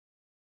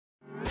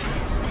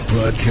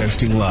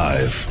Broadcasting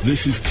live,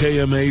 this is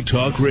KMA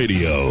Talk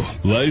Radio,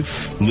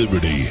 Life,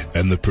 Liberty,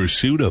 and the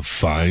Pursuit of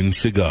Fine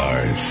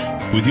Cigars.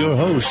 With your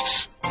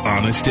hosts,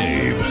 Honest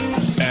Abe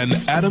and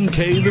Adam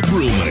K. the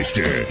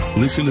Brewmeister.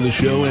 Listen to the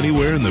show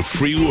anywhere in the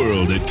free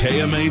world at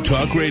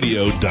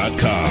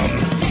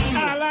KMATalkRadio.com.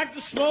 I like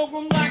to smoke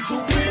them like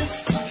some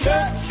Winston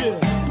Churchill,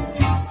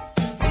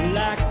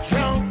 like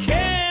John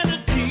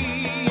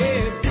Kennedy,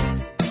 yeah.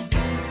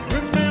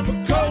 Remember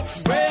Coach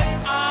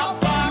Red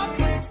Auerbach,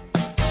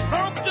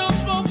 smoked up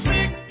for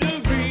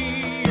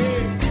victory,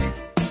 yeah.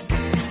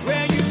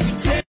 Well, you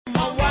can take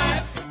my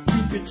wife,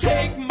 you can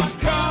take my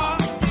car,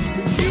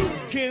 but you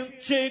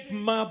can't take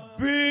my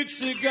big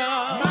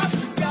cigar. My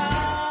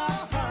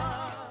cigar.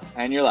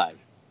 And you're live.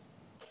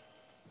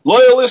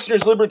 Loyal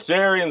listeners,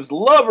 libertarians,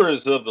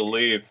 lovers of the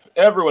leaf,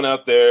 everyone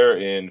out there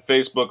in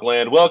Facebook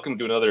land, welcome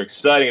to another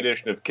exciting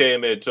edition of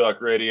KMA Talk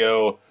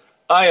Radio.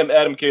 I am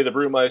Adam K. the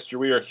Brewmeister.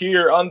 We are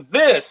here on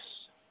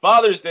this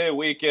Father's Day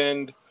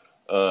weekend.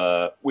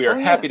 We are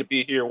happy to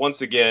be here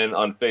once again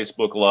on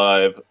Facebook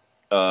Live,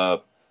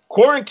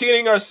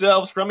 quarantining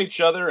ourselves from each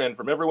other and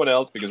from everyone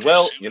else because,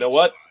 well, you know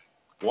what?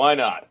 Why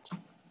not?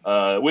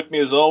 With me,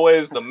 as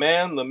always, the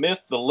man, the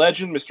myth, the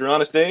legend, Mr.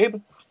 Honest Abe.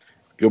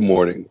 Good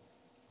morning.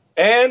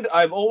 And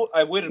I've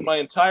waited my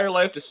entire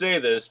life to say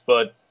this,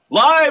 but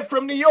live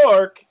from New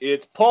York,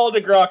 it's Paul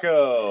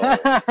DeGrocco.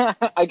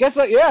 I guess,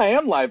 I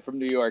am live from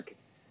New York.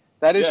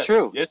 That is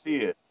true. Yes, he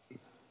is.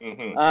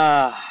 Mm-hmm.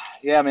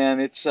 Yeah,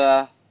 man, it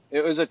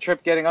was a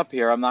trip getting up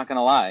here. I'm not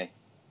gonna lie.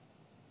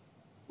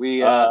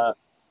 How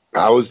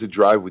was the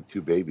drive with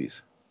two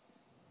babies?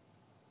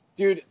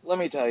 Dude, let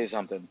me tell you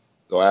something.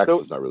 Though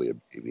Axel's not really a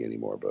baby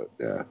anymore, but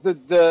yeah.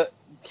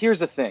 Here's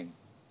the thing.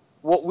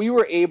 What we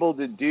were able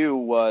to do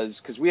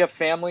was, because we have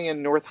family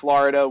in North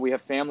Florida, we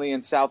have family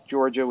in South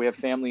Georgia, we have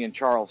family in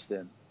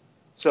Charleston.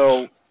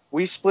 So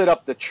we split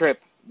up the trip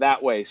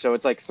that way. So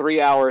it's like 3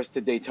 hours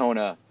to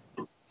Daytona,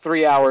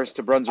 3 hours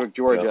to Brunswick,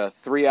 Georgia,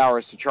 3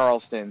 hours to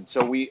Charleston.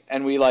 So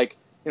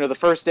the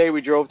first day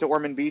we drove to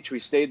Ormond Beach, we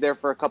stayed there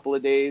for a couple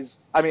of days.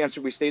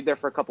 We stayed there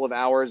for a couple of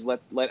hours,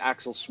 let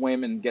Axel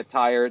swim and get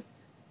tired.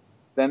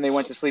 Then they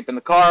went to sleep in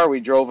the car.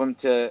 We drove them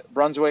to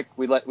Brunswick.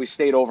 We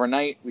stayed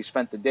overnight. We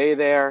spent the day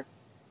there.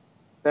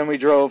 Then we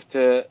drove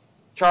to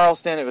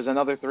Charleston. It was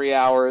another 3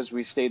 hours.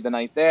 We stayed the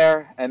night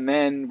there. And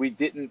then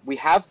we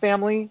have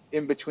family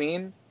in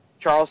between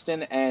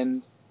Charleston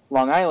and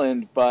Long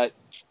Island, but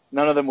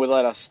none of them would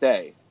let us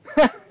stay.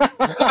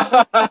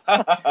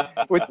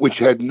 Which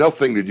had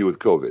nothing to do with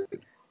COVID.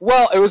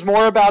 Well, it was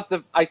more about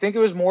the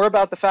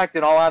fact,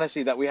 in all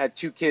honesty, that we had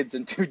two kids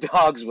and two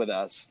dogs with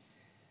us.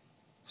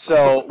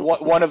 So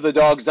one of the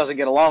dogs doesn't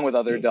get along with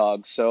other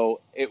dogs. So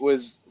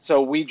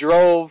we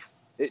drove.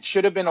 It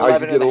should have been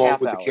 11 and a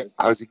half hours.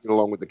 How does he get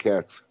along with the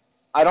cats?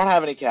 I don't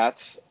have any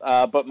cats,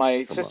 but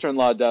my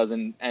sister-in-law does,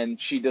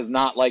 and she does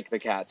not like the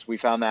cats. We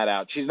found that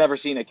out. She's never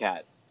seen a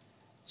cat.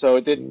 So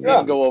it didn't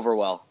go over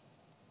well.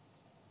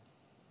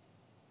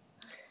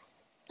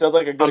 Sounds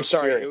like a good I'm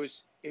sorry.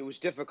 It was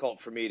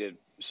difficult for me to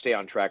stay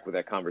on track with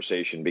that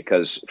conversation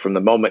because from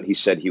the moment he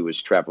said he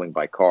was traveling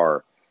by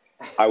car,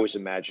 I was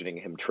imagining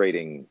him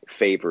trading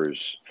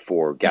favors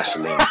for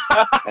gasoline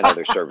and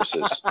other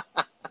services,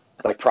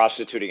 like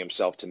prostituting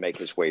himself to make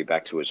his way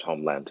back to his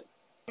homeland.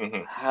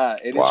 Mm-hmm.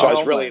 So I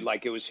was really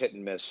it was hit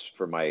and miss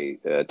for my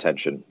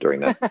attention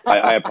during that.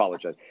 I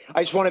apologize.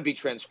 I just want to be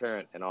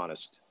transparent and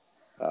honest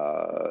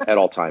at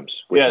all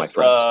times with my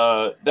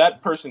friends.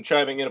 That person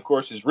chiming in, of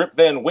course, is Rip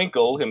Van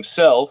Winkle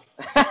himself.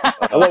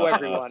 Hello,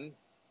 everyone.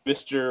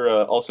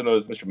 Mr. Also known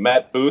as Mr.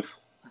 Matt Booth,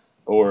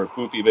 or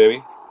Boofy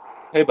Baby.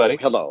 Hey, buddy.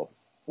 Hello.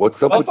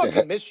 What's up with the head? I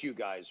fucking miss you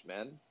guys,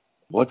 man.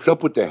 What's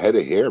up with the head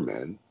of hair,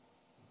 man?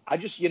 I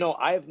just,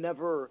 I've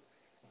never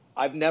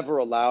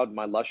allowed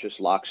my luscious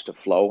locks to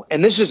flow,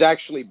 and this has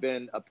actually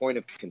been a point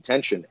of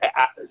contention,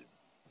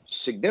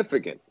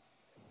 significant,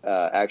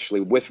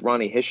 actually, with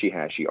Ronnie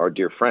Hishihashi, our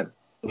dear friend.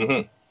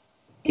 Mm-hmm.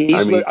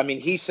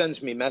 He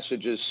sends me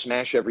messages: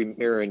 smash every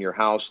mirror in your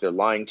house. They're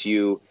lying to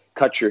you.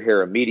 Cut your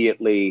hair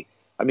immediately.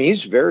 I mean,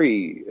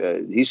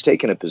 he's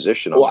taken a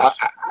position on this.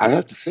 I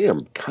have to say,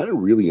 I'm kind of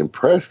really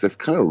impressed. That's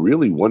kind of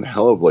really one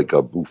hell of like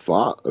a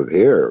bouffant of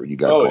hair you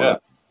got going on.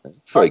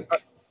 It's like,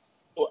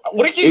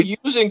 what are you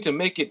using to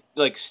make it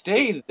like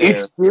stay there?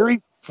 It's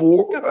very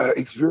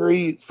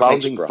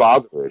founding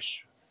fatherish.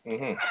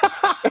 Mm-hmm.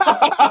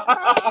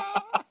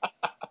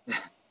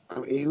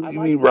 I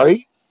mean,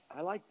 right?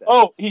 I like that.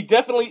 Oh, he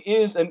definitely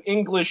is an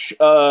English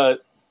member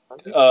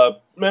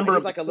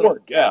of like a the little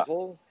court.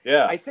 gavel.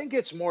 Yeah. I think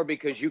it's more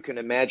because you can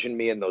imagine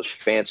me in those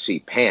fancy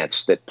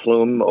pants that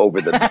plume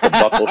over the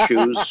buckle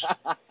shoes,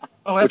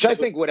 which I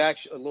think would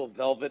actually a little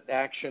velvet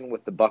action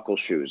with the buckle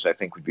shoes. I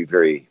think would be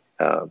very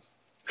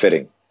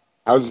fitting.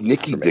 How's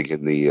Nikki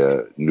digging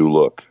the new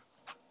look?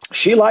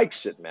 She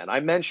likes it, man.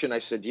 I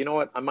said, you know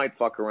what? I might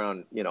fuck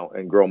around,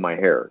 and grow my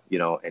hair,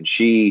 and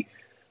she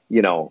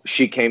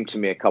came to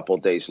me a couple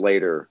of days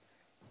later,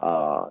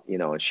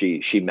 and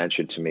she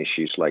mentioned to me,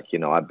 she's like,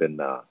 I've been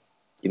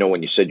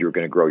when you said you were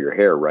going to grow your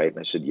hair, right? And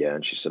I said, yeah.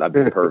 And she said, I've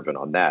been perving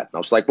on that. And I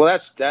was like, well,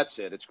 that's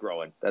it. It's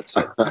growing. That's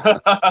it.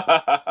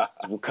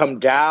 We'll come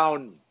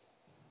down,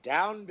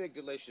 Big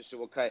Delicious. It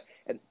will cut.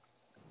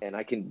 And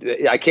I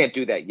can't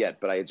do that yet,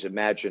 but I just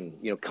imagine,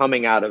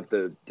 coming out of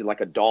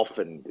like a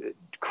dolphin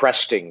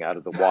cresting out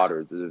of the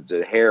water,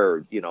 the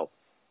hair,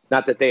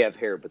 not that they have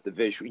hair, but the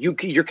visual.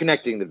 You're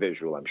connecting the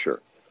visual, I'm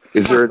sure.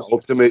 Is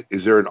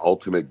there an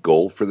ultimate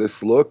goal for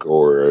this look,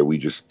 or are we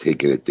just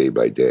taking it day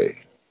by day?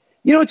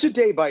 It's a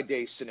day by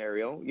day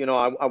scenario.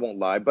 I won't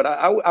lie, but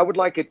I would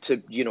like it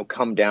to,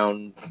 come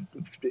down,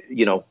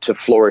 to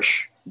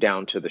flourish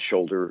down to the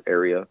shoulder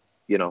area,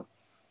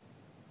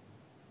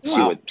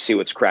 See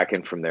what's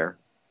cracking from there,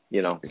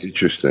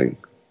 Interesting.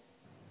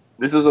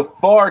 This is a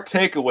far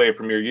takeaway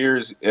from your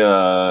years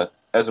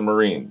as a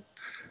Marine.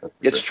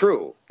 It's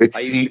true. I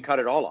used to cut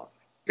it all off.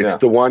 It's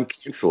the Juan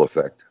Cancel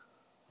effect.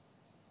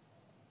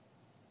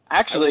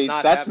 Actually,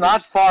 that's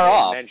not far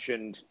off.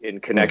 Mentioned in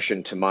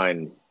connection to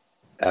mine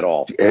at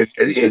all. Has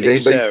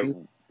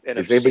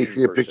anybody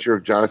seen a picture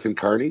of Jonathan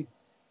Carney?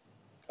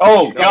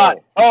 Oh,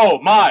 God. Oh,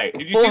 my.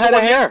 Did you Full see head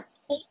of hair.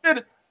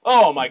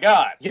 Oh, my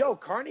God. Yo,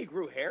 Carney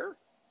grew hair?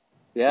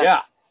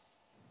 Yeah.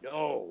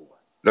 No,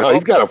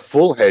 he's got a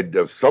full head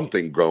of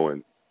something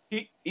growing.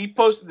 He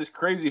posted this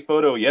crazy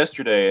photo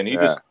yesterday, and he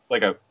just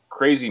like a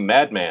crazy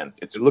madman.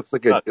 It looks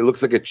like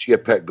a chia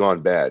pet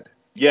gone bad.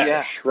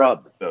 Yeah.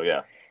 Shrub. So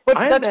yeah. But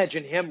I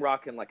imagine him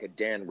rocking like a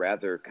Dan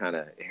Rather kind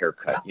of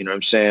haircut. You know what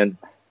I'm saying?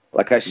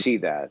 Like I see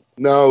that.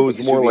 No, it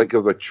was more like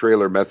of a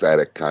trailer meth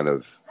addict kind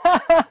of.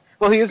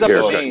 Well, he is up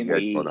in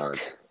Maine.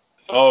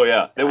 Oh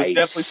yeah, there was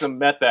definitely some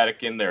meth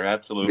addict in there.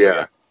 Absolutely.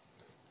 Yeah.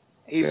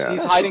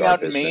 He's hiding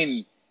out in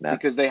Maine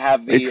because they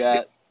have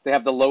the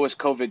lowest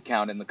COVID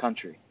count in the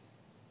country.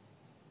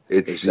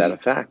 Is that a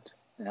fact?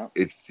 Yeah.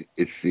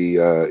 It's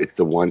the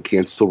Juan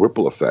Cancel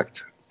ripple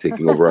effect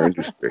taking over our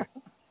industry.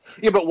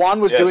 Yeah, but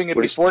Juan was doing it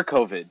before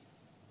COVID.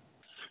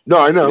 No,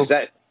 I know. Is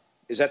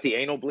that the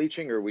anal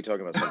bleaching, or are we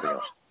talking about something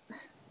else?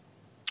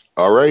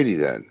 Alrighty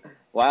then.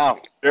 Wow.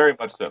 Very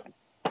much so.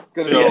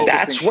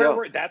 That's where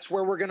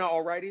we're gonna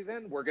alrighty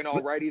then. We're gonna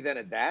alrighty then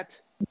at that.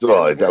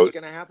 What's going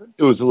to happen?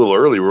 It was a little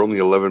early. We're only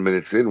 11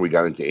 minutes in. We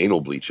got into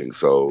anal bleaching,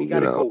 so we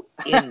gotta go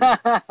in.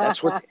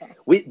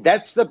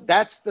 That's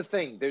that's the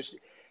thing.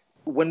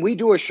 When we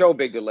do a show,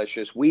 Big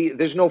Delicious,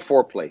 there's no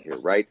foreplay here,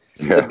 right?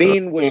 Yeah. The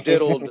bean was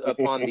diddled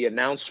upon the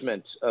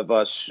announcement of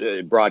us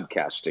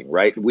broadcasting,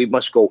 right? We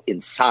must go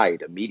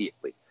inside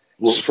immediately.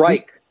 Well,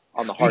 strike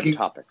on the hard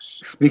topics.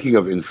 Speaking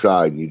of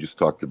inside, and you just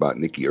talked about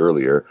Nikki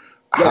earlier.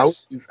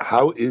 Yes.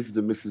 How is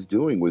the missus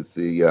doing with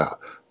the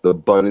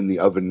bun in the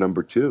oven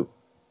number 2?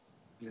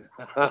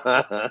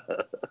 I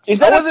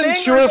wasn't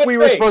sure if we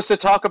were supposed to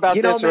talk about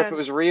this or if it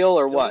was real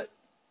or what.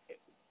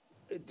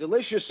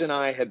 Delicious and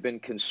I have been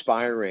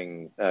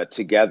conspiring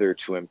together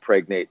to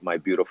impregnate my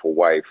beautiful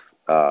wife.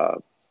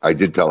 I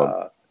did tell him.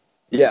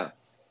 Yeah.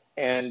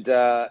 And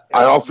I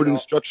offered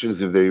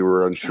instructions if they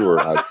were unsure.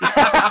 Yes.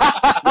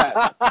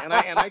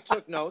 And I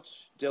took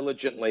notes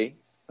diligently,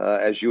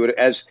 as you would,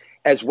 as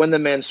when the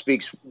man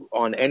speaks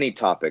on any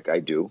topic, I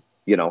do,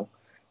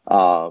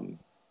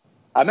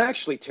 I'm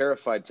actually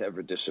terrified to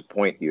ever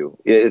disappoint you.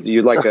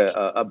 You're like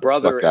a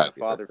brother and a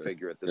father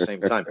figure at the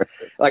same time.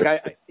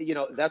 Like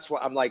that's why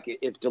I'm like,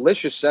 if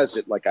Delicious says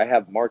it, like I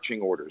have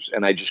marching orders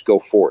and I just go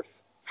forth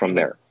from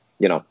there,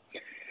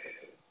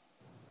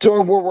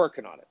 So we're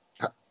working on it.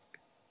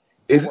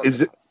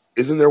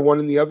 Isn't there one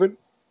in the oven?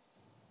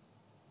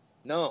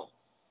 No.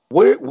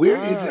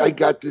 Where is it? I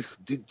got this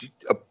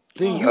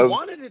thing. You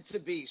wanted it to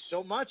be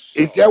so much.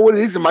 So. Is that what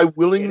it is? My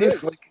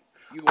willingness,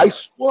 I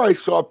swore I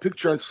saw a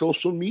picture on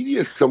social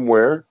media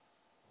somewhere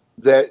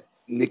that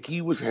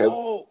Nikki was having.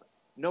 Oh,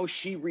 no,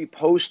 she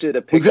reposted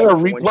a picture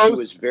when she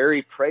was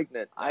very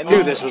pregnant. I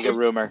knew this was a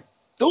rumor.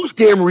 Those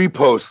damn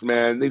reposts,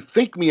 man, they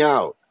fake me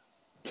out.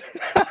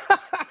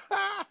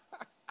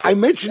 I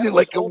mentioned it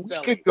like a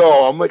week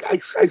ago. I'm like,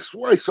 I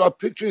swore I saw a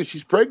picture and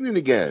she's pregnant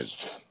again.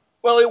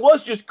 Well, it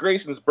was just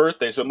Grayson's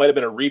birthday, so it might have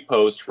been a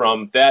repost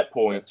from that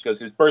point because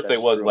his birthday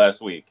was last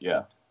week.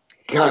 Yeah.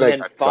 God,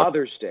 and then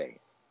Father's Day.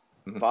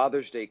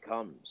 Father's Day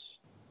comes.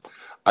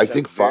 I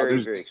think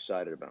very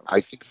excited about.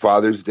 I think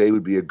Father's Day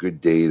would be a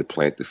good day to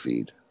plant the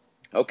seed.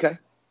 Okay,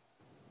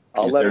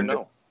 I'll let her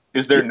know.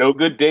 Is there no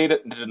good day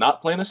to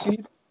not plant a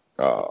seed?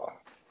 Oh.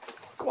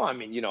 Well, I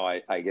mean,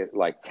 I get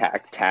like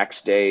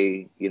tax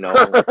day.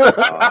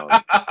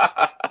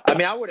 I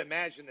mean, I would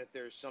imagine that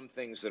there's some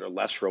things that are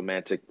less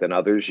romantic than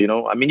others.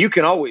 I mean, you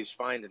can always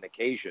find an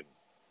occasion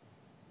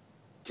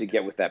to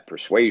get with that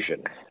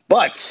persuasion,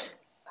 but.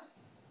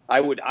 I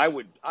would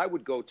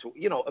go to,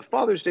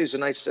 Father's Day is a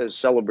nice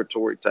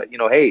celebratory time.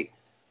 Hey,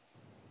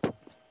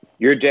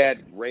 your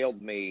dad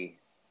railed me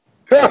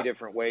 3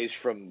 different ways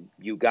from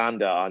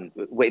Uganda on.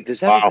 Wait,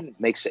 does that even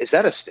make sense?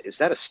 Is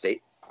that a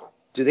state?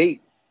 Do they?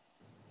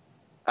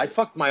 I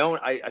fucked my own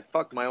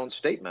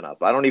statement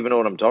up. I don't even know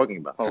what I'm talking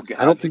about. Oh, God.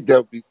 I don't think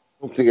that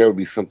would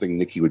be something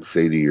Nikki would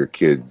say to your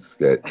kids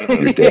that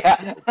your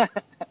dad.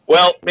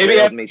 Well, maybe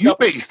Railed me. You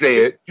may say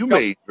it. You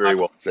may very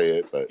well say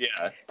it, but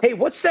yeah. Hey,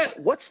 what's that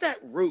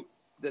root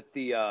that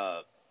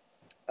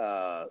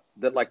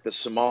that like the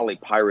Somali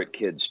pirate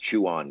kids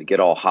chew on to get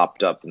all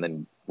hopped up and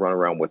then run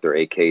around with their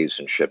AKs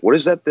and shit? What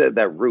is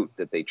that root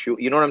that they chew?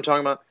 You know what I'm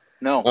talking about?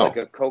 No. Like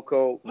a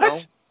cocoa? What?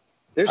 No.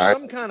 There's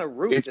some kind of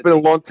root. it's been a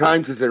long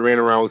time since I ran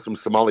around with some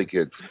Somali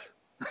kids.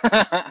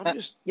 I'm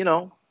just,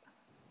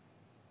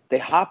 they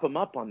hop them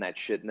up on that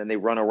shit and then they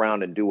run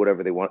around and do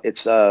whatever they want.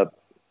 It's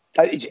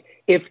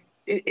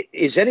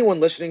is anyone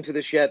listening to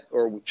this yet?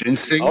 Or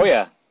Ginseng? Oh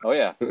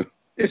yeah.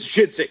 it's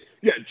ginseng.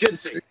 Yeah,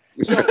 ginseng.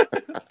 So,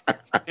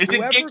 Is it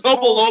whoever ginkgo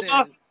calls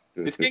biloba?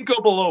 It's ginkgo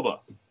biloba.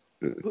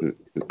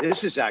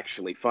 This is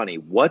actually funny.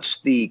 What's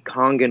the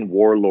Kongan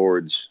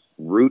warlord's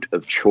route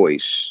of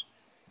choice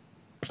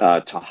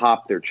to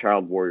hop their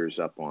child warriors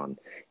up on?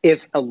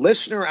 If a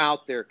listener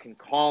out there can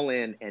call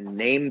in and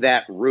name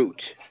that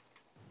route,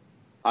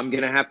 I'm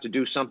going to have to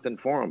do something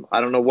for them.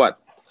 I don't know what.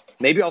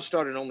 Maybe I'll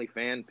start an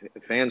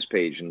OnlyFans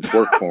page and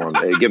work for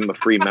them. Give them a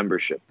free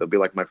membership. They'll be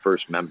like my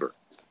first member.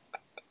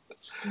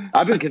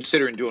 I've been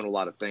considering doing a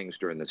lot of things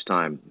during this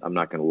time. I'm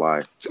not going to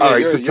lie. All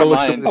right, so tell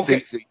us some of the Okay.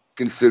 things that you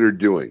consider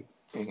doing.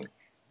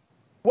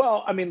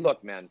 Well, I mean,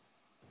 look, man,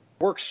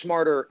 work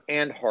smarter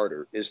and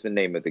harder is the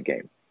name of the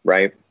game,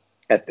 right?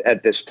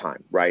 At this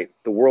time, right?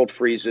 The world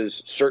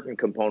freezes, certain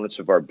components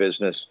of our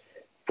business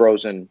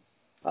frozen,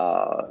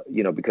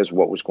 because of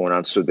what was going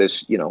on. So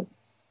this,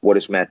 what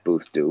does Matt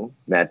Booth do?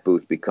 Matt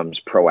Booth becomes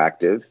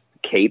proactive.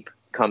 Cape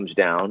comes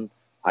down.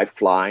 I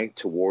fly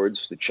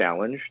towards the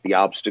challenge. The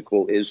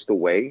obstacle is the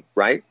way,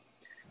 right?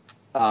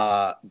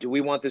 Do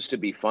we want this to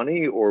be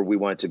funny or we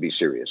want it to be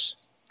serious?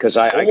 Because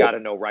I got to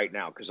know right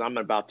now, because I'm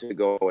about to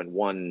go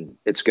and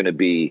it's going to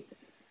be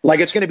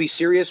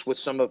serious with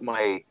some of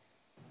my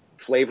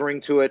flavoring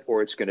to it,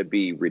 or it's going to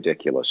be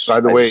ridiculous. By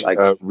the way,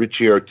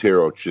 Richie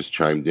Artero just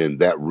chimed in.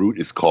 That root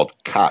is called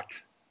Cot.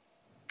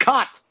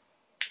 Cot.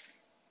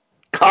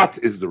 Cot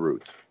is the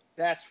root.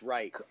 That's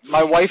right.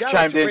 My wife Shout out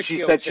chimed to in. Richie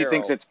She said she Otero.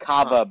 thinks it's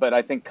kava, but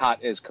I think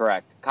Cot is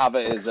correct. Kava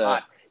is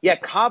Cot. Yeah,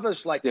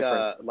 Kava's like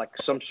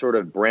some sort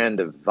of brand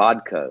of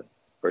vodka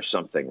or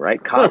something,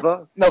 right?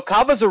 Kava. no,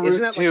 Kava's a Isn't root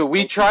that too. like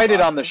We oat tried it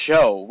vodka? on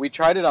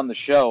the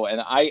show,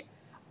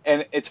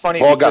 and it's funny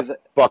Paul because got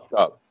fucked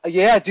up.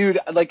 yeah, dude,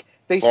 like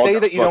they Paul say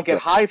got that you don't fucked get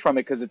up. high from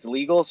it because it's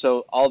legal.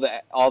 So a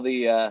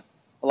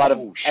lot of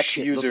Oh, ex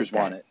shit, users look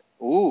at want it.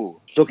 Ooh,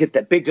 Look at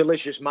that big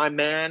delicious, my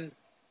man.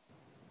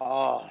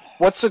 Oh,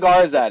 what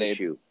cigar is that, look at Abe?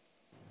 you.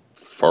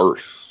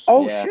 First.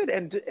 Oh Yeah. shit,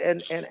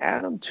 and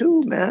Adam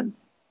too, man.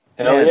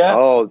 Hell Man, yeah.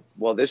 Oh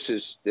well, this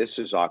is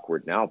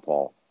awkward now,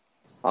 Paul.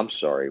 I'm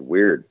sorry,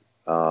 weird.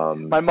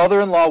 My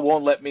mother-in-law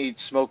won't let me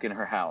smoke in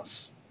her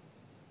house.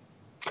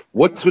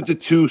 What's with the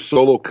two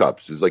solo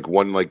cups? Is like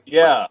one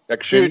Yeah.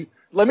 protection? Dude,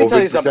 let me tell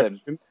you something.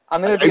 protection?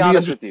 I'm going to be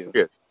honest with you.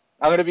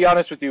 I'm going to be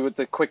honest with you with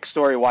the quick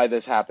story why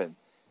this happened.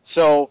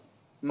 So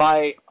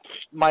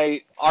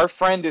our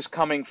friend is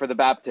coming for the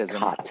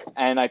baptism, Hot.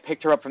 and I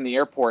picked her up from the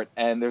airport,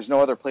 and there's no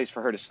other place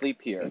for her to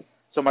sleep here.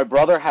 So my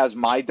brother has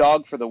my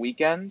dog for the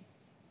weekend,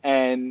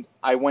 and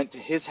I went to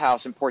his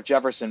house in Port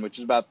Jefferson, which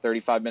is about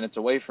 35 minutes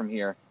away from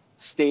here,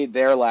 stayed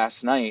there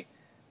last night,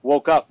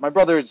 woke up. My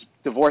brother's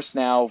divorced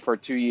now for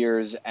 2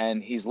 years,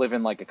 and he's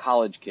living like a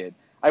college kid.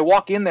 I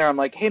walk in there, I'm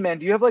like, hey man,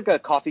 do you have like a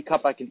coffee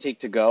cup I can take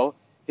to go?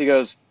 He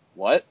goes,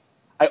 what?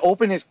 I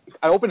open his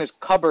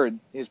cupboard,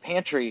 his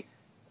pantry.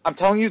 I'm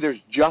telling you, there's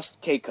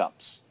just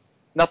K-cups.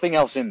 Nothing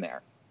else in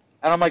there.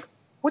 And I'm like,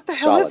 what the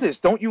hell is Solid. this?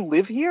 Don't you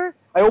live here?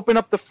 I open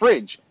up the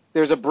fridge.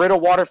 There's a Brita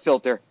water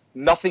filter.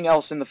 Nothing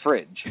else in the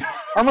fridge.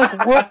 I'm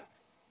like,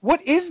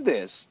 what is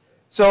this?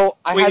 So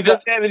I Wait, had he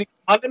doesn't have any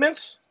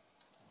condiments?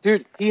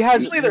 dude, he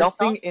has Usually they're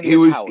nothing not- in He his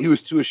was house. he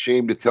was too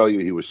ashamed to tell you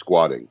he was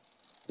squatting.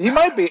 He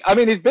might be. I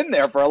mean, he's been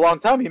there for a long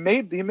time. He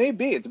may be.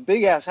 It's a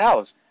big ass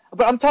house.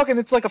 But I'm talking,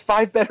 it's like a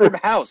 5-bedroom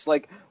house.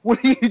 Like,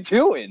 what are you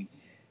doing?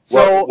 So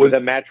Well, With a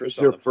mattress Was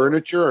there on the floor.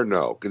 furniture or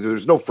no? Because if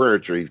there's no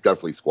furniture, he's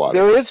definitely squatting.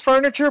 there is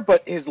furniture,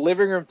 but his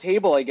living room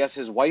table, I guess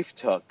his wife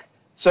took.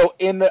 So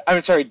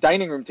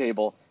dining room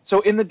table.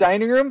 So in the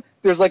dining room,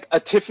 there's like a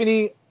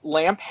Tiffany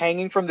lamp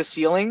hanging from the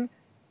ceiling,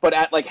 but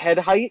at like head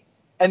height,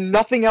 and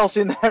nothing else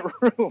in that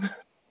room.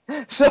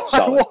 So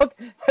Solid.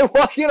 I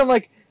walk in, I'm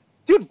like,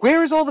 dude,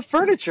 where is all the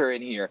furniture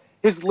in here?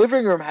 His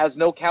living room has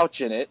no couch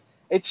in it.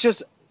 It's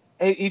just,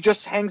 he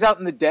just hangs out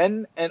in the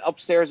den and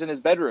upstairs in his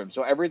bedroom.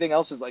 So everything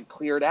else is like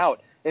cleared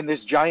out in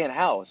this giant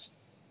house.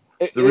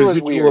 It The was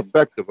residual weird.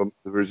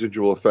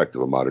 effect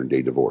of a modern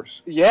day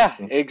divorce. Yeah,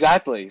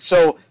 exactly.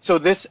 So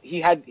this he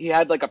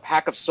had like a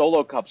pack of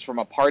solo cups from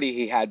a party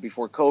he had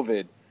before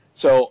COVID.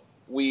 So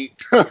we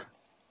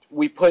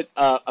put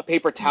a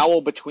paper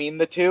towel between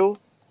the two,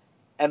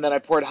 and then I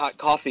poured hot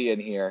coffee in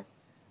here.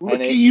 Look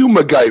And at you,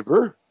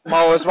 MacGyver.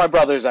 Well, it was my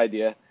brother's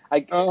idea.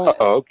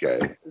 Oh,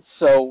 okay.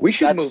 So We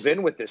should that's- move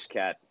in with this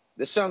cat.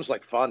 This sounds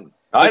like fun.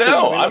 I Listen,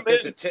 know, mean, I'm look,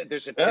 there's in.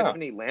 there's a Yeah.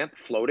 Tiffany lamp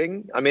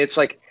floating. I mean, it's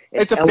like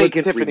an It's a fake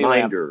elegant Tiffany lamp.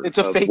 reminder It's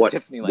a of fake what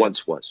Tiffany lamp.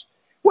 once was.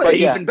 Well, But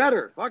yeah. even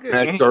better. Fuck it.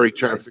 Matt's already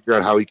trying to figure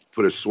out how he can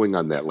put a swing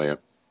on that lamp.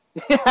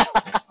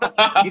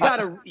 You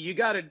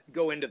gotta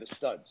go into the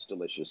studs,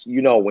 Delicious.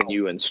 You know when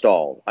you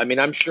install. I mean,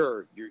 I'm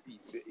sure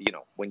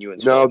when you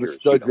install. No, the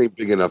studs ain't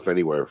big enough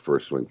anywhere for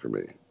a swing for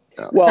me.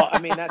 No. Well, I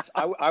mean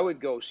I would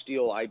go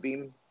steel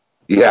I-beam.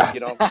 Yeah.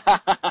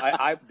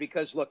 I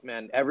because look,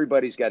 man,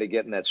 everybody's got to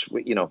get in that.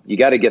 You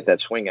got to get that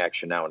swing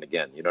action now and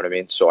again. You know what I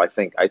mean? So I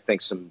think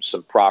some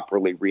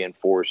properly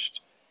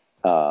reinforced,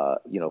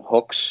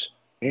 hooks.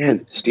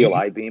 And steel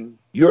I-beam.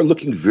 You're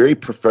looking very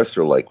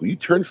professor-like. When you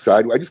turn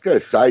sideways, I just got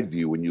a side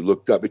view when you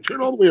looked up. It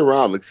turned all the way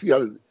around. Let's see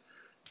how.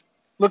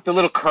 Look, the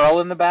little curl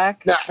in the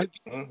back. Now, have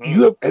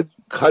you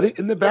cut it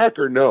in the back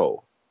or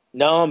no?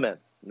 No, man.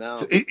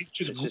 No. It's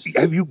just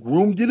have you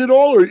groomed it at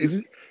all, or is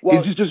it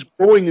just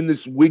growing in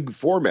this wig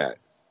format?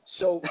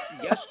 So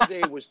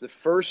yesterday was the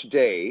first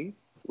day,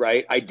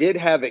 right? I did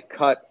have it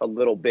cut a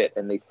little bit,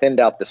 and they thinned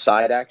out the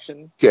side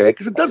action. Okay,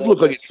 because it does look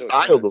like it's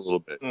styled a little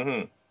bit.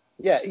 Mm-hmm.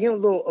 Yeah, a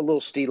little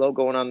stilo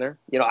going on there.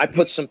 I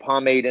put some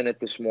pomade in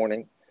it this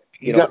morning.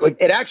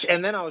 It actually,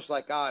 and then I was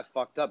like, I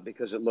fucked up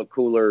because it looked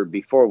cooler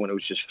before when it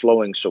was just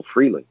flowing so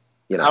freely.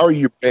 How are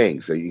your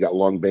bangs? You got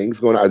long bangs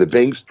going on? Are the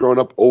bangs thrown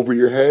up over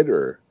your head,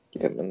 or?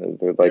 Yeah, man,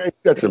 they're like. Yeah,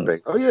 he's got some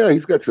bangs. Oh yeah,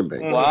 he's got some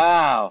bangs.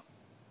 Wow,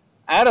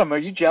 Adam, are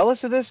you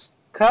jealous of this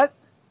cut?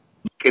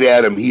 Look at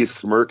Adam. He is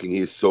smirking. He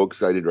is so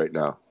excited right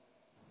now.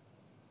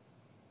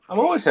 I'm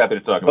always happy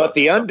to talk about it. But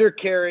the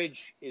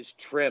undercarriage is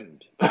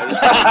trimmed. I was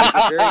trying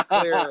to be very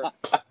clear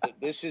that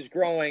this is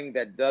growing.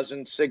 That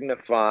doesn't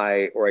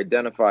signify or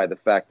identify the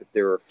fact that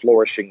there are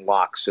flourishing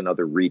locks in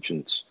other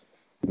regions.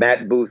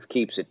 Matt Booth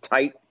keeps it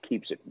tight,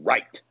 keeps it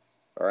right.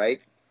 All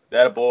right?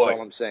 That a boy. That's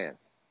all I'm saying.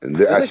 And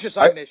Delicious,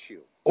 I miss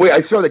you. Wait,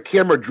 I saw the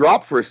camera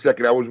drop for a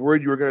second. I was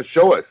worried you were going to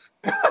show us.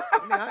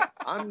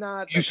 I'm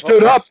not. You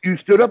stood up,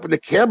 and the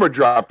camera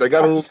dropped. I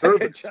got a little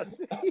nervous.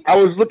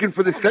 I was looking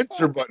for the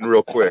censor button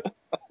real quick.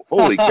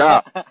 Holy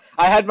cow.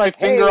 I had my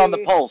finger on the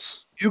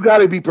pulse. You got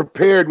to be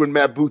prepared when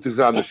Matt Booth is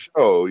on the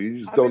show. You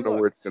just don't know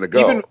where it's going to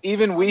go.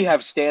 Even we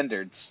have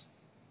standards.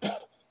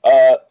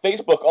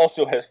 Facebook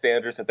also has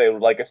standards that they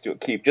would like us to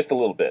keep just a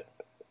little bit.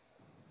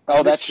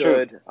 Oh, that's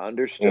true.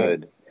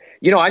 Understood.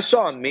 I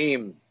saw a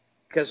meme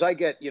because I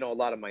get, a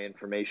lot of my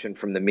information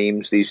from the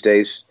memes these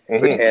days.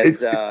 Mm-hmm.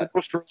 It's the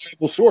most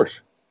reliable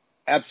source.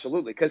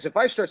 Absolutely. Because if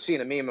I start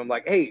seeing a meme, I'm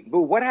like, hey, Boo,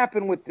 what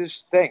happened with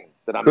this thing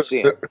that I'm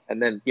seeing?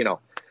 And then,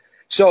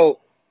 So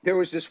there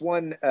was this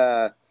one,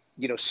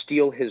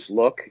 steal his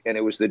look, and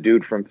it was the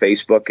dude from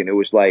Facebook, and it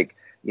was like,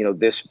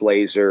 this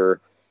blazer,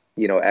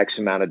 X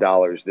amount of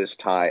dollars, this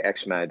tie,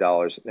 X amount of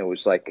dollars. And it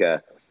was like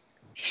a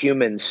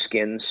human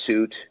skin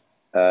suit,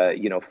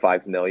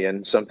 5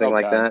 million, something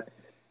like that.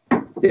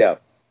 Yeah.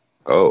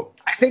 Oh.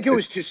 I think it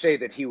was to say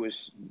that he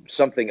was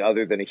something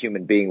other than a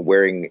human being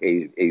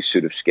wearing a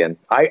suit of skin.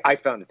 I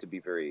found it to be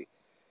very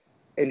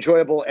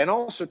enjoyable and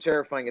also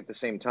terrifying at the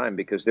same time,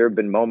 because there have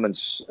been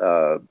moments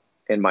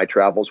in my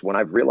travels when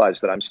I've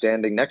realized that I'm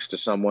standing next to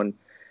someone,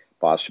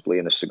 possibly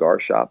in a cigar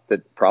shop,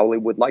 that probably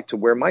would like to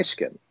wear my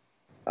skin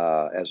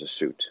as a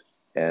suit.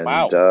 And,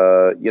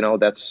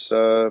 that's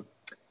kind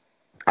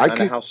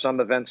of how some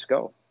events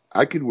go.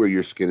 I could wear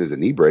your skin as a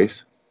knee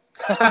brace.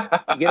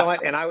 You know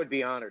what? And I would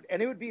be honored.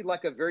 And it would be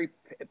like a very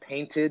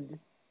painted,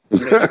 you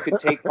could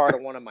take part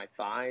of one of my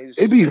thighs.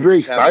 It'd be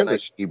very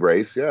stylish knee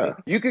brace, yeah.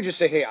 You could just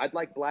say, hey, I'd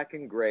like black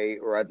and gray,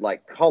 or I'd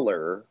like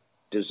color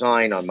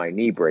design on my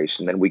knee brace,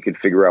 and then we could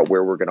figure out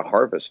where we're going to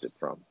harvest it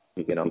from,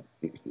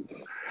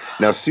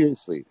 Now,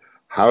 seriously,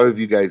 how have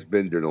you guys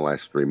been during the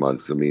last 3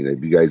 months? I mean,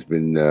 have you guys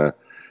been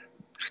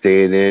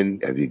staying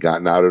in? Have you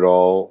gotten out at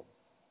all?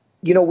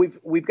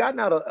 We've gotten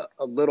out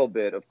a little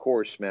bit, of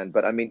course, man.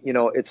 But I mean,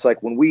 it's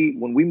like when we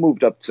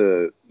moved up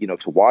to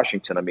to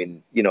Washington. I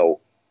mean,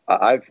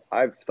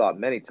 I've thought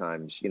many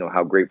times,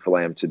 how grateful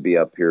I am to be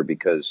up here,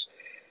 because,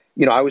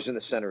 I was in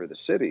the center of the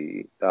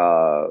city,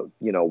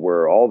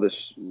 where all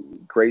this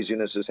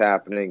craziness is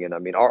happening, and I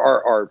mean,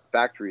 our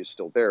factory is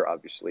still there,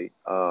 obviously,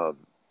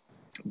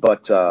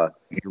 but your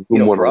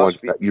room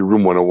 101, your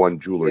room 101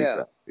 jewelry.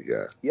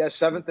 Yeah,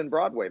 7th and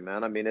Broadway,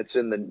 man. I mean, it's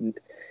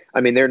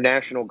their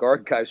National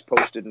Guard guys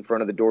posted in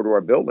front of the door to our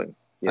building.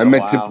 I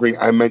meant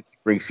to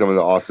bring some of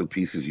the awesome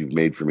pieces you've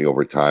made for me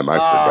over time. I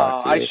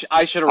forgot.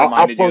 I should have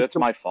reminded you. It's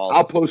my fault.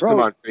 I'll post them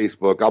on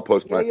Facebook. I'll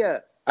post my. Yeah.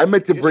 I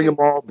meant to bring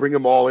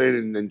them all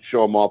in and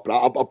show them off. But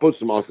I'll post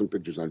some awesome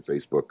pictures on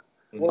Facebook.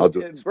 Well,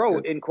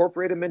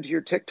 incorporate them into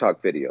your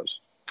TikTok videos.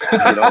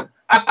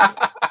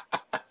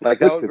 Like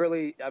that would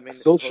really. I mean,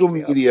 social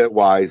media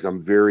wise,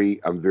 I'm very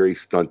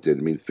stunted.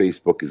 I mean,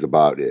 Facebook is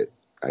about it.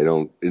 I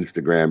don't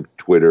Instagram,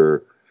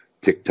 Twitter,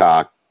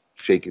 TikTok,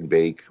 shake and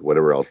bake,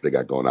 whatever else they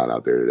got going on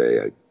out there today.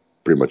 I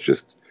pretty much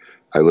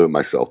I limit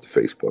myself to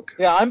Facebook.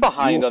 Yeah, I'm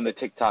behind on the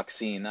TikTok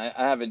scene. I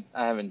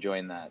haven't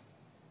joined that.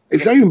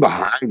 It's not even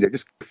behind. I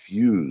just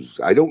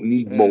confused. I don't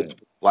need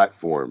multiple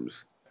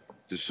platforms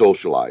to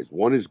socialize.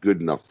 One is good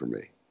enough for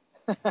me.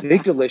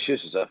 Big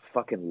Delicious is a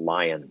fucking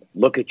lion.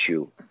 Look at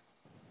you.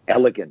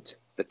 Elegant.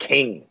 The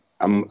king.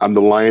 I'm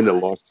the lion that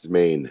lost his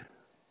mane.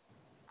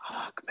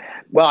 Fuck, man.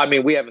 Well, I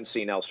mean, we haven't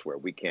seen elsewhere.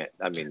 We can't.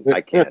 I mean,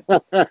 I can't.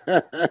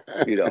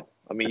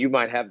 I mean, you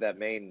might have that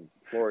mane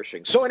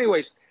flourishing. So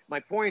anyways, my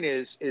point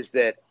is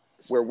that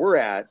where we're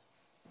at,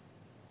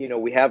 you know,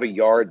 we have a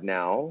yard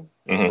now,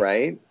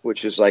 right?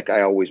 Which is like,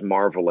 I always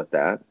marvel at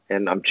that.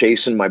 And I'm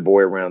chasing my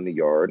boy around the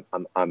yard.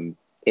 I'm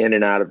in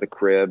and out of the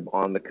crib,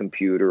 on the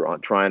computer,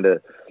 on trying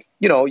to,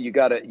 you know, you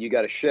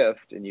gotta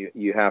shift, and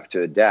you have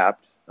to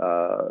adapt,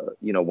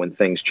 you know, when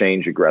things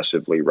change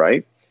aggressively,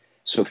 right?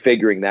 So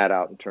figuring that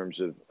out in terms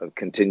of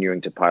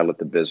continuing to pilot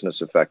the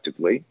business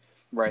effectively,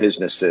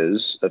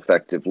 businesses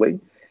effectively.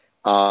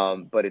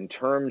 But in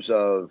terms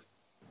of,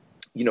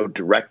 you know,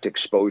 direct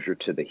exposure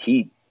to the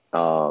heat,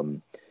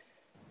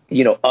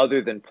 you know,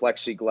 other than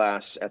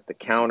plexiglass at the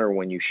counter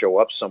when you show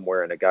up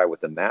somewhere and a guy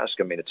with a mask,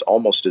 I mean, it's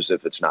almost as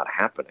if it's not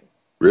happening.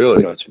 Really?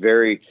 You know, it's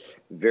very,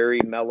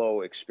 very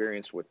mellow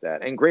experience with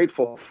that, and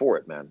grateful for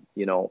it, man.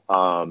 You know,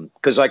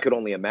 because I could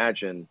only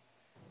imagine,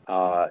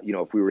 you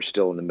know, if we were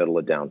still in the middle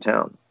of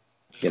downtown,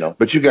 you know.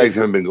 But you guys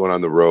haven't been going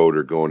on the road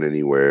or going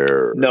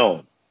anywhere.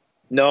 No,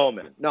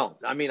 man, no.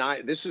 I mean,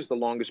 this is the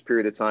longest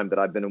period of time that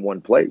I've been in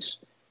one place.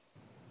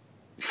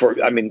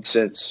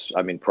 Since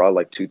probably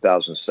like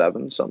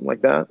 2007, something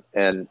like that.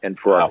 And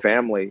for our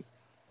family,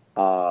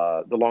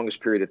 the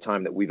longest period of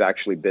time that we've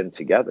actually been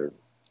together.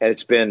 And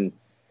it's been,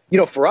 you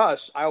know, for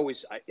us,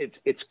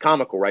 it's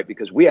comical, right?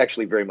 Because we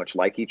actually very much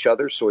like each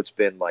other. So it's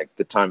been like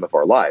the time of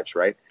our lives,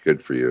 right?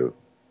 Good for you.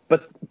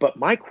 But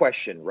my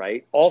question,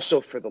 right?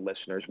 Also for the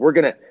listeners,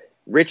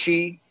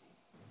 Richie,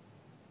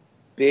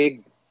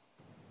 Big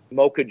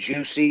Mocha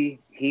Juicy,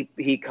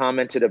 he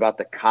commented about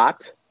the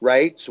cot,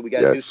 right? So we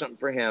got to do something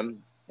for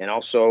him. And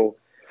also,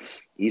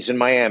 he's in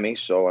Miami,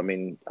 so, I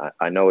mean,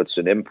 I know it's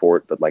an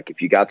import, but, like,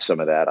 if you got some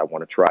of that, I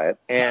want to try it.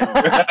 And,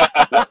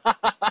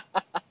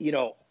 you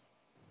know,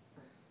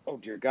 oh,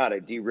 dear God, I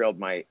derailed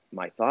my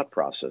thought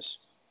process.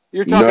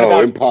 You're talking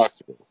about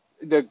impossible.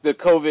 The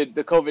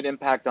COVID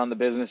impact on the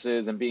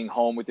businesses and being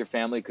home with your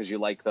family because you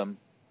like them.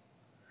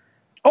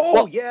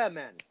 Oh, yeah,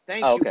 man.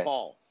 Thank you, okay.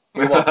 Paul.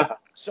 You're welcome.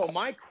 So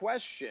my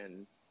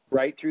question,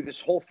 right, through this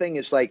whole thing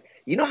is, like,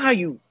 you know how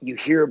you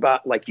hear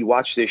about, like, you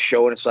watch this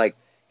show and it's like,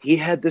 he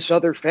had this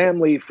other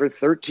family for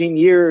 13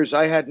 years.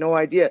 I had no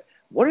idea.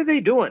 What are they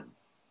doing?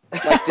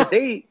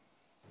 Like,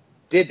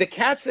 did the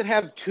cats that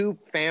have two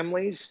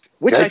families,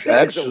 which I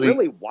think is a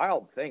really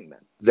wild thing, man.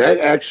 That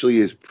actually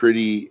is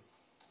pretty,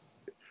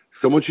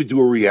 someone should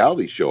do a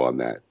reality show on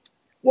that.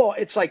 Well,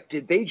 it's like,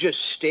 did they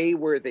just stay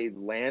where they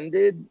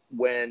landed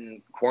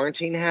when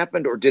quarantine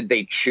happened, or did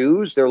they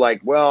choose? They're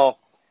like, well,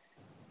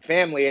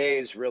 family A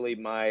is really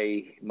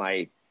my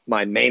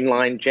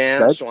mainline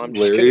jam. That's so I'm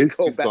just hilarious.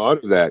 going to go back.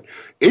 Thought of that.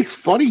 It's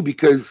funny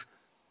because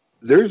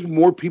there's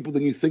more people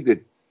than you think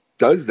that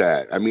does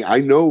that. I mean, I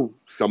know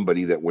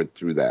somebody that went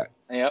through that.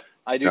 Yep,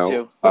 I do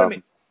too. But I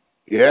mean,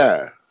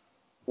 yeah.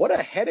 What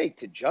a headache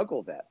to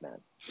juggle that, man.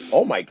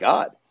 Oh my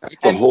God.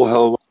 That's a whole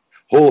hell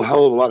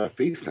of a lot of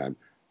FaceTime.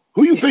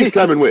 Who you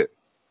FaceTiming with?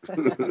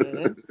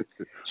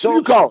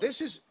 So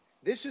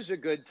this is a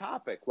good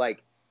topic.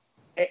 Like,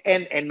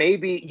 and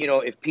maybe, you know,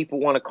 if people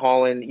want to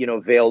call in, you know,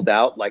 veiled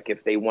out, like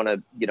if they want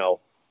to, you know,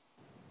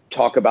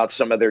 talk about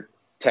some of their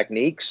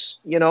techniques,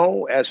 you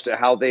know, as to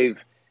how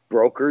they've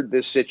brokered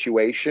this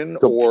situation,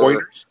 some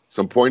pointers,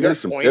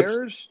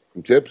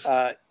 some tips,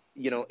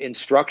 you know,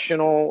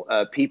 instructional,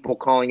 people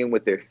calling in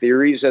with their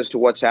theories as to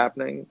what's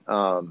happening.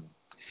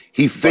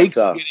 He fakes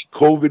getting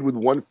COVID with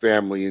one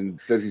family and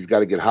says he's got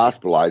to get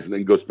hospitalized,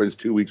 and then spends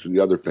 2 weeks with the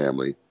other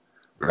family,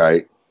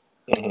 right?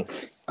 Mm-hmm.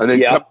 And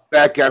then comes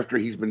back after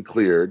he's been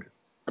cleared.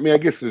 I mean, I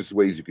guess there's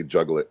ways you could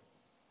juggle it.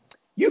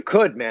 You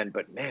could, man,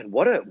 but man,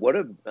 what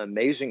a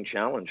amazing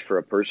challenge for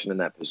a person in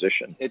that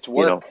position. It's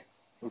work. You know?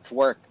 It's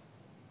work.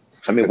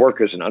 I mean, work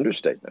is an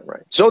understatement,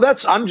 right? So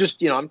I'm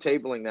just, you know, I'm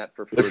tabling that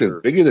for further. Listen,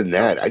 bigger than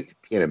that, I just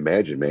can't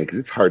imagine, man, because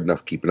it's hard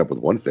enough keeping up with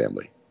one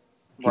family.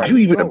 Could you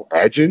even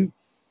imagine?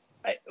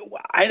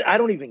 I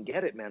don't even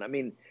get it, man. I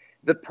mean,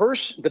 the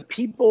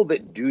people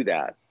that do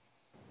that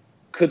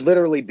could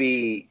literally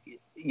be,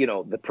 you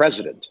know, the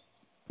president,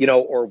 you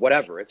know, or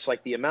whatever. It's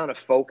like the amount of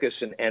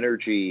focus and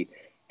energy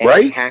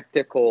and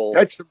tactical.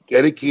 That's some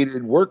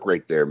dedicated work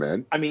right there,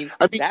 man. I mean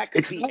that could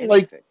it's be not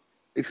anything.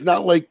 It's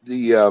not like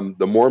the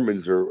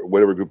Mormons or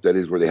whatever group that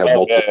is where they have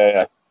multiple.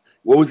 Yeah.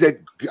 What was that?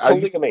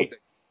 Polygamy.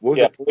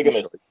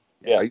 Polygamy.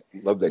 Yeah. I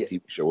love that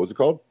TV show. What was it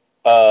called?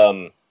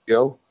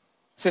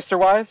 Sister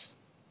Wives?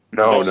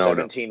 No.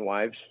 17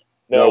 Wives.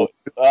 No.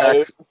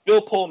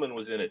 Bill Pullman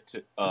was in it.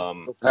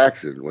 Bill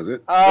Paxton, was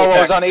it? Oh, it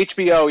was on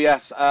HBO.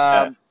 Yes.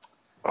 I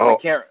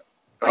can't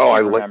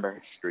remember.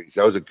 That series.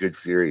 That was a good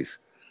series.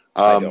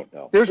 I don't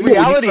know. There's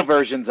reality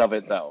versions of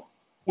it though.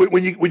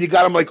 When you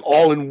got them like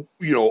all in,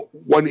 you know,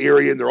 one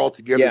area and they're all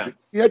together,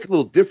 that's a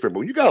little different. But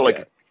when you got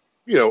like,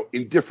 you know,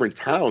 in different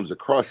towns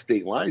across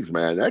state lines,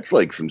 man, that's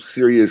like some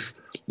serious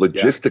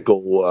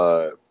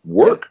logistical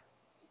work.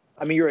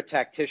 I mean, you're a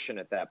tactician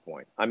at that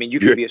point. I mean, you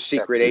could be a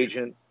secret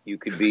agent. You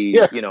could be,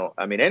 you know,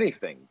 I mean,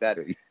 anything. That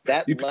you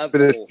level. Could have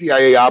been a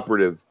CIA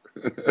operative.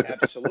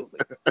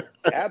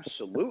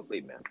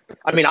 Absolutely, man.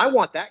 I mean, I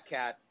want that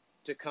cat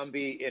to come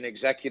be an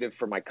executive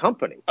for my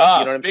company. You know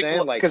what I'm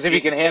saying? Like, because if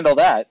he can handle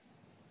that.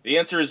 The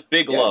answer is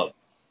Big Yeah. Love.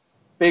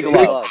 Big Big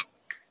Love. Love.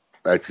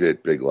 That's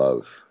it. Big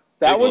love.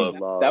 That Big was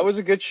Love. that was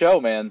a good show,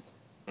 man.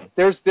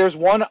 There's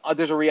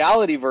a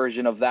reality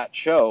version of that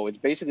show. It's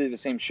basically the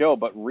same show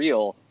but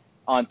real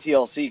on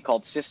TLC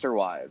called Sister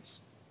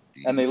Wives.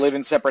 And they live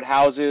in separate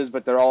houses,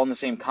 but they're all in the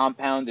same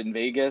compound in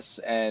Vegas,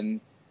 and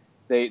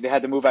they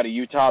had to move out of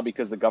Utah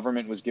because the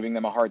government was giving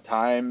them a hard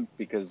time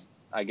because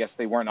I guess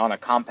they weren't on a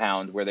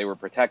compound where they were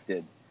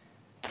protected.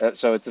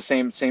 So it's the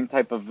same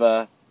type of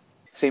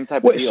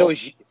Wait, deal.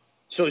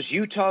 so is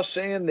Utah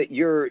saying that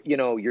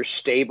your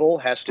stable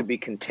has to be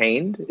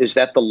contained? Is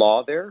that the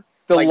law there?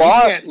 The Like, law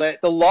you can't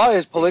let the law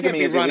is you polygamy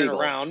can't be is running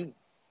illegal. around.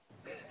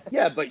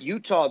 Yeah, but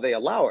Utah they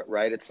allow it,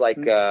 right? It's like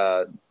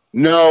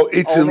No,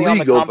 it's Only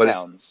illegal, on the but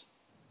compounds.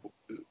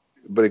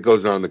 it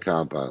goes on the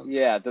compound.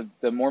 Yeah,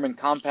 the Mormon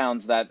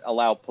compounds that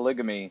allow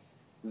polygamy,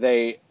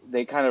 they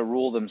kind of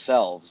rule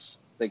themselves.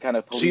 They kind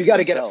of police so you got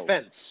to get a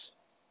themselves.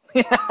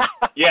 fence.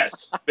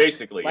 Yes,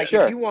 basically. Like Yes.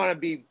 Sure. if you want to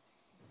be,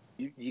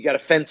 you got to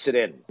fence it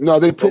in, No,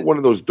 they put one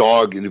of those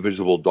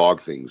invisible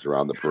dog things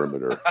around the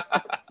perimeter.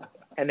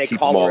 and they Keep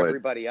 'em all collar in.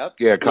 everybody up.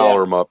 Yeah,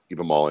 collar them up, keep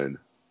them all in.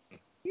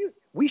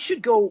 We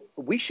should go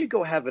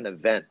have an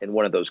event in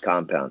one of those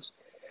compounds.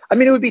 I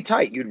mean, it would be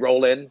tight. You'd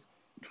roll in,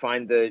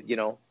 find the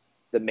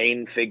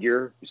main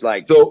figure. It's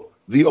like, So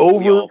the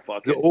all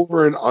fucking-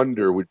 over and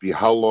under would be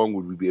how long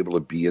would we be able to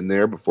be in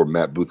there before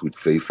Matt Booth would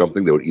say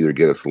something that would either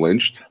get us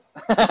lynched,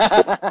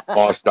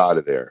 tossed out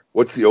of there?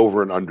 What's the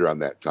over and under on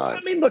that time?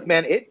 I mean, look,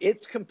 man,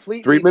 it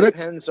completely 3 minutes?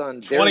 depends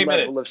on their 20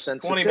 level minutes.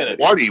 of 20 sensitivity. minutes.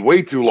 Marty,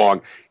 way too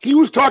long. He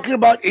was talking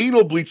about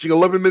anal bleaching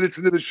 11 minutes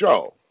into the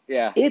show.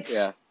 Yeah. It's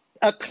yeah.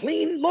 a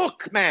clean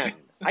look, man.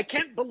 I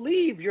can't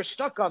believe you're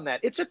stuck on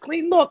that. It's a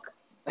clean look.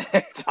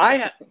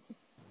 I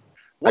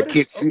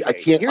can't see. I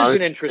can't. Here's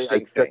honestly an interesting I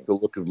checked thing. the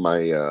look of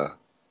my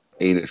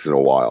anus in a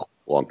while,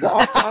 long Well,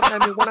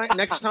 time. I mean,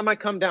 next time I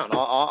come down,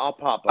 I'll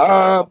pop.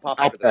 I'll pop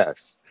I'll for that.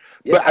 pass.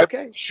 Yeah, But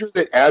okay. I'm sure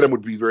that Adam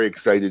would be very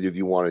excited if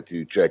you wanted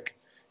to check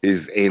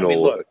his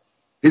anal, look.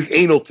 his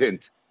anal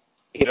tint.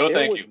 If No, there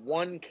thank was you.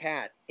 one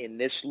cat in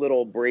this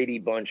little Brady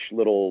Bunch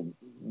little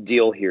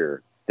deal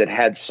here that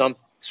had some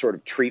sort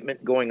of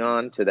treatment going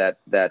on to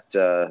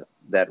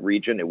that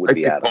region, it would I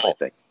be say Adam, Paul. I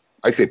think.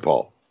 I say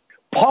Paul.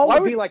 Paul Why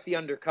would be would- like the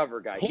undercover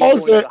guy. He's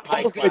Paul's going a to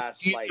high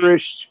class, like,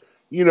 theaterish,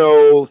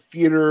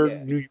 theater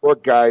Yeah. New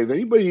York guy. If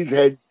anybody's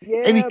had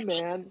yeah, any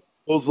man.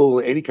 proposal,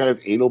 any kind of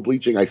anal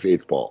bleaching, I say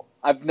it's Paul.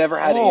 I've never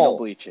had Oh. anal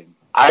bleaching.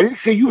 I didn't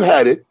say you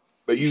had it,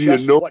 but you either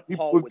Just know what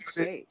people Paul who've would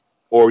done it, say.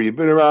 or you've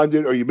been around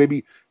it, or you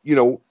maybe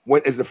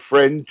went as a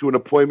friend to an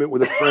appointment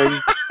with a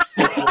friend.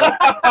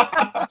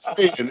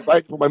 Saying, if I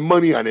had to put my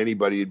money on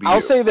anybody, it'd be I'll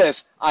you. say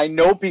this: I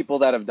know people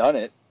that have done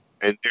it.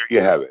 And there you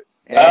have it.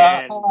 And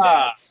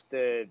Ah.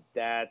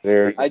 that's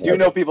There. I do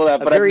know people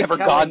that, A but I've very never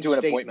telling gone to an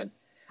statement. appointment.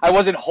 I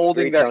wasn't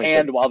holding Very their telling hand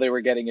statement. while they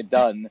were getting it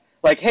done.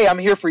 Like, hey, I'm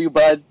here for you,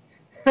 bud.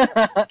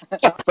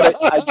 But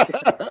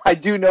I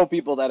do know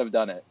people that have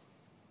done it.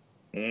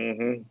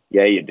 Mm-hmm.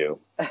 Yeah, you do.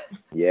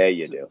 Yeah,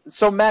 you do.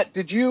 So, Matt,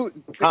 did you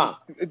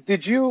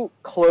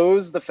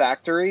close the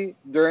factory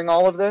during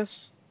all of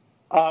this?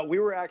 We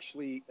were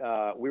actually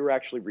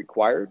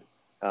required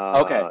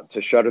Okay.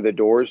 to shutter the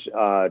doors.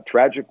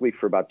 Tragically,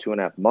 for about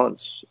 2.5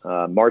 months.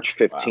 March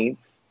 15th,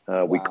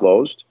 we Wow.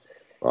 closed.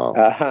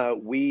 Wow.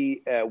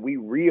 We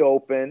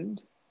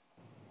reopened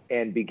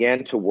and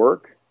began to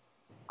work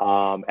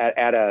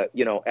at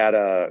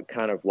a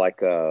kind of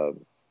like a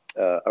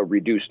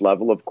reduced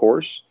level, of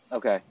course.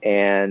 Okay.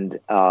 And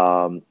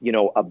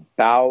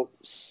about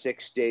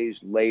 6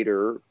 days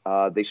later,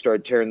 they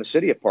started tearing the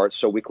city apart.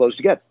 So we closed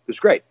again. It was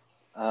great.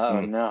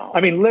 Oh no. I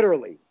mean,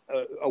 literally,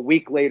 a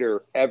week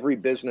later, every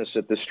business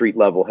at the street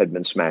level had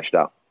been smashed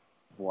out.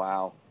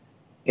 Wow.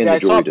 In Yeah, the I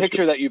saw a jewelry picture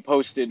district. that you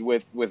posted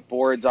with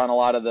boards on a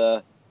lot of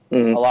the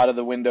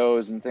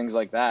windows and things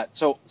like that.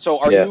 So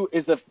are Yeah. you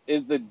is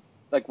the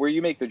like where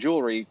you make the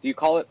jewelry? Do you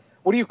call it?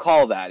 What do you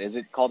call that? Is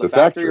it called a The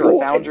factory or a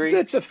factory. foundry?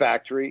 It's a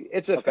factory.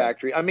 It's a Okay.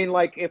 factory. I mean,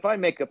 like if I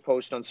make a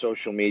post on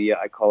social media,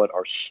 I call it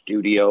our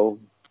studio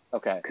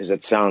Okay. because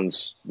it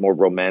sounds more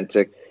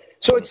romantic.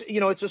 So it's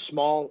it's a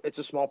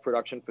small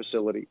production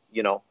facility.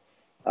 How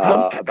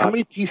About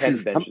many 10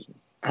 pieces? benches.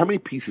 How many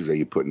pieces are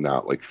you putting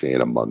out, like say,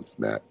 in a month,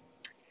 Matt?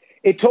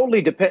 It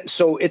totally depends.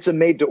 So it's a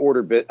made to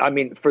order bit. I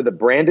mean, for the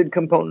branded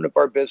component of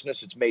our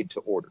business, it's made to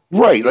order.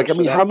 Right. Like, I So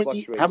mean, that how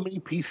fluctuates. many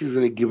pieces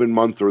in a given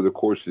month or the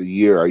course of the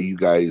year are you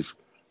guys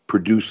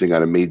producing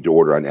on a made to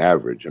order on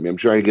average? I mean, I'm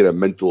trying to get a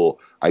mental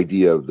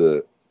idea of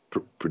the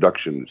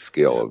production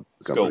scale of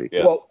the company.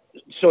 Yeah. Well,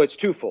 so it's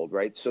twofold,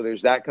 right? So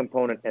there's that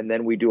component, and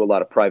then we do a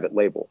lot of private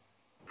label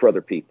for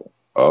other people.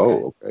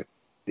 Oh, okay.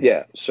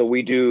 Yeah. So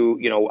we do,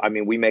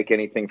 we make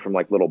anything from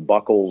like little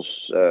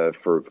buckles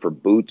for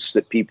boots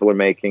that people are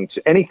making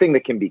to anything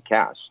that can be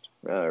cast,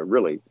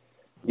 really,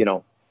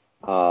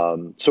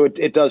 So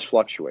it does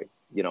fluctuate.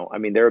 I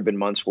mean, there have been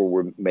months where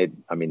we're made,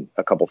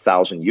 a couple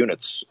thousand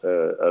units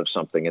of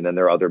something. And then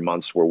there are other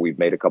months where we've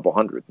made a couple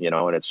hundred,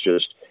 and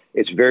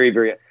it's very,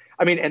 very,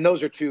 and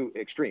those are two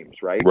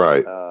extremes, right?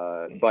 Right.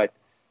 But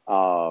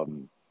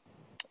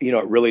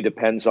it really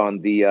depends on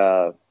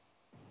the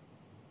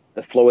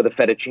flow of the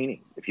fettuccine,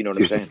 if you know what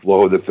I'm It's the saying.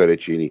 flow of the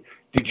fettuccine.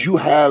 Did you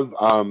have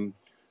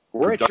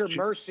We're at your production-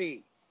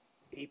 mercy,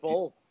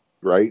 people.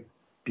 right?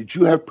 Did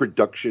you have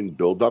production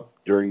buildup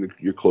during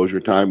your closure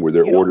time? Were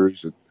there You know-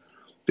 orders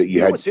that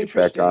you had what's to get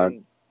back on?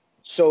 interesting?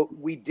 So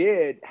we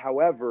did,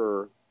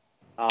 however,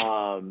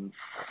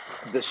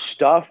 the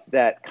stuff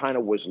that kind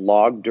of was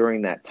logged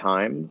during that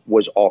time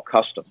was all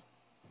custom.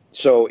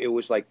 So it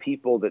was like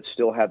people that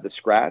still had the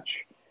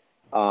scratch,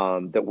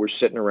 that were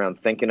sitting around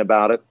thinking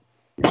about it,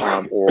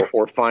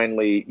 or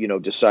finally,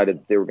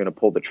 decided they were going to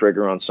pull the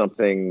trigger on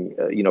something,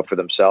 for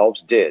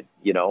themselves,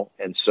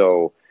 and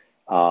so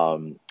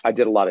I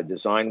did a lot of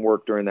design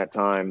work during that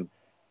time.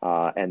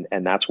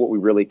 And that's what we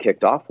really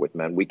kicked off with,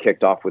 man. We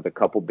kicked off with a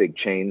couple big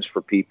chains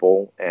for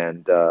people,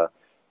 and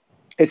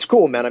it's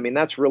cool, man. I mean,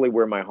 that's really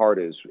where my heart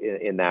is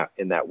in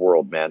that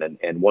world, man.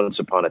 And once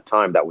upon a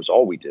time, that was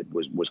all we did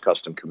was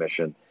custom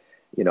commission,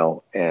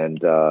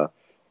 and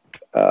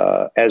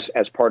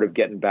as part of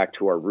getting back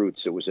to our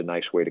roots, it was a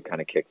nice way to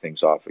kind of kick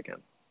things off again.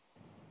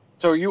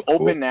 So are you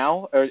open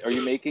now? Are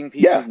you making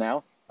pieces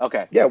now?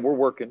 Okay. Yeah, we're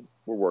working.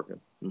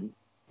 Mm-hmm.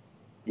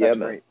 Yeah, That's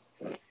man. great.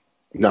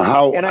 Now,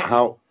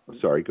 how?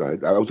 Sorry, go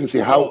ahead. I was going to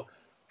say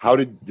how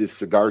did the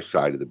cigar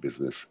side of the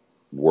business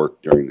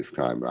work during this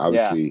time?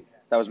 Obviously,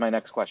 That was my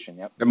next question.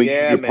 Yep. I mean,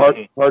 Yeah, you're man.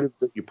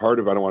 part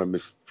of. I don't want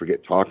to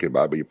forget talking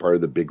about it, but you're part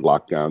of the big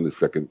lockdown, the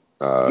second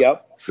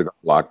Yep. cigar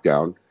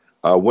lockdown.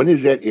 When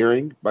is that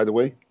airing, by the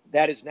way?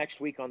 That is next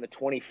week on the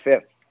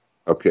 25th.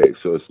 Okay,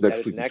 so it's next That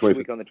is week. next 25th.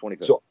 week on the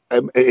 25th. So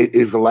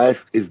is the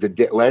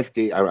last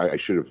date? I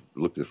should have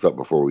looked this up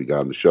before we got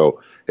on the show.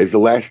 Is the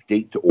last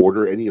date to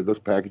order any of those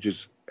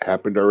packages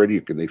happened already,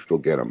 or can they still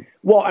get them?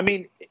 Well, I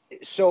mean,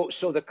 so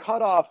the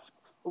cutoff.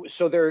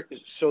 So there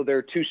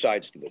are two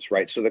sides to this,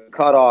 right? So the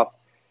cutoff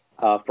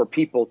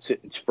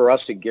for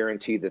us to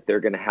guarantee that they're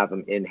going to have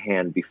them in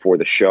hand before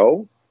the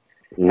show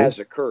has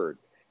occurred.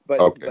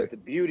 But the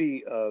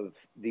beauty of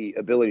the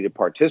ability to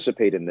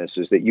participate in this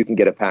is that you can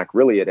get a pack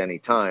really at any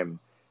time.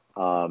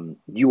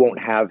 You won't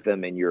have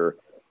them in your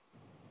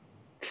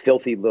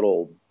filthy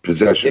little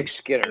Possession. Dick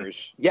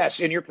Skinners. Yes,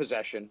 in your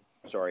possession.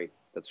 Sorry,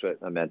 that's what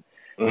I meant.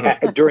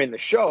 Mhm. During the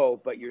show,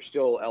 but you're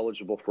still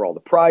eligible for all the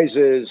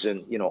prizes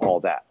and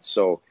all that.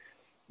 So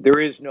there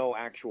is no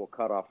actual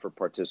cutoff for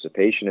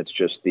participation. It's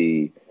just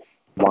the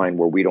line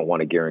where we don't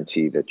want to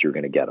guarantee that you're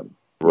going to get them.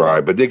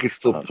 Right, but they could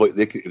still play.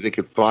 If they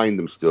could find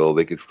them still,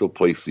 they could still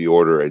place the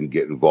order and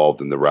get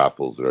involved in the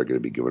raffles that are going to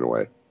be given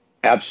away.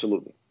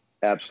 Absolutely.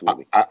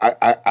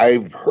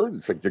 I've heard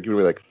it's like they're giving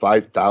away like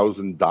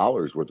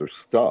 $5,000 worth of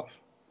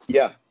stuff.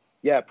 Yeah,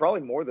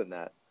 probably more than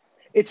that.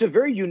 It's a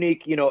very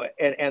unique, and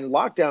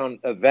Lockdown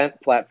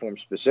Event Platform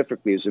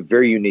specifically is a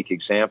very unique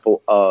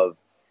example of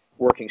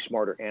working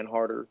smarter and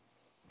harder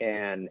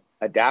and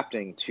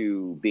adapting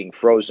to being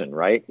frozen,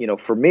 right?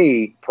 For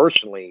me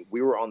personally,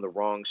 we were on the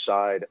wrong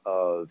side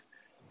of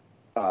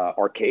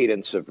our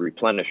cadence of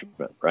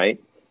replenishment,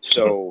 right?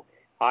 So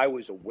I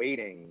was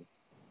awaiting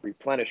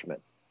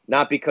replenishment,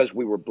 not because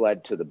we were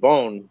bled to the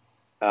bone,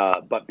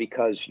 but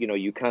because,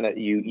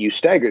 you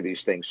stagger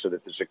these things so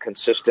that there's a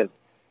consistent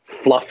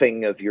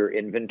fluffing of your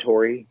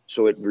inventory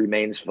so it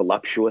remains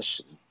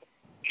voluptuous,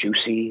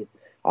 juicy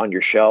on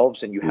your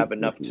shelves, and you have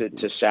enough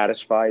to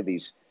satisfy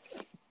these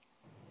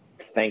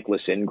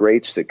thankless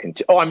ingrates that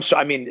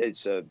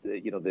it's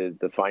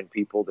the fine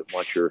people that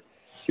want your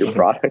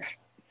products.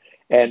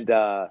 And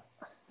was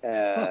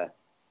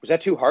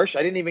that too harsh?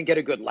 I didn't even get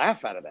a good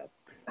laugh out of that.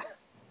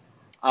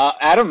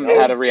 Adam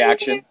had a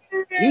reaction.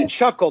 He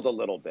chuckled a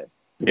little bit.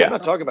 Yeah. I'm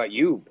not talking about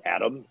you,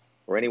 Adam,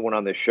 or anyone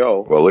on this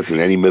show. Well, listen,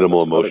 any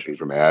minimal Other emotion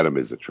people. from Adam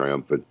is a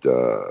triumphant.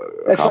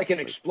 That's like an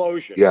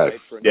explosion.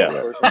 Yes. Right, for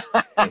another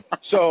person.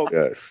 So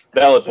Yes.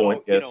 Valid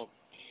point. Yes.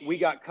 We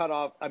got cut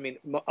off. I mean,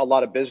 a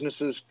lot of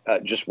businesses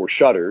just were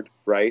shuttered,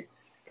 right?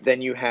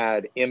 Then you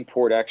had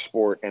import,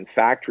 export, and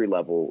factory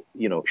level,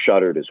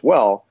 shuttered as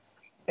well.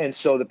 And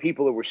so the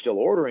people that were still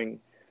ordering,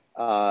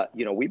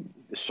 we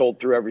sold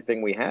through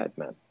everything we had,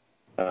 man.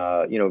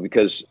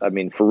 Because, I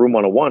mean, for Room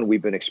 101,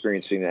 we've been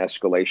experiencing an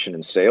escalation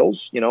in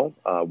sales.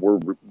 We're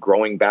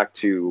growing back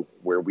to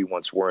where we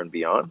once were and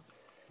beyond.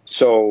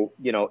 So,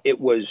 it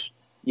was,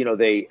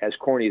 they, as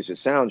corny as it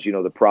sounds,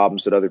 the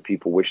problems that other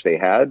people wish they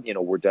had,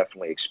 we're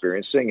definitely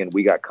experiencing. And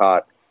we got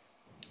caught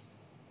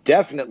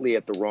definitely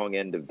at the wrong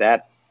end of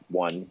that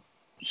one.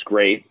 It's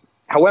great.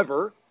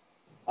 However,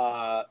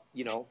 the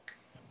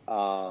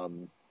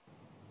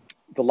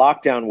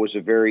lockdown is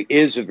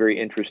a very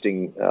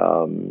interesting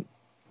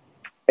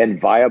and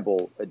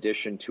viable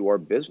addition to our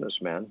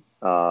business, man.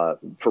 For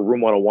Room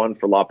 101,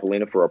 for La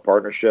Polina, for our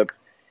partnership,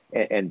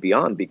 and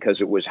beyond,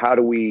 because it was how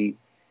do we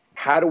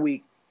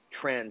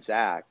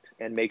transact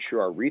and make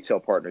sure our retail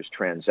partners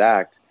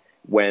transact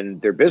when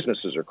their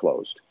businesses are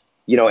closed,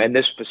 and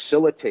this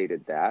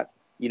facilitated that,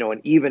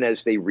 and even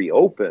as they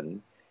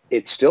reopen,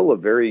 it's still a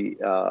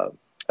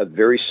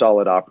very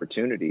solid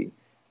opportunity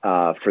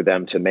for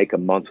them to make a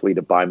monthly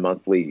to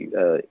bi-monthly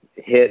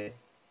hit,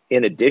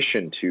 in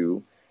addition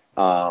to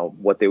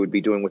what they would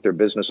be doing with their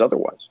business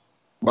otherwise.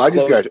 Well, I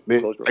just got Closed- to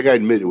admit, closed door. I got to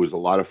admit, it was a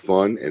lot of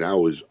fun, and I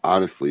was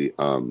honestly,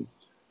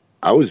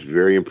 I was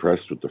very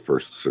impressed with the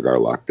first cigar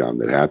lockdown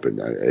that happened.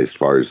 As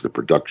far as the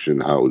production,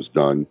 how it was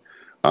done,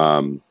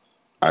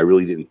 I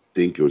really didn't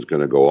think it was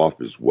going to go off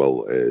as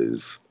well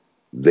as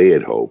they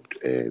had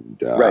hoped, and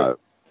Right.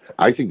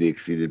 I think they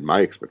exceeded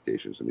my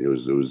expectations. I mean,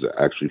 it was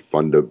actually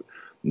fun to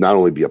not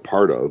only be a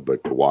part of,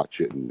 but to watch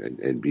it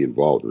and be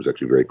involved. It was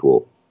actually very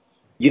cool.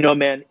 You know,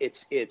 man,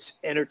 it's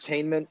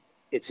entertainment,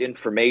 it's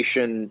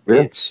information,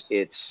 Yeah.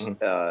 it's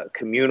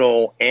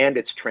communal, and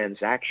it's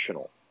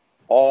transactional,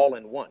 all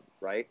in one,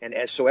 right? And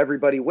so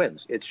everybody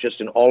wins. It's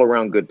just an all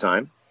around good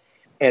time.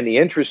 And the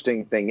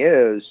interesting thing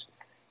is,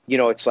 you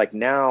know, it's like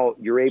now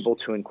you're able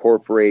to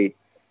incorporate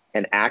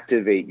and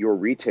activate your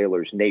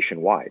retailers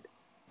nationwide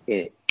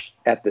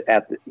at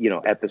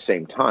the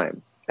same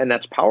time, and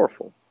that's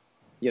powerful.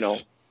 You know.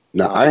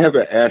 Now, I have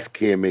an Ask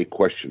KMA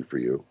question for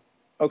you.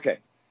 Okay.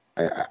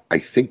 I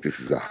think this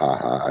is a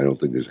ha-ha. I don't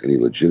think there's any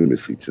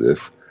legitimacy to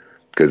this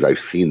because I've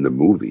seen the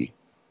movie.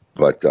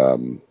 But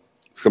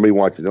somebody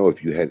wanted to know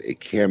if you had a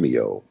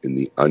cameo in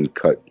the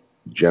Uncut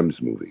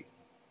Gems movie.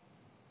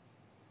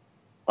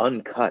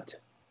 Uncut.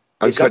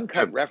 Is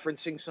Uncut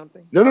referencing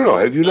something? No.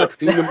 Have you not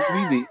seen the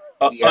movie?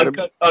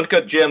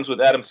 Uncut Gems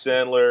with Adam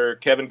Sandler,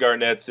 Kevin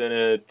Garnett's in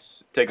it.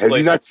 Takes Have place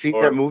you not seen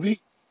that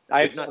movie?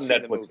 I have It's not on seen the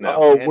Netflix movie. now.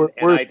 Oh,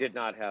 and I did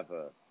not have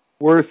a.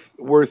 Worth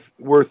the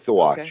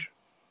watch. Okay.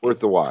 Worth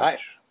the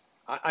watch.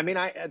 I mean,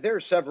 there are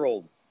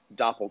several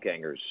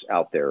doppelgangers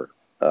out there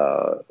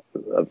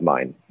of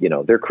mine. You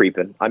know, they're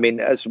creeping. I mean,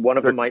 as one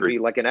of them might be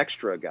like an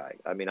extra guy.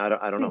 I mean, I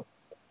don't know.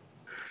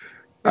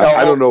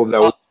 I don't know if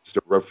that was just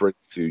a reference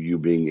to you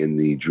being in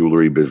the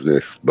jewelry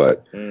business,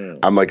 but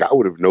I'm like, I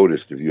would have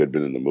noticed if you had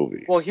been in the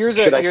movie. Well, here's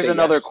Should I here's say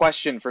another yes?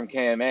 question from I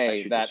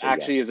KMA should that just say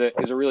actually is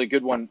a really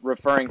good one,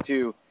 referring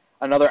to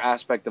another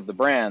aspect of the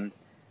brand,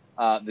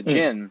 the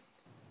gin.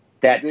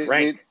 That The-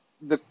 drink.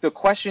 The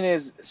question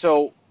is,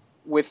 so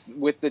with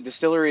the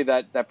distillery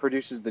that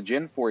produces the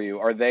gin for you,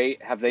 have they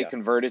Yeah.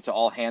 converted to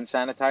all hand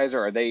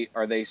sanitizer?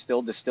 Are they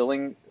still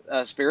distilling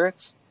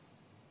spirits?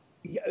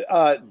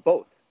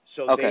 Both.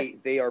 So Okay.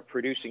 they are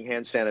producing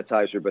hand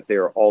sanitizer, but they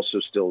are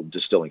also still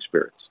distilling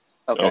spirits.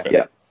 Okay.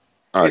 Yeah.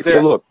 All right, is there-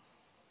 so look.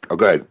 Oh,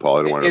 go ahead, Paul.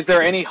 I don't want to. Is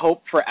there any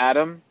hope for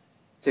Adam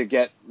to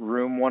get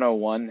Room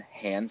 101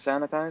 hand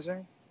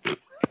sanitizer?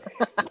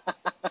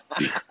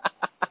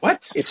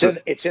 What?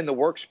 It's in the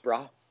works,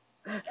 bro.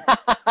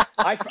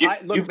 Look,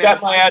 You've man,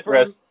 got my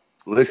address.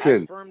 I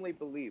Listen, firmly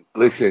believe.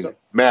 listen, So-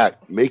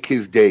 Matt, make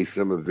his day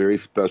some a very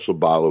special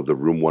bottle of the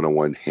Room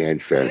 101 hand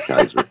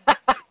sanitizer.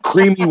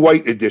 Creamy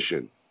white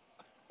edition.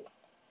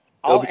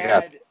 I'll be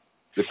add happy.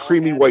 The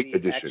creamy I'll add white the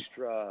edition.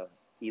 extra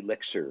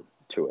elixir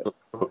to it.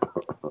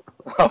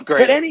 Oh, great.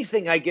 But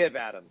anything I give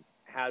Adam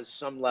has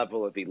some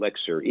level of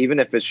elixir, even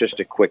if it's just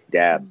a quick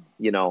dab.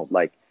 You know,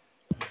 like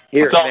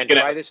here, That's all man, I'm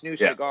gonna try ask. this new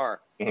Yeah. cigar.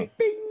 Mhm.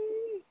 Bing!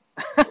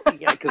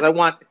 Yeah, because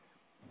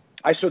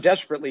I so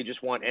desperately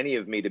just want any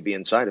of me to be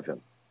inside of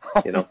him.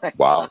 You know,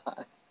 Wow.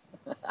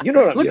 you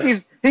know what I'm Look,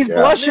 saying? he's Yeah.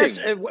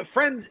 blushing.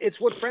 Friends, it's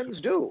what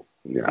friends do.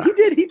 Yeah. He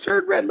did. He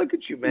turned red. Look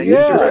at you, man.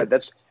 Yeah. You turned red.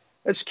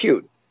 That's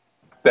cute.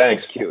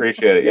 Thanks. Cute.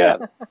 Appreciate it. Yeah.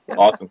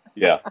 Awesome.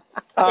 Yeah.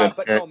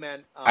 But no,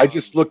 man. I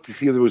just looked to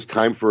see if there was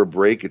time for a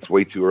break. It's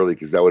way too early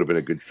because that would have been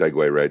a good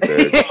segue right there.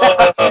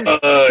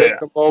 Yeah. Take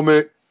the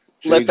moment.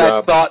 Let change that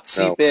up. thought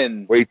seep No,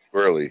 in. Way too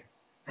early.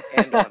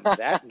 And on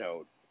that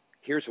note,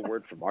 here's a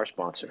word from our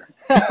sponsor.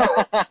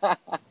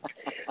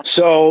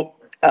 So,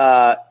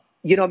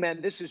 you know,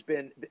 man, this has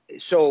been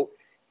so.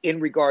 In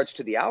regards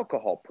to the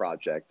alcohol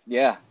project,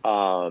 Yeah.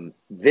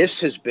 this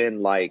has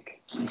been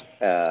like,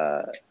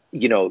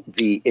 you know,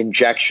 the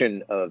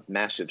injection of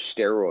massive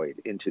steroid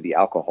into the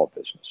alcohol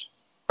business.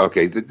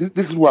 Okay,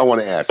 this is what I want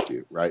to ask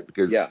you, right?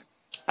 Because Yeah.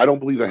 I don't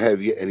believe I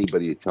have yet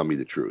anybody to tell me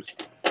the truth,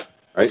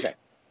 right? Okay.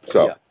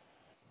 So,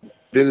 Yeah.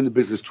 been in the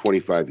business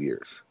 25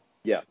 years.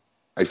 Yeah.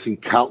 I've seen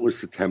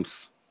countless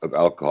attempts of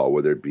alcohol,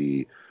 whether it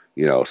be,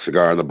 you know,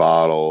 cigar in the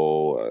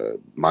bottle,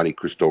 Monte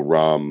Cristo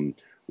rum,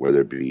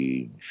 whether it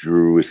be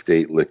Drew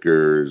Estate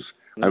liquors.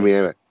 I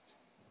mean,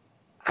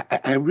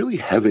 I really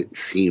haven't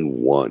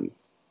seen one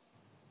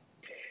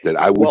that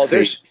I would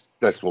say is a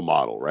successful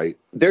model, right?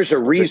 There's a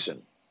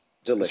reason.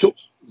 Delicious.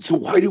 So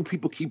why do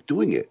people keep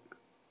doing it?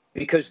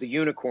 Because the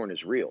unicorn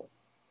is real.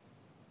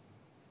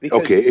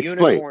 Because Okay, the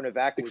explain. unicorn of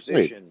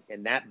acquisition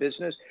in that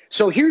business.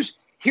 So here's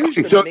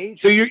the So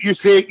major. you're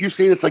saying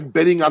it's like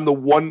betting on the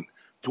 1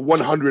 to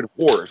 100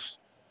 horse,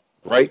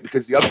 right?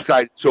 Because the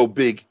upside is so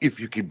big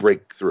if you can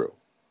break through.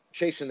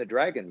 Chasing the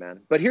dragon,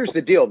 man. But here's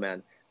the deal,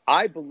 man.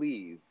 I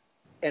believe,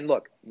 and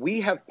look,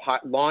 we have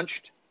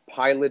launched,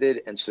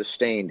 piloted, and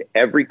sustained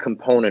every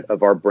component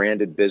of our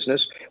branded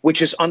business,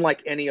 which is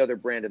unlike any other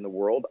brand in the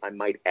world, I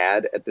might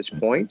add at this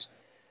point.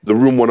 The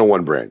Room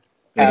 101 brand.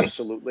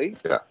 Absolutely.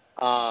 Yeah.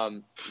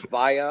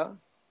 Via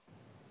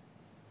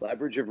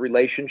leverage of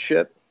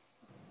relationship,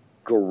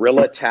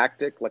 guerrilla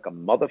tactic like a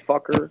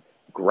motherfucker,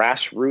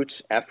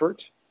 grassroots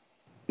effort,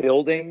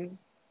 building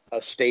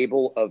a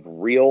stable of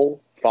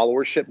real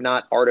followership,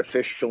 not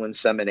artificial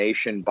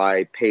insemination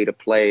by pay to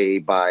play,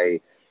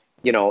 by,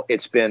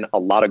 it's been a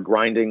lot of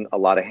grinding, a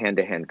lot of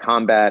hand-to-hand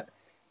combat,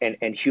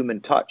 and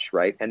human touch,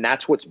 right? And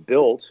that's what's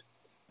built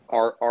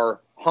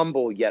our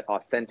humble yet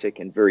authentic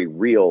and very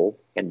real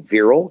and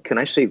virile. Can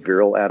I say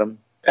virile, Adam?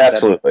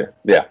 Absolutely.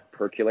 Yeah.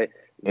 Percolate.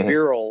 Mhm.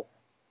 Virile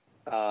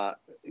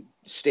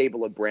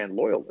stable of brand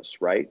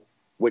loyalists, right?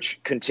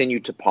 Which continue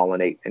to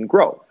pollinate and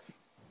grow.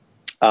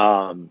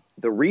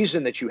 The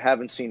reason that you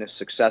haven't seen a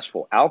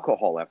successful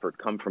alcohol effort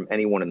come from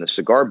anyone in the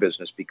cigar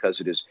business, because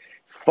it is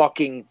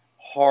fucking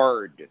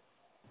hard.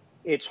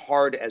 It's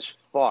hard as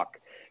fuck.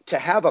 To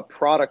have a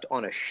product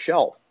on a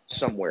shelf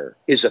somewhere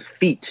is a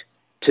feat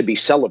to be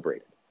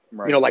celebrated.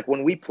 Right. Like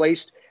when we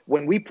placed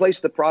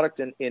the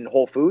product in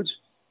Whole Foods,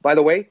 by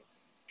the way,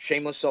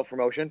 shameless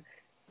self-promotion,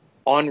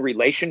 on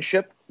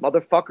Relationship,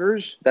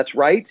 motherfuckers, that's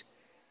right.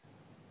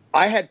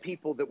 I had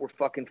people that were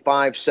fucking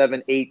 5,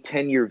 7, 8,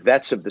 10-year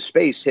vets of the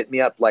space hit me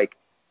up like,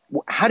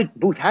 how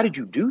did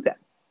you do that?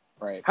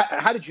 Right.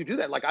 How did you do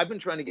that? Like, I've been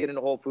trying to get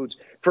into Whole Foods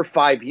for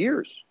 5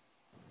 years.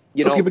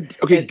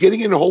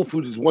 Getting into Whole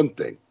Foods is one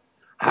thing.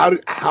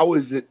 How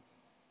is it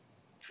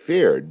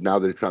fared now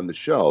that it's on the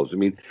shelves? I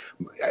mean,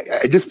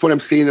 at this point, I'm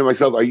saying to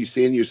myself, are you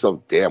saying to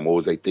yourself, damn, what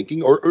was I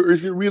thinking? Or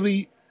is it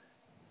really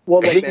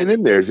hanging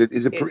in there?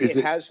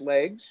 It has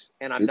legs,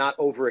 and I'm not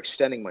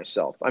overextending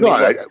myself.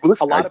 I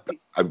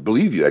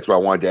believe you. That's why I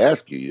wanted to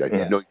ask you. I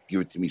know you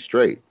give it to me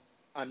straight.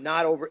 I'm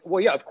not over.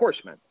 Well, yeah, of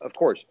course, man. Of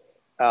course.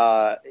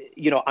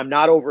 I'm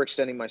not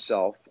overextending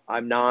myself.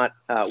 I'm not.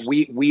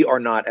 We are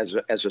not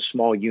as a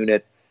small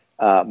unit.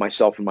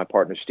 Myself and my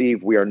partner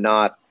Steve, we are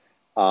not.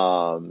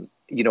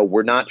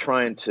 We're not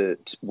trying to.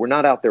 We're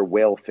not out there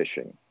whale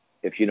fishing,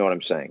 if you know what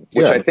I'm saying.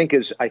 Which I think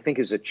is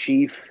a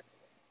chief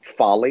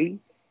folly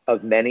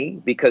of many,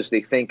 because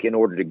they think in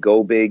order to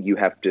go big,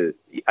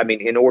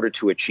 in order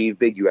to achieve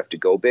big, you have to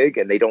go big,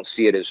 and they don't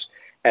see it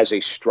as a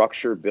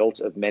structure built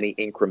of many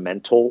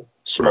incremental,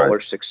 smaller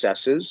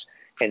successes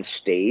and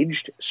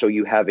staged. So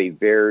you have a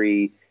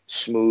very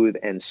smooth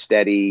and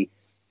steady,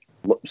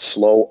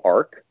 slow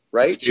arc,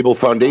 right? Stable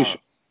foundation.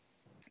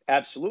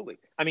 Absolutely.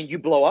 I mean, you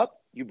blow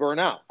up, you burn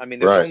out. I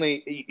mean,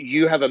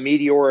 you have a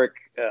meteoric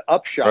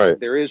upshot. Right.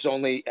 There is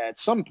only, at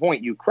some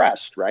point, you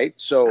crest, right?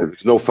 So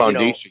there's no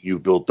foundation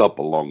you've built up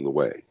along the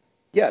way.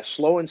 Yeah,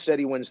 slow and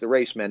steady wins the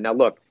race, man. Now,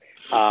 look,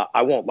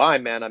 I won't lie,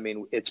 man. I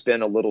mean, it's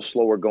been a little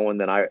slower going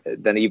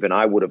than even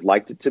I would have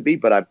liked it to be,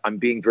 but I'm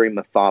being very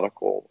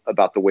methodical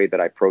about the way that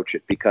I approach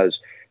it, because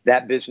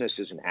that business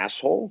is an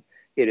asshole.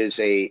 It is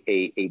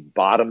a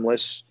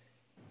bottomless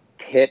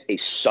pit, a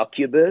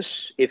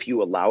succubus, if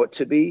you allow it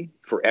to be,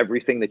 for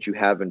everything that you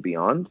have and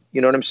beyond.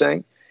 You know what I'm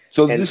saying?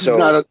 So this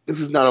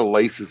is not a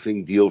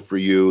licensing deal for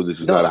you. This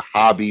is not a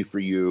hobby for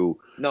you.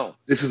 No,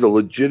 this is a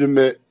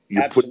legitimate.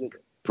 You Absolutely. put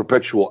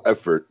perpetual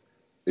effort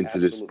into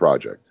this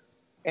project.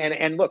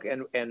 And look,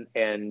 and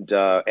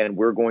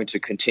we're going to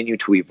continue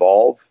to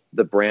evolve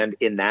the brand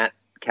in that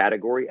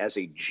category as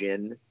a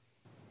gin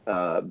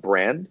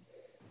brand.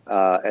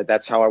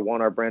 That's how I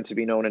want our brand to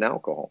be known in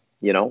alcohol,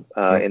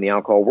 in the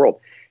alcohol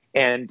world.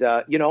 And,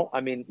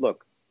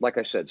 look, like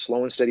I said,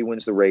 slow and steady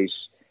wins the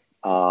race.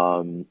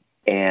 And,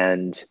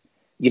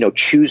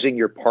 choosing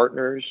your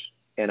partners,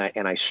 and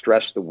I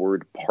stress the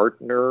word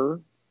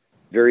partner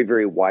very,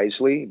 very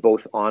wisely,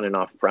 both on and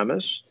off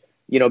premise,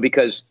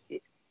 because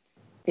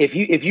if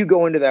you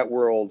go into that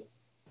world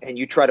and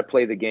you try to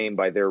play the game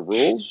by their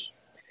rules,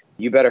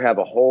 you better have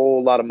a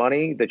whole lot of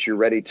money that you're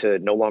ready to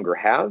no longer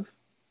have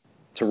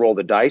to roll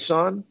the dice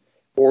on,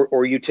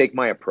 or you take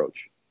my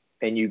approach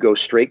and you go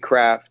straight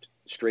craft,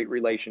 straight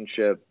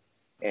relationship,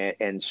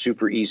 and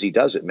super easy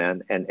does it,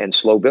 man, and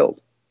slow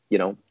build,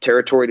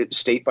 territory to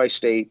state by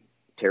state,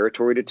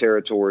 territory to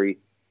territory,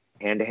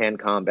 hand-to-hand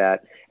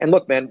combat. And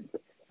look, man,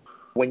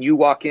 when you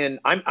walk in,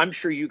 I'm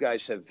sure you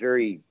guys have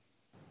very,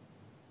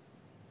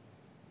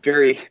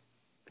 very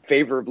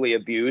favorably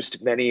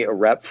abused many a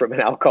rep from an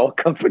alcohol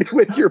company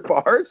with your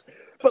bars.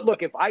 But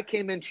look, if I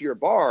came into your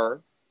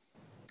bar,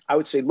 I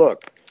would say,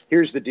 look,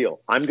 here's the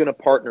deal. I'm going to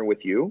partner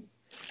with you.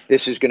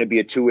 This is going to be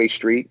a two-way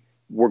street.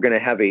 We're going to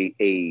have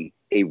a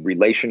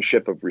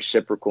relationship of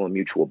reciprocal and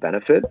mutual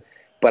benefit.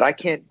 But I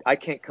can't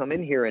come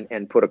in here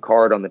and put a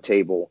card on the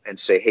table and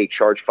say, hey,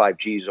 charge 5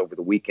 G's over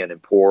the weekend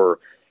and pour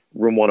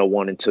Room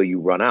 101 until you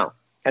run out.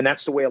 And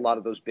that's the way a lot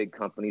of those big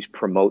companies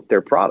promote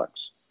their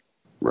products.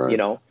 Right.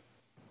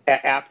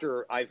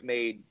 After I've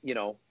made,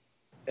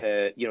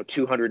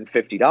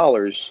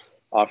 $250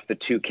 off the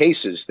 2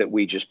 cases that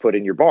we just put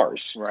in your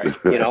bars. Right.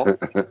 Yeah,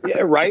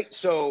 right.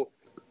 So,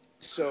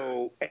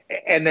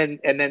 and then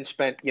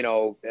spent,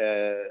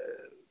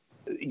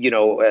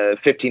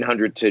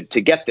 $1,500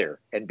 to get there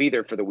and be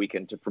there for the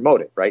weekend to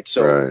promote it. Right.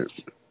 So,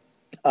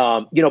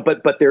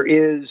 but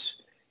there's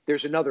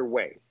another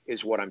way,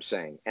 is what I'm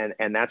saying.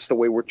 And that's the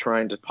way we're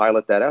trying to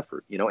pilot that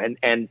effort,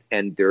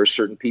 and there are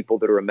certain people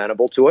that are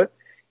amenable to it,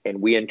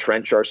 and we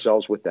entrench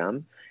ourselves with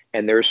them.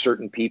 And there are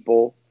certain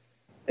people,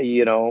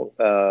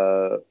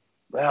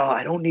 well,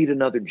 I don't need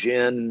another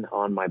gin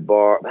on my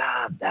bar.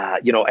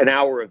 An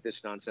hour of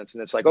this nonsense.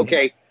 And it's like,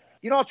 okay,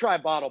 I'll try a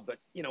bottle, but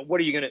what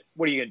are you going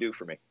to do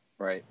for me?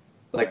 Right.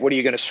 Like, what are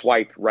you going to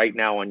swipe right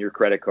now on your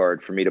credit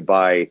card for me to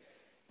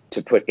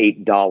put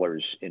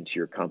 $8 into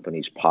your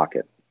company's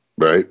pocket?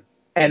 Right.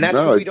 And that's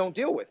what we don't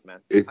deal with, man.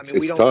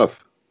 It's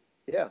tough.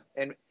 Yeah.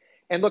 And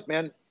look,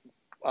 man,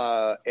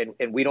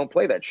 and we don't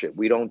play that shit.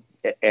 We don't,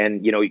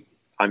 and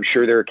I'm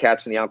sure there are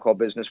cats in the alcohol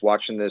business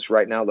watching this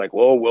right now, like,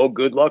 well,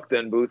 good luck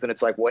then, Booth. And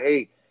it's like, well,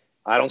 hey,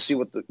 I don't see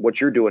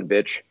what you're doing,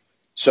 bitch.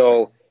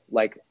 So,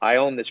 like, I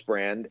own this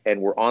brand,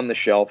 and we're on the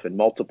shelf in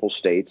multiple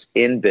states,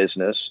 in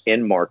business,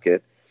 in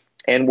market,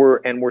 and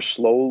we're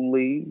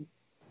slowly,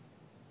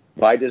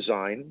 by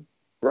design,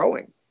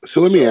 growing. So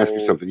let me ask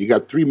you something. You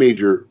got three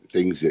major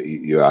things that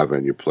you have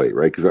on your plate,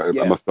 right? Because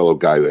I'm a fellow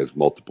guy who has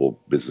multiple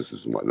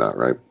businesses and whatnot,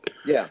 right?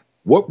 Yeah.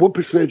 What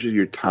percentage of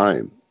your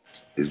time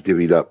is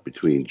divvied up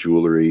between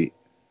jewelry,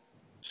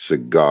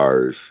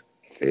 cigars,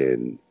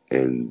 and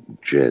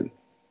gin?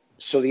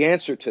 So the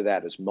answer to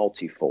that is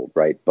multifold,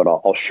 right? But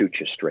I'll shoot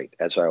you straight,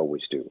 as I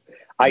always do.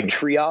 I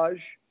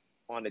triage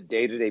on a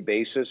day-to-day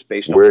basis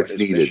based on where what it's is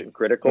needed, mission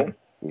critical.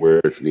 Where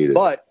it's needed.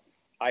 But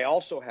I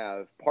also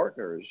have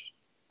partners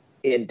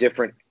in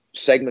different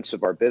segments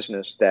of our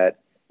business that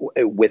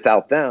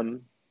without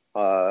them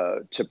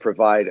to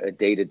provide a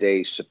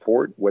day-to-day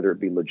support, whether it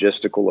be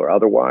logistical or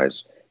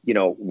otherwise,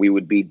 we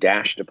would be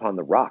dashed upon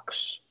the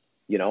rocks,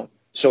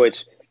 So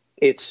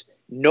it's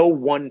no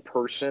one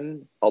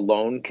person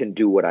alone can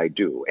do what I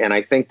do. And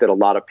I think that a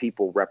lot of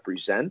people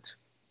represent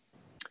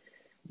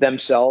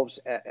themselves,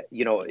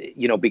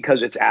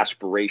 because it's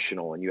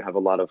aspirational, and you have a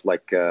lot of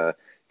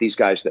these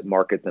guys that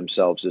market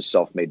themselves as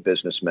self-made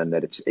businessmen,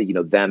 that it's,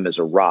 them as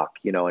a rock,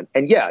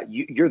 and yeah,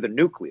 you're the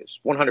nucleus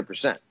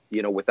 100%,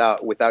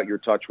 without your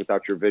touch,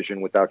 without your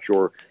vision, without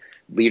your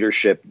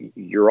leadership,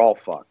 you're all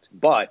fucked.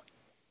 But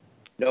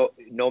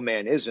no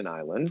man is an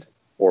island,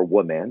 or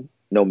woman,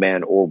 no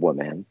man or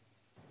woman,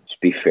 let's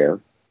be fair,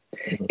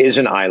 is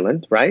an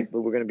island, right?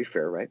 But we're going to be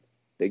fair, right?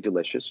 Big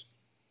Delicious.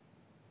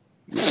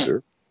 Yes,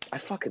 sir. I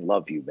fucking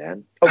love you,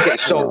 man. Okay,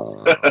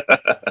 so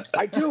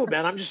I do,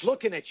 man. I'm just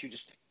looking at you,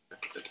 just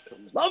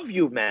love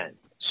you, man.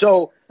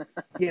 So,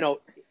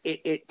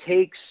 it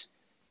takes,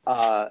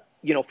 for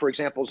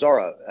example,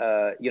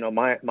 Zara,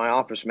 my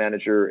office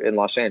manager in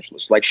Los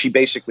Angeles, she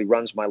basically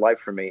runs my life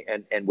for me.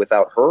 And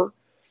without her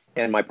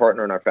and my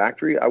partner in our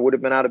factory, I would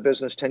have been out of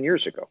business 10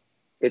 years ago.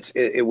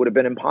 It would have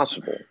been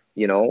impossible,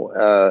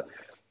 and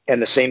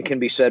the same can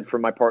be said for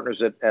my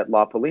partners at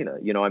La Polina.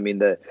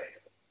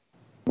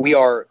 We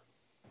are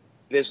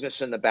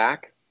business in the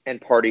back and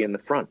party in the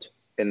front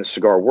in the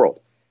cigar world.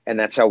 And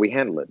that's how we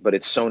handle it. But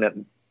it's sewn up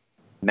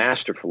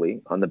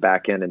masterfully on the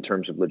back end in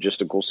terms of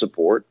logistical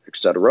support, et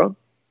cetera.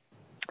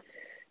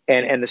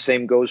 And the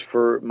same goes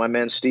for my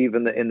man Steve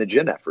in the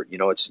gin effort.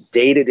 It's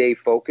day-to-day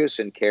focus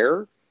and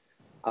care.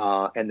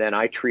 And then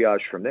I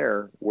triage from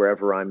there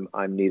wherever I'm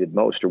needed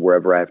most, or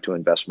wherever I have to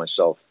invest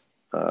myself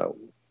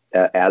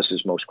as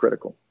is most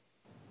critical.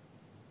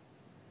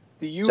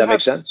 Does that make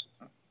sense?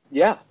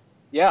 Yeah.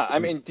 Yeah. I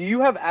mean, do you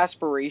have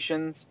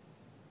aspirations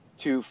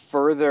to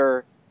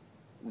further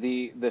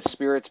the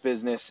spirits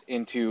business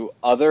into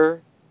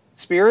other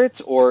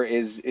spirits, or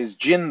is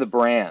gin the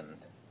brand?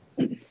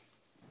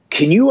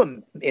 Can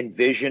you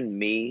envision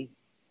me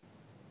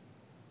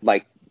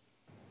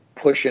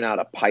pushing out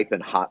a piping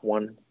hot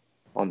one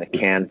on the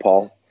can,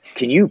 Paul?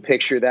 Can you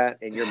picture that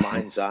in your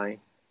mind's eye?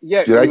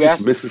 Yeah. Did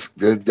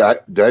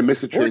I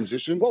miss a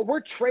transition?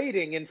 We're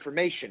trading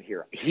information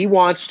here. He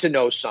wants to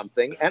know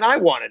something, and I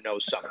want to know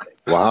something.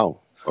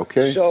 Wow.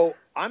 Okay. So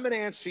I'm going to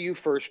answer you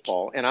first,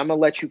 Paul, and I'm going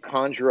to let you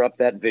conjure up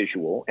that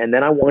visual, and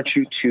then I want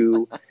you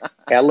to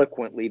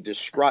eloquently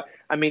describe.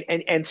 I mean,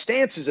 and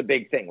stance is a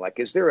big thing.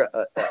 Is there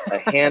a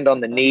hand on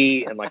the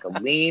knee and a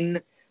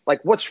lean?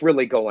 What's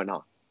really going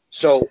on?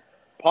 So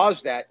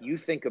pause that. You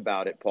think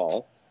about it,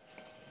 Paul.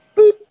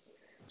 Boop.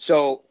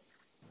 So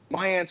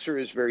my answer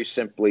is very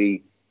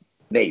simply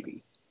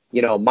maybe.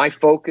 My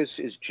focus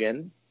is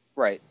gin.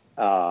 Right.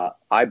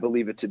 I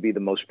believe it to be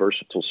the most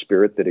versatile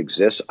spirit that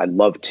exists. I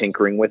love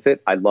tinkering with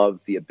it. I love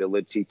the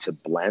ability to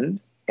blend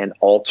and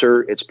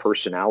alter its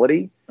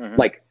personality,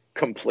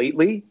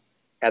 completely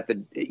at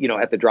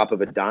the drop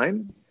of a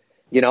dime,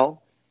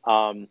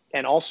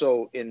 and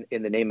also in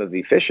the name of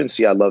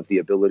efficiency, I love the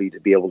ability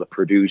to be able to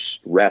produce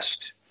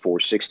rest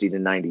for 60 to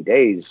 90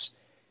 days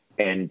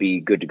and be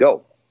good to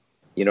go.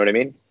 You know what I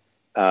mean?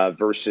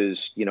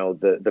 Versus,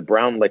 the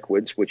brown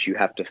liquids, which you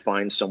have to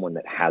find someone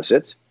that has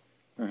it.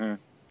 Mm-hmm.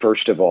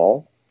 First of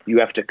all, you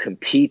have to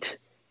compete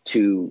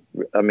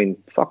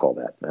fuck all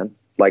that, man.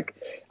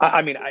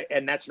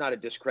 And that's not a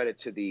discredit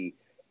to the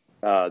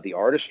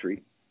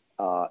artistry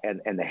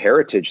and the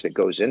heritage that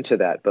goes into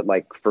that. But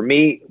for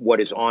me,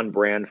 what is on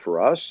brand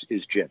for us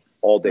is gin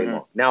all day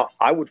long. Now,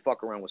 I would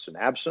fuck around with some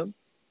absinthe.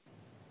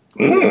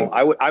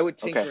 I would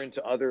tinker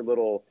into other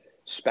little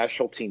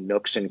specialty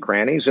nooks and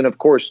crannies. And of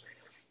course,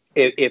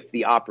 if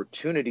the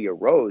opportunity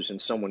arose and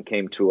someone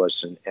came to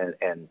us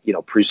and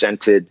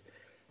presented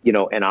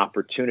an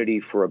opportunity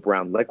for a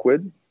brown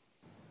liquid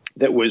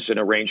that was an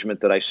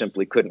arrangement that I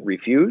simply couldn't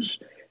refuse,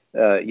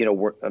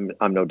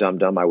 I'm no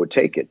dum-dum, I would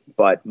take it.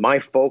 But my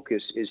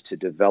focus is to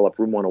develop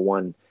Room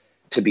 101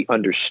 to be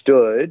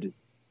understood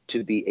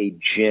to be a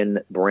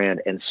gin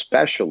brand and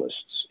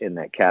specialists in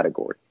that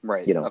category.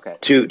 Right. Okay.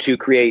 To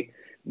create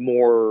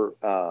more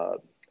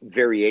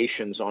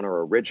variations on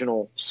our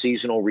original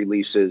seasonal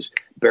releases,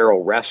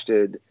 barrel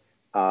rested,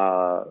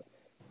 barrel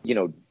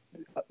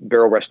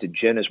rested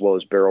gin as well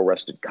as barrel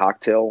rested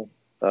cocktail.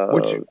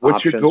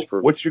 What's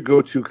your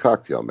go-to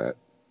cocktail, Matt?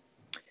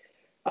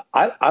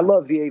 I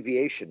love the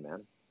Aviation,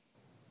 man.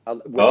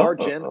 With our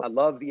gin, I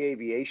love the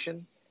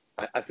Aviation.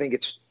 I think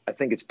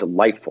it's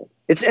delightful.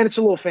 It's a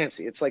little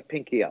fancy. It's like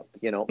Pinky Up,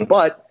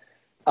 But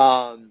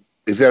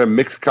is that a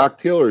mixed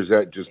cocktail or is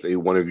that just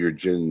one of your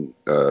gin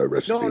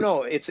recipes?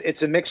 No.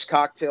 It's a mixed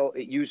cocktail.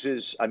 It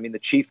uses, the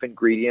chief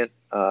ingredient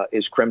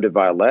is creme de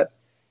violette.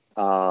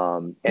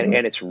 And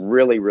it's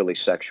really, really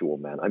sexual,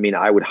 man.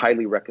 I would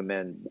highly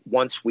recommend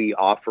once we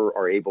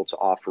are able to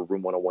offer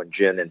Room 101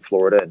 gin in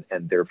Florida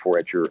and therefore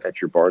at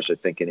your bars, I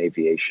think an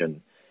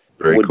Aviation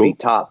would be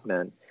top,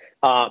 man.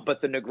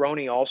 But the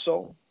Negroni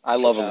also, I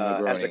love a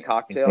Negroni as a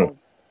cocktail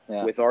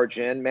with our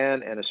gin,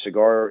 man, and a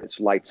cigar. It's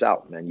lights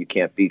out, man. You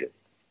can't beat it.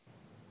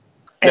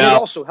 And it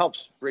also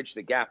helps bridge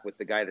the gap with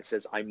the guy that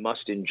says, I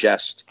must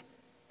ingest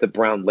the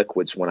brown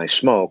liquids when I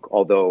smoke,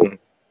 although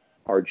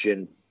our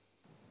gin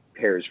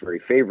pairs very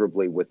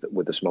favorably with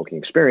the smoking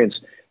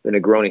experience. The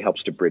Negroni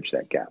helps to bridge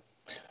that gap.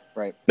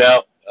 Right.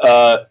 Now,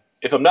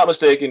 if I'm not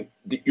mistaken,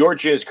 your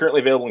gin is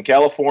currently available in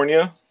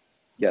California,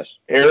 yes,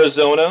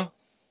 Arizona,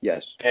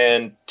 yes,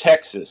 and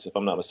Texas, if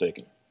I'm not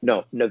mistaken.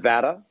 No,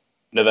 Nevada,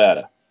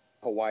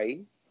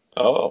 Hawaii,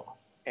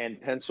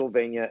 and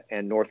Pennsylvania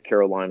and North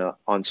Carolina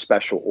on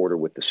special order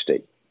with the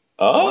state.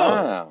 Oh,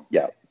 wow.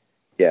 Yeah.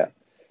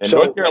 And So,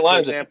 North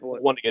Carolina is for example,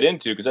 one to get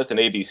into because that's an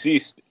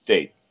ABC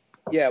state.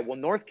 Yeah, well,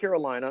 North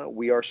Carolina,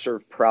 we are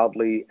served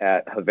proudly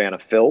at Havana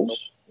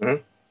Phil's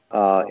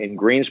in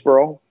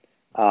Greensboro,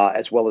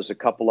 as well as a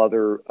couple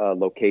other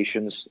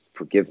locations.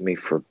 Forgive me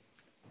for...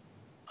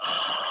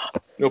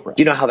 No problem.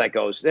 You know how that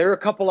goes. There are a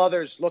couple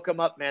others. Look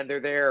them up, man. They're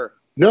there.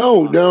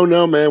 No,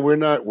 man. We're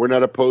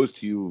not opposed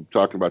to you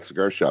talking about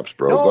cigar shops,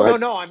 bro. Go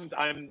ahead. No.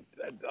 I'm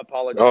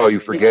apologizing. Oh, you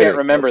forget Can't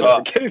remember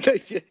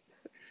that.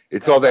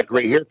 It's all that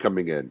gray hair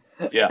coming in.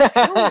 Yeah.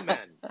 True, man.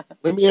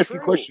 Let me ask you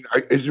a question.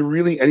 Is there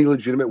really any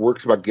legitimate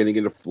works about getting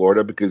into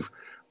Florida? Because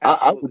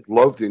I would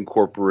love to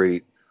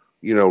incorporate,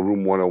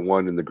 Room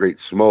 101 and the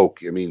Great Smoke.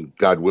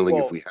 God willing,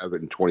 if we have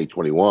it in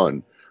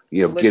 2021,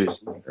 get it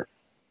there.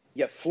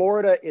 Yeah,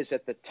 Florida is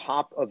at the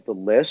top of the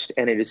list,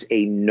 and it is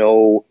a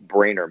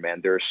no-brainer,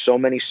 man. There are so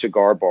many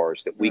cigar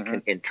bars that we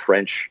can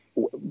entrench,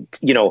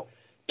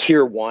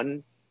 tier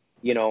one,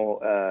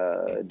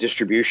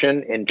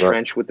 distribution,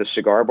 entrench with the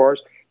cigar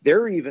bars. There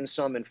are even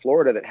some in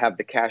Florida that have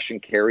the cash and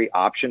carry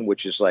option,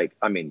 which is like,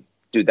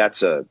 dude,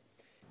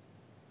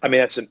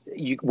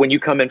 when you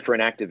come in for an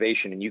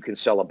activation and you can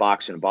sell a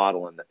box and a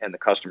bottle and the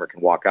customer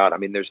can walk out.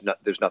 There's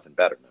nothing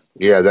better, man.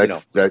 Yeah,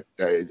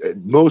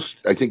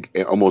 I think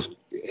almost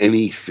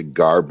any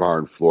cigar bar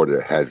in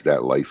Florida has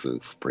that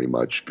license pretty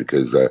much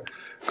because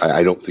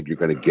I don't think you're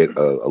going to get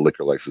a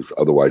liquor license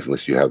otherwise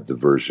unless you have the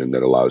version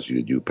that allows you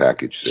to do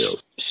package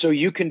sales. So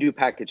you can do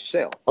package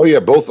sale. Oh yeah,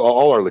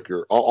 all our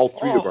liquor, all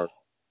three of our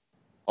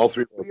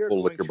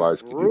full liquor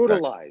bars can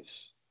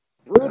brutalize.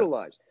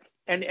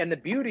 And the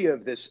beauty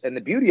of this, and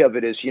the beauty of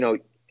it is,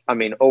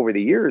 over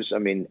the years,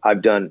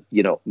 I've done,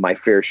 my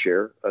fair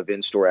share of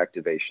in-store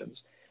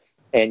activations,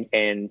 and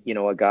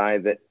a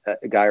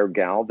guy or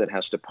gal that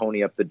has to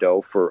pony up the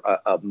dough for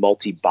a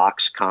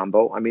multi-box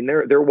combo.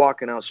 They're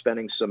walking out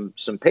spending some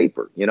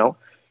paper.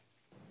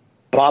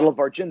 Bottle of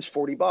our gin's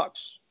 $40.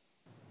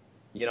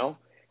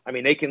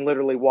 They can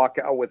literally walk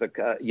out with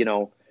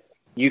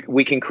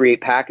we can create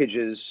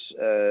packages,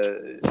 with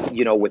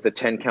a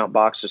 10-count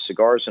box of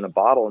cigars and a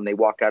bottle, and they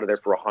walk out of there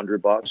for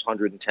 $100,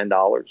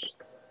 $110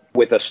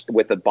 with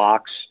a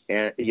box,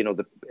 and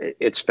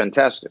it's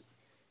fantastic.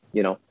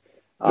 No,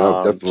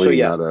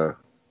 definitely not.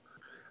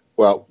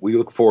 Well, we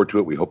look forward to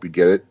it. We hope you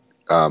get it.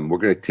 We're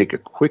going to take a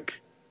quick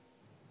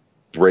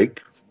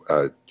break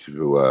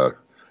to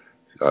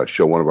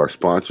show one of our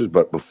sponsors,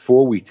 but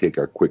before we take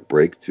our quick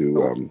break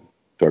to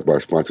talk about our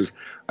sponsors,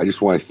 I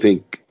just want to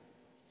thank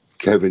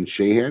Kevin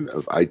Shahan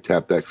of I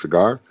Tap That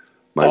Cigar.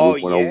 My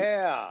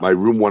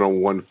Room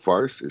 101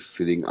 farce is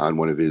sitting on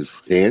one of his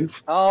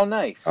stands. Oh,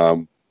 nice.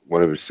 One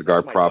of his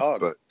cigar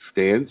prop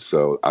stands.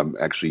 So I'm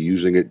actually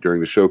using it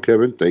during the show,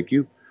 Kevin. Thank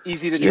you.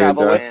 Easy to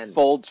travel with.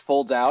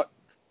 Folds out.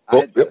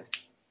 Yep.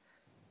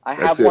 I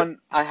have one.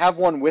 I have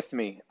one with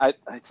me.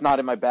 It's not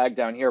in my bag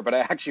down here, but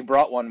I actually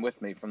brought one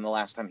with me from the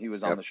last time he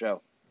was on the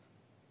show.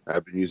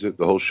 I've been using it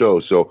the whole show.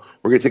 So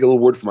we're going to take a little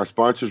word from our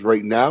sponsors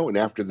right now. And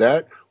after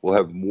that, we'll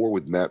have more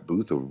with Matt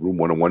Booth of Room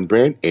 101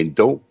 brand. And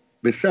don't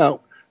miss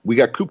out. We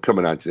got Coop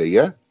coming on today,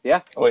 yeah?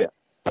 Yeah. Oh, yeah.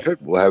 Good.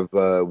 We'll have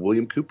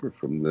William Cooper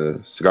from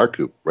the Cigar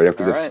Coop right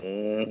after this. Right.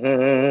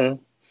 Mm-hmm.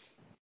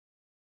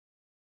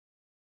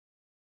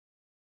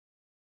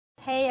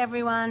 Hey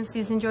everyone,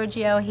 Susan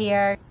Giorgio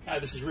here. Hi,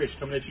 this is Rich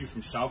coming at you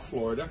from South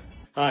Florida.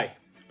 Hi,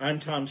 I'm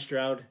Tom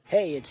Stroud.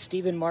 Hey, it's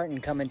Stephen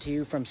Martin coming to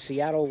you from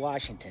Seattle,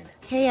 Washington.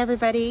 Hey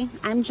everybody,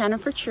 I'm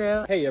Jennifer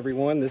True. Hey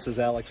everyone, this is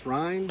Alex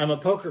Ryan. I'm a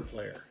poker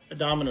player, a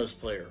dominoes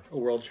player, a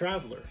world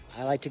traveler.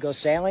 I like to go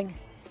sailing,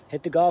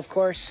 hit the golf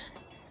course,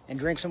 and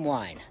drink some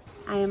wine.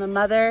 I am a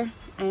mother.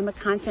 I am a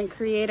content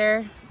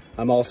creator.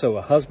 I'm also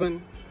a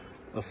husband,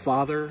 a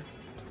father,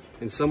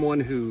 and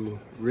someone who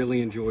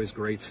really enjoys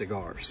great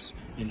cigars.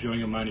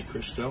 Enjoying a Monte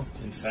Cristo.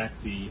 In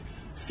fact, the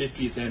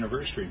 50th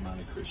anniversary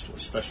Monte Cristo, a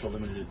special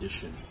limited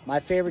edition.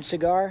 My favorite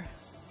cigar,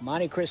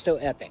 Monte Cristo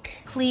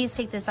Epic. Please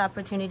take this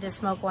opportunity to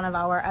smoke one of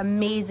our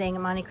amazing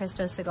Monte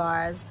Cristo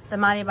cigars, the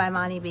Monte by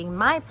Monte being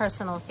my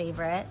personal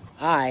favorite.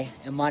 I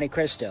am Monte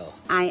Cristo.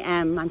 I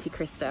am Monte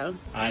Cristo.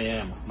 I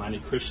am Monte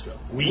Cristo.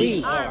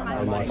 We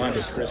are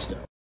Monte Cristo.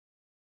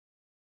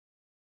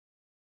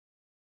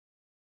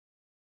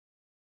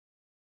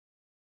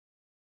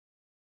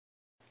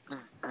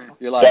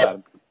 You're live,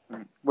 Adam.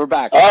 We're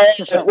back. All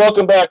right,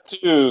 welcome back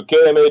to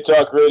KMA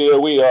Talk Radio.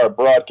 We are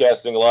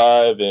broadcasting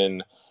live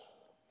in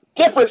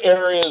different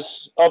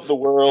areas of the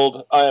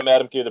world. I am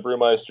Adam K. the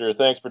Brewmeister.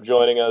 Thanks for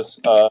joining us.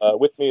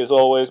 With me, as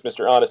always,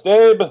 Mr. Honest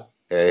Abe.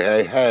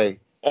 Hey.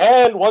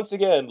 And once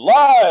again,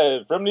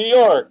 live from New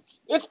York,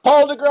 it's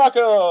Paul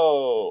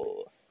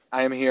DeGracco.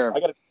 I am here.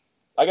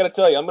 I gotta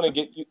tell you, I'm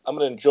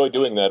gonna enjoy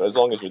doing that as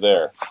long as you're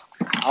there.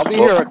 I'll be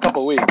here a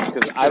couple weeks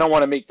because I don't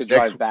want to make the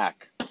drive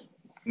back.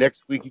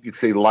 Next week you could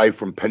say live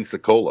from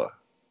Pensacola.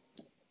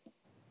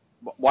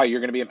 Why,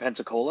 you're going to be in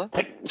Pensacola?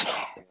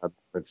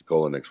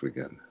 Pensacola next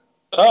weekend.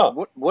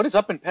 Oh, What is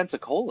up in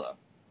Pensacola?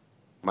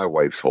 My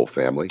wife's whole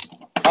family.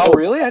 Oh,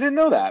 really? I didn't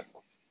know that.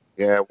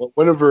 Yeah, well,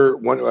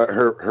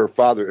 her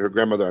father, her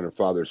grandmother on her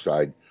father's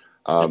side,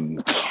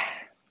 who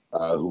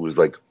was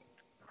like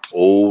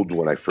old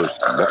when I first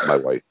met my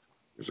wife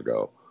years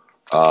ago,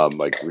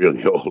 like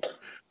really old.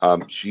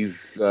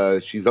 She's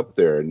up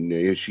there,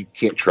 and she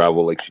can't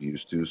travel like she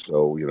used to.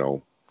 So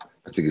I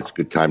think it's a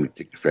good time to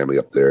take the family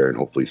up there and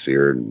hopefully see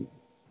her and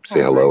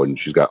say hello. And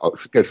she's got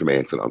some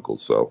aunts and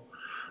uncles, so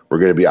we're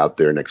going to be out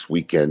there next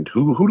weekend.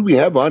 Who do we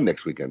have on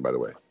next weekend, by the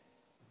way?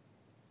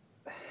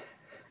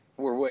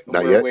 We're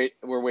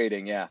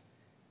waiting. Yeah.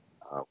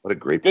 What a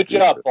great good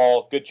producer. job,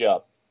 Paul. Good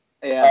job.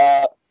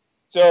 Yeah.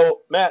 So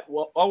Matt,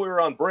 while we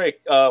were on break,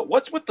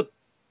 what's with the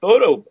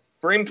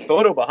framed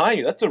photo behind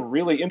you? That's a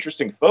really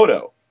interesting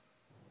photo.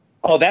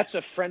 Oh, that's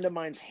a friend of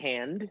mine's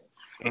hand.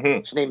 Mm-hmm.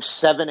 His name's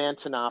Seven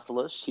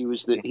Antonopoulos.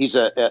 He's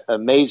an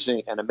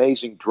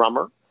amazing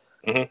drummer.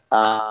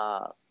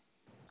 Mm-hmm.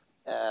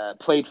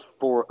 Played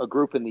for a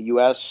group in the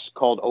U.S.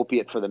 called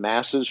Opiate for the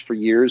Masses for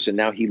years, and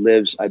now he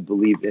lives, I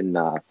believe, in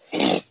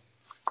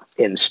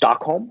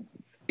Stockholm.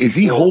 Is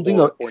he holding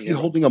a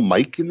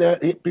mic in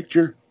that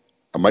picture?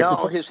 A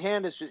microphone? No, his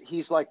hand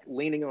he's like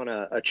leaning on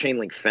a chain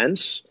link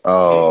fence.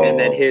 Oh, and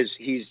then he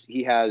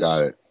has.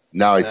 Got it.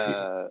 Now I see.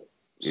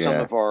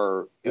 Some of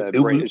our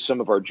some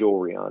of our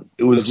jewelry on.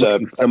 It was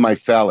looking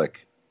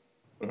semi-phallic.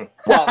 Well,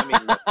 I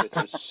mean, look,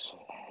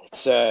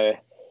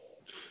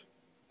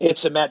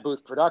 it's a Matt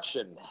Booth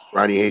production.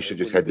 Ronnie Haysha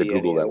just had to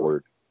Google that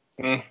word.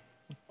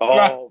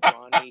 Oh,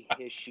 Ronnie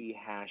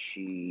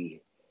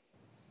Hashi.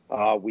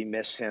 We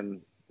miss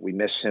him. We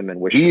miss him and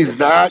wish. He is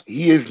not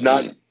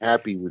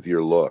happy with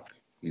your look.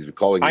 He's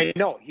calling you. I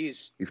know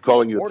he's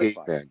calling you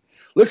mortified. a caveman.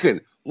 Listen,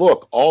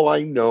 look. All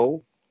I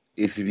know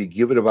is if you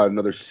give it about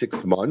another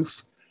 6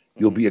 months,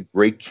 you'll be a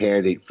great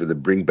candidate for the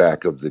bring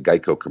back of the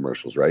Geico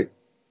commercials, right?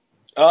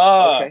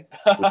 Okay.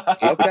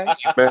 Okay.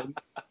 Man,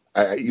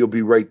 you'll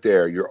be right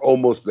there. You're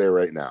almost there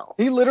right now.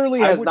 He literally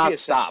has not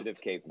stopped.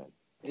 Sensitive caveman.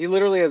 He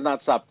literally has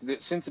not stopped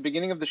since the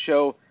beginning of the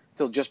show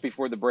till just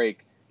before the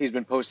break. He's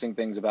been posting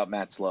things about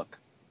Matt's look.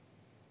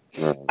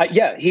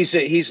 Yeah,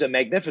 he's a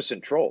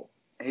magnificent troll.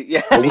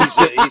 Yeah, he's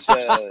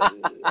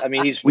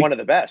one of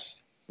the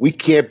best. We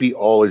can't be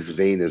all as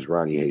vain as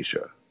Ronnie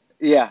Haysha.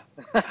 Yeah,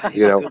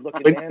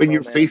 when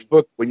your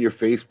Facebook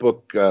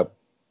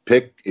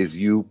pic is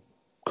you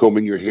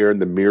combing your hair in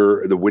the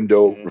mirror, the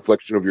window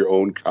reflection of your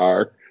own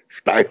car,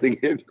 styling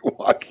it,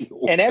 walking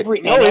away.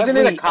 Isn't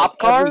it a cop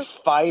car? Every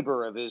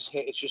fiber of his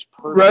hair, it's just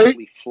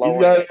perfectly flowing.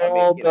 He's got it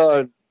all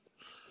done.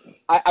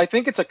 I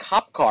think it's a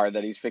cop car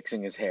that he's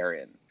fixing his hair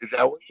in. Is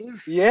that what it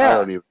is?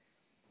 Yeah,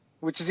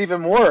 which is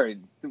even more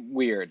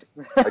weird.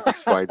 I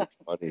just find it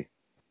funny.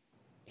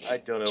 I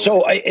don't know.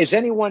 So, is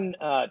anyone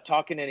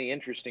talking any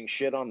interesting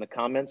shit on the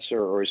comments,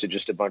 or is it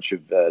just a bunch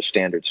of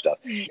standard stuff?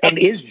 And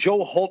is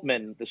Joe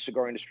Holtman, the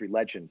cigar industry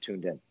legend,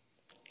 tuned in?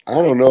 I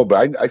don't know,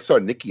 but I saw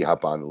Nikki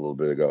hop on a little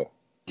bit ago.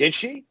 Did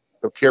she?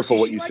 So careful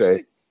what you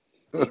say.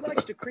 She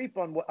likes to creep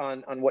on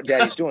what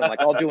Daddy's doing. Like,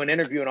 I'll do an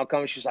interview and I'll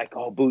come and she's like,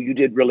 "Oh, Boo, you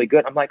did really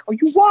good." I'm like, "Oh,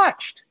 you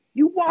watched?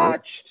 Yeah,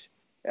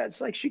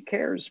 it's like she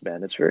cares,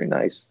 man. It's very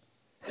nice."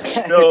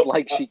 It's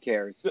like she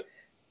cares.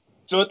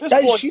 So at this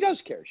point, she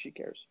does care. She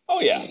cares.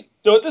 Oh yeah.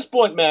 So at this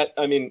point, Matt,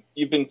 I mean,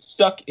 you've been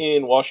stuck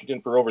in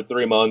Washington for over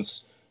 3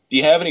 months. Do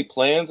you have any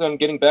plans on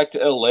getting back to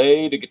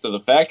LA to get to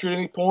the factory at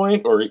any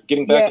point, or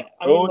getting back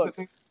to the road?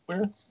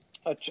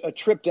 a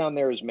trip down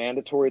there is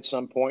mandatory at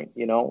some point,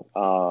 you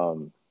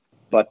know.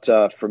 But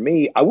for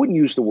me, I wouldn't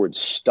use the word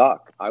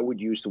stuck. I would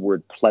use the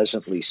word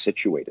pleasantly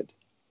situated.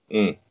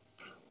 Mm.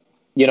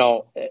 You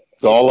know,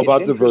 it's all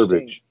about the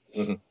verbiage.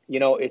 Mm-hmm. You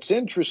know, it's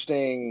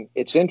interesting.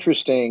 It's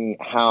interesting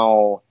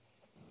how,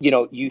 you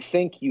know, you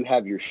think you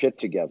have your shit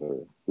together,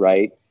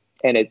 right?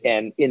 And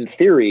in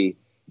theory,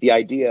 the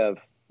idea of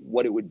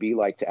what it would be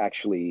like to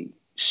actually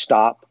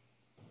stop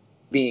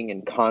being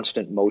in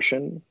constant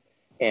motion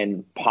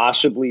and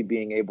possibly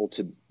being able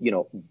to, you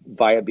know,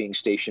 via being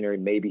stationary,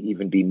 maybe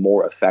even be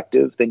more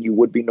effective than you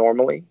would be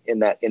normally in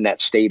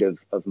that state of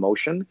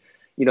motion.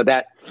 You know,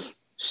 that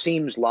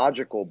seems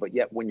logical, but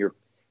yet when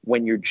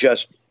you're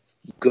just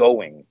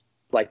going,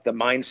 like the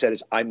mindset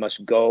is, I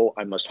must go,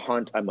 I must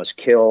hunt, I must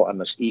kill, I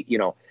must eat, you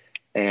know,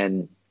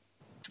 and,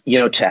 you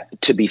know,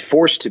 to be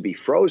forced to be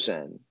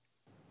frozen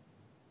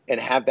and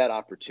have that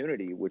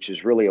opportunity, which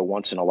is really a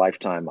once in a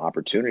lifetime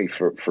opportunity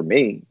for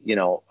me, you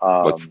know.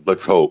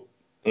 Let's hope.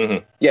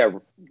 Mm-hmm.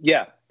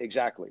 Yeah,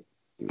 exactly.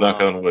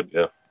 Knock on wood.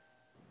 Yeah.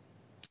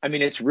 I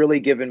mean, it's really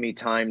given me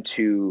time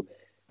to,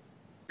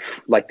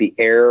 like, the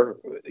air,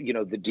 you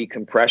know, the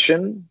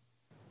decompression,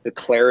 the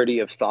clarity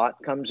of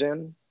thought comes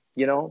in,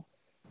 you know,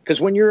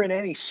 because when you're in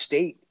any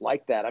state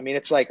like that, I mean,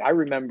 it's like, I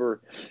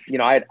remember, you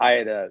know,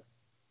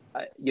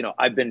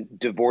 I've been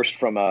divorced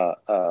from a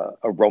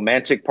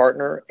romantic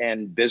partner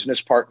and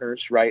business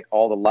partners, right?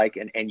 All the like,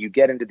 and you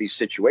get into these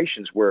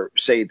situations where,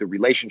 say, the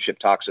relationship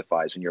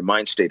toxifies and your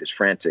mind state is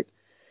frantic.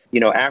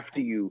 You know, after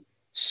you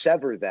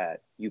sever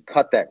that, you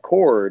cut that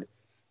cord,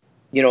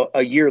 you know,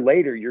 a year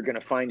later, you're going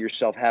to find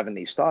yourself having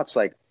these thoughts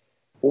like,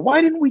 well,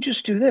 why didn't we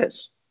just do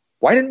this?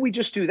 Why didn't we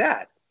just do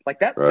that? Like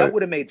that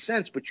would have made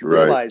sense, but you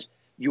realize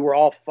you were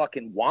all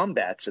fucking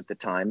wombats at the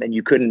time and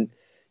you couldn't,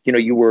 you know,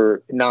 you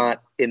were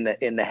not in the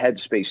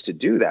headspace to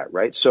do that.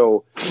 Right.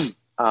 So,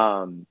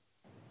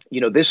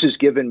 you know, this has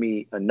given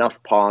me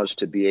enough pause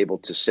to be able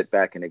to sit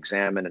back and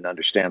examine and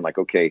understand, like,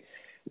 okay,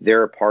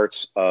 there are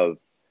parts of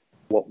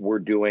what we're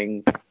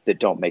doing that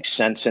don't make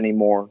sense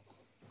anymore.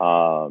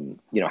 You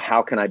know,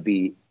 how can I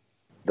be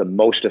the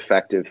most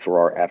effective for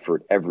our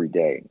effort every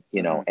day,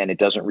 you know, and it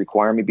doesn't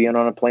require me being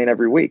on a plane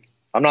every week.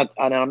 I'm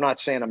not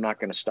saying I'm not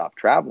going to stop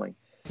traveling,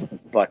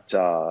 but,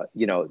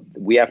 you know,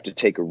 we have to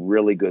take a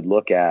really good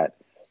look at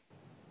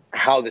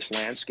how this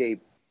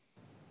landscape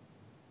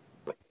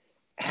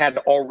had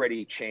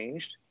already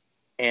changed.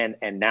 And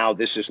now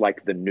this is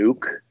like the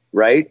nuke,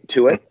 right,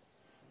 to it.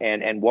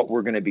 And what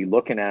we're going to be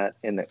looking at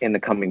in the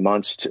coming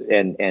months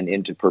and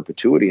into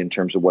perpetuity in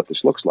terms of what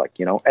this looks like,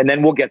 you know, and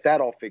then we'll get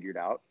that all figured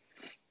out.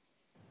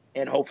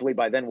 And hopefully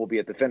by then we'll be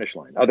at the finish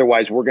line.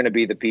 Otherwise, we're going to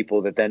be the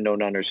people that then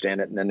don't understand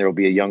it. And then there will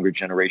be a younger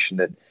generation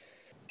that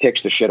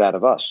kicks the shit out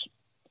of us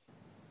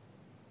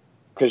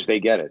because they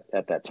get it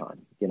at that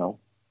time, you know?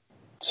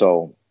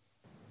 So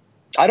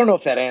I don't know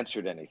if that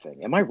answered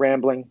anything. Am I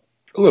rambling?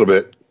 A little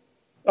bit.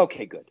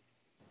 Okay, good.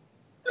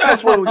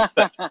 That's what we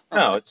expect.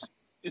 No,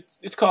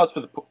 it's cause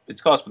for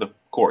the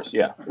course.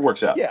 Yeah, it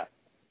works out. Yeah,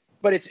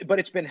 but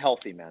it's been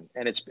healthy, man,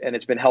 and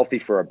it's been healthy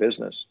for our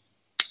business,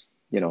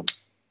 you know,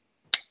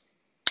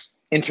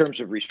 in terms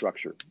of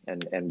restructure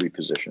and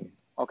reposition.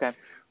 Okay.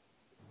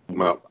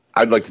 Well,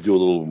 I'd like to do a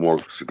little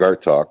more cigar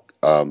talk.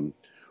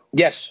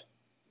 Yes.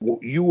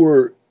 We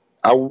were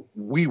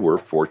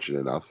fortunate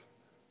enough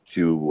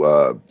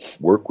to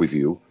work with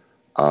you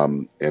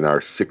in our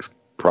sixth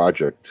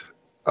project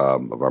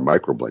of our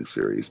microblend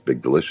series,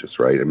 Big Delicious,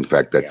 right? In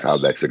fact, that's how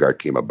that cigar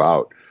came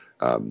about.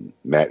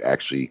 Matt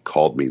actually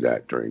called me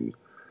that during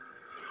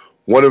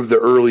one of the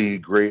early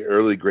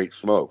great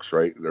smokes,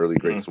 right? The early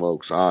great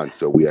smokes on.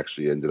 So we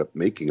actually ended up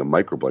making a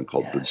microblend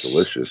called Big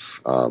Delicious,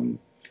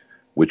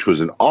 which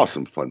was an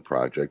awesome, fun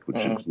project, which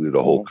included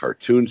a whole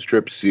cartoon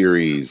strip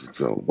series,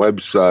 its own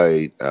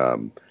website.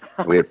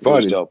 We had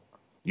fun.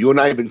 You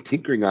and I have been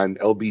tinkering on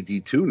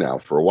LBD2 now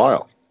for a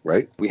while,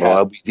 right?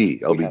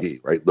 LBD,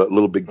 right?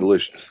 Little Big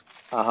Delicious.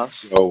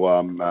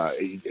 So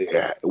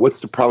what's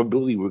the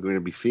probability we're going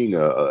to be seeing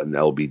an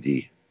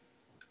LBD?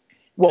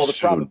 Well, the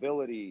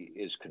probability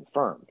is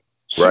confirmed.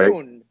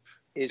 Soon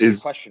is a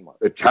question mark.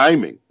 The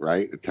timing,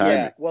 right? The timing.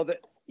 Yeah. Well,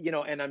 you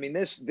know, and I mean,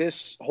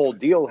 this whole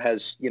deal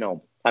has, you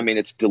know, I mean,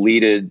 it's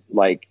deleted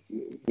like,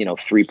 you know,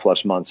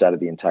 3+ months out of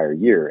the entire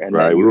year. And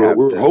right.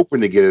 We're hoping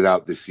to get it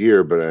out this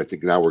year, but I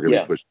think now we're going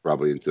to push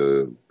probably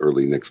into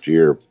early next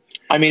year.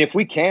 I mean, if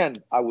we can,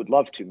 I would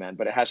love to, man,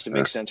 but it has to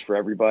make sense for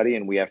everybody.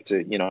 And we have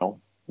to, you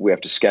know,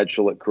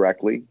 schedule it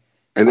correctly.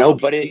 And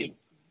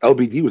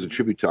LBD was a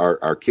tribute to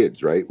our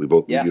kids, right? We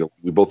both, you know,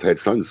 we both had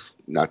sons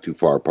not too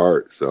far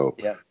apart. So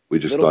we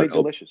just thought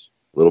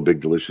Little Big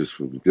Delicious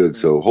would be good.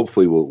 So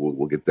hopefully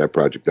we'll get that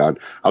project on.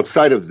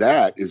 Outside of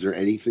that, is there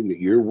anything that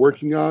you're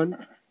working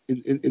on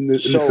in the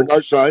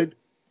cigar side?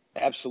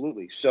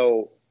 Absolutely.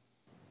 So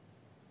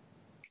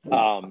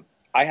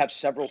I have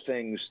several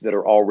things that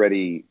are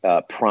already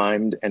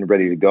primed and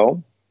ready to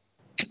go.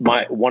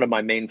 One of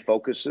my main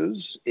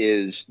focuses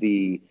is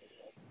the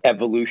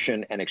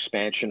evolution and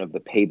expansion of the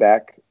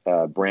Payback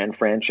brand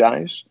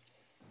franchise,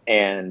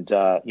 and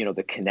you know,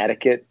 the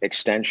Connecticut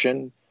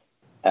extension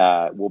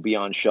will be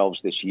on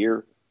shelves this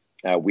year.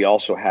 We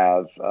also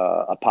have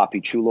a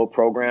Papi Chulo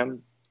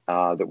program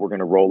that we're going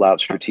to roll out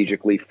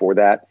strategically for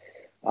that,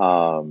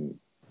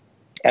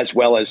 as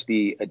well as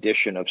the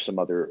addition of some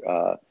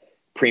other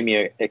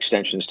premium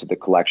extensions to the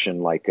collection,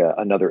 like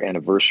another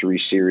anniversary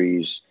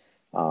series,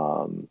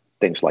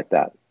 things like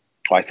that.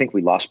 Oh, I think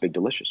we lost Big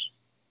Delicious.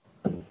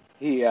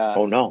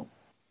 Oh no.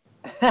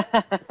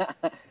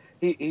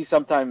 He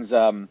sometimes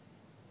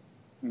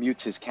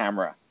mutes his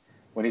camera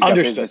when he's got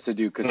Understood. business to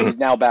do, because he's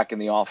now back in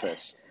the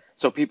office.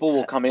 So people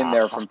will come in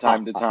there from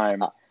time to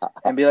time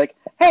and be like,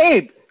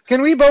 "Hey,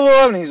 can we blah blah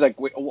blah?" And he's like,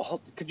 "Wait,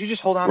 could you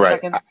just hold on a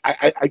second?"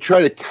 I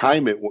try to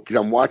time it because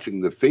I'm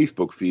watching the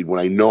Facebook feed when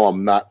I know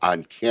I'm not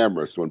on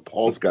camera. So when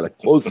Paul's got a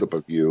close up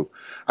of you,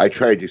 I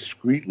try to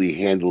discreetly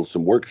handle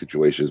some work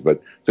situations.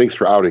 But thanks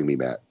for outing me,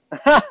 Matt.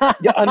 Yeah,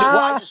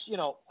 I just,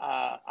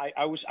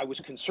 I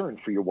was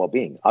concerned for your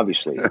well-being,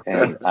 obviously,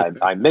 and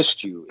I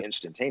missed you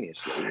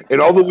instantaneously.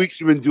 In all the weeks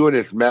you've been doing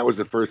this, Matt was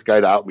the first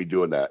guy to out me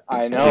doing that.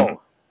 I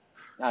know.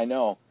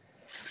 Yeah.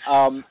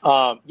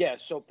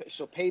 So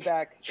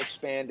Payback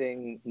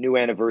expanding, new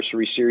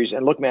anniversary series,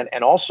 and look, man,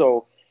 and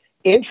also,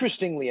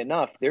 interestingly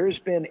enough, there has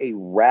been a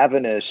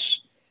ravenous,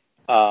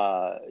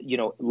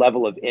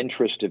 level of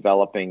interest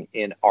developing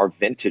in our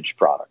vintage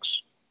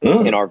products.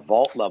 In our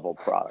vault level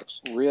products.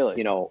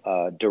 Really?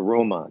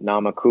 Daruma,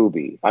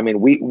 Namakubi. I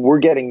mean, we're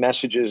getting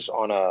messages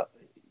on a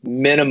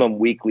minimum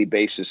weekly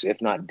basis,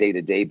 if not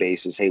day-to-day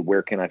basis. Hey,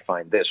 where can I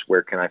find this?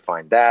 Where can I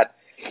find that?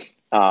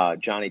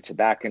 Johnny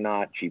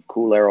Tobacconaut, Chief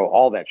Cool Arrow,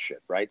 all that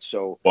shit, right?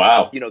 So,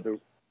 wow.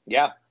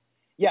 Yeah,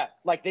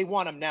 like they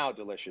want them now,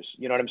 Delicious.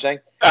 You know what I'm saying?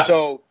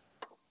 So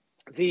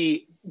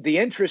the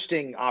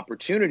interesting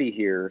opportunity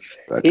here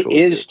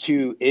is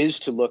to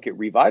look at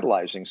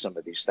revitalizing some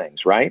of these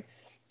things, right?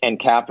 And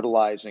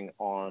capitalizing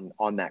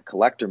on that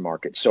collector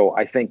market. So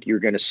I think you're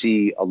going to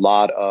see a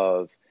lot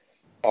of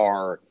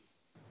our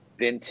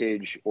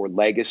vintage or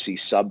legacy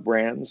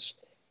sub-brands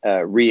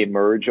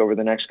reemerge over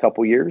the next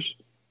couple years.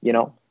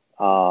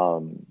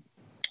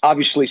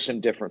 Obviously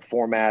some different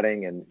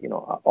formatting and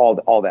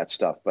all that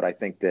stuff. But I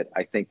think that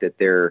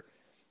they're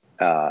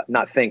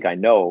I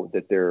know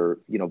that they're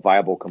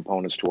viable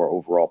components to our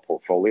overall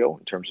portfolio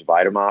in terms of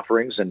item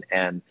offerings.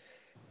 And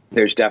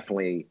there's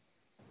definitely.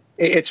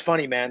 It's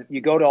funny, man. You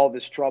go to all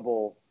this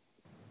trouble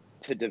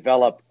to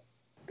develop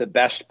the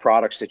best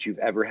products that you've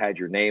ever had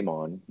your name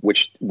on,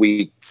 which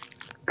we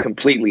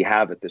completely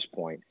have at this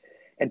point.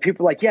 And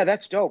people are like, yeah,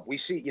 that's dope. We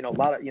see, a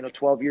lot of,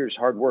 12 years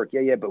hard work.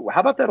 Yeah. But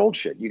how about that old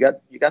shit? You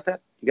got that? You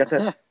got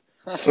that?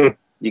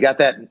 You got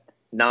that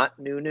not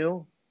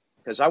new?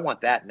 Because I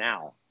want that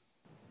now.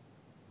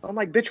 I'm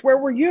like, bitch, where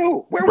were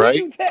you? Where were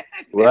you then?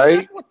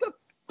 Right? What the?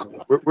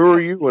 Where were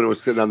you when it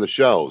was sitting on the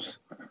shelves?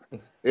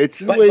 It's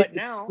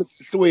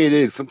the way it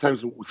is.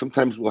 Sometimes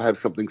we'll have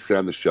something sit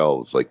on the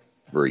shelves like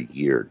for a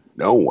year.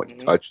 No one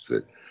touches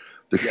it.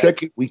 The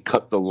second we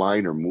cut the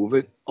line or move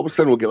it, all of a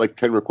sudden we'll get like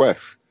 10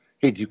 requests.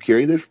 Hey, do you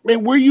carry this?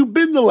 Man, where you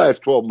been the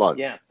last 12 months?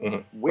 Yeah.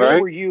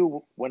 Where were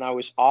you when I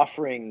was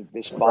offering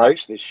this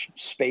box, this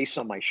space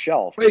on my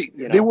shelf? Wait,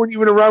 they weren't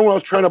even around when I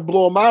was trying to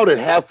blow them out at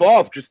half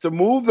off just to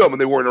move them,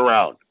 and they weren't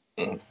around.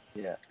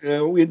 Yeah.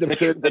 We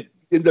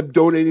end up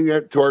donating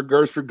that to our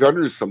Guards for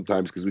Gunners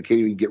sometimes because we can't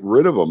even get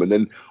rid of them. And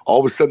then all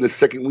of a sudden, the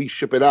second we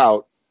ship it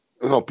out,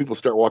 people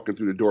start walking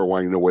through the door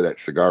wanting to know where that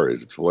cigar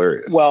is. It's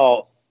hilarious.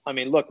 Well, I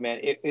mean, look, man,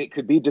 it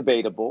could be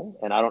debatable,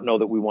 and I don't know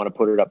that we want to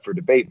put it up for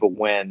debate, but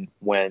when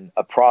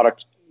a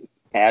product,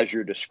 as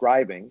you're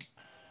describing,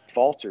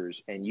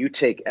 falters and you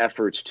take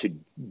efforts to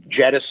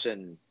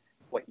jettison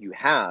what you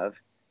have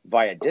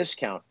via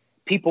discount,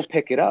 people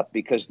pick it up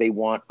because they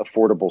want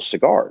affordable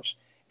cigars.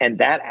 And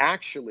that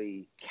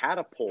actually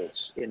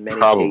catapults in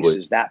many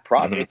cases that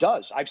product. It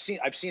does. I've seen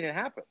it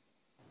happen.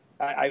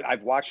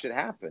 I've watched it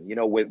happen.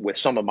 With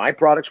some of my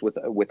products,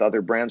 with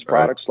other brands'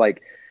 products,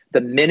 like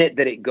the minute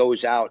that it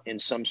goes out in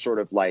some sort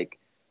of like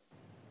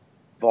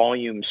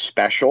volume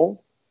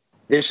special,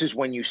 this is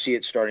when you see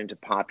it starting to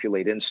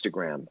populate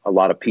Instagram. A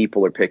lot of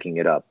people are picking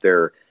it up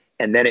there,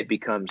 and then it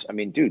becomes. I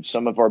mean, dude,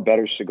 some of our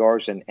better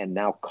cigars and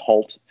now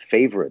cult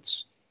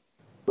favorites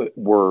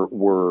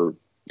were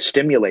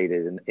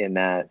stimulated in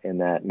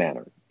that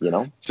manner,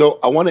 So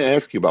I want to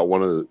ask you about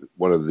one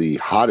of the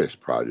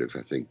hottest projects,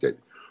 I think,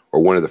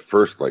 or one of the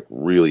first like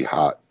really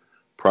hot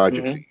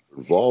projects that you were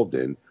involved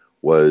in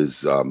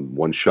was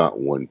One Shot,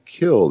 One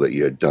Kill that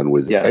you had done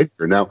with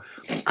Edgar. Now,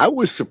 I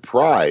was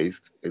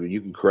surprised. I mean,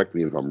 you can correct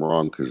me if I'm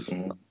wrong because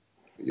a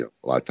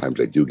lot of times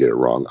I do get it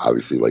wrong.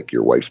 Obviously, like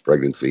your wife's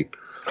pregnancy.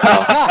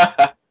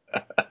 But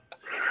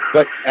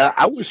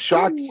I was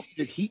shocked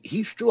that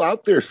he's still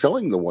out there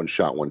selling the One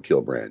Shot, One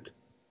Kill brand.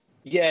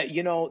 Yeah,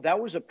 that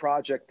was a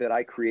project that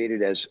I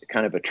created as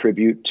kind of a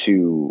tribute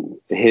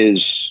to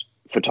his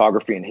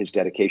photography and his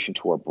dedication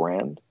to our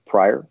brand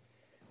prior.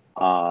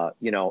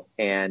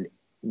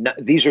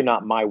 These are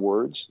not my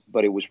words,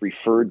 but it was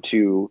referred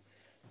to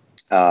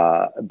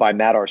by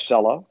Matt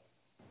Arcella.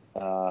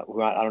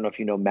 Who I don't know if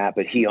you know Matt,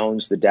 but he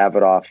owns the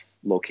Davidoff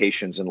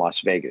locations in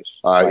Las Vegas.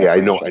 I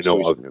know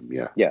of him.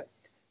 Yeah.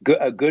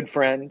 a good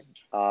friend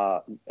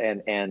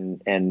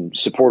and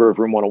supporter of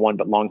Room 101,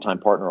 but longtime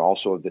partner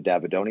also of the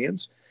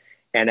Davidonians.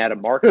 And at a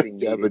marketing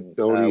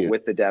meeting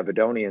with the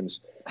Davidonians,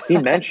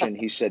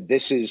 he said,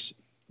 this is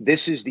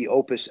the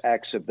Opus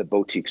X of the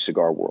boutique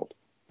cigar world.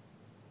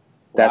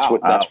 That's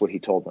what he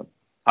told them.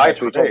 That's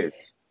what he told them.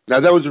 Now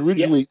that was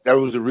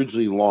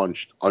originally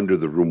launched under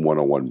the Room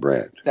 101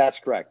 brand. That's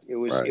correct. It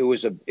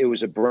was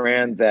a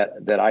brand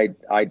that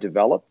I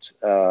developed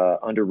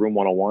under Room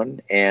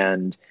 101,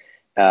 and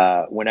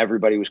when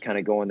everybody was kind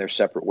of going their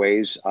separate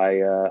ways,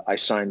 I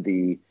signed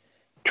the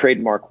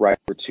trademark right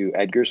to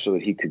Edgar so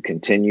that he could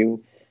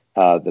continue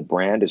the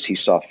brand as he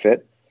saw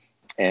fit.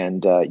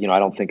 And I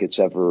don't think it's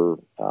ever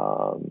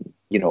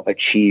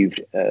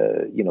achieved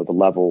the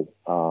level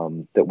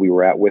that we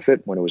were at with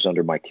it when it was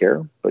under my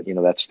care. But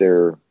that's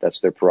their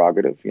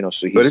prerogative.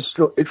 So but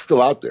it's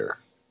still out there.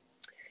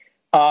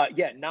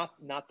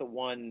 Not the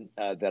one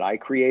that I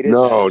created.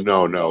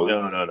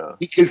 No.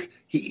 Because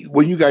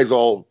when you guys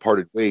all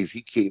parted ways,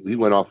 he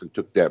went off and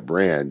took that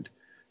brand,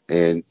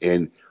 and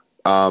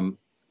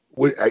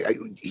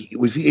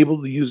was he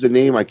able to use the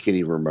name? I can't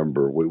even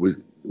remember.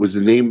 Was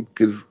the name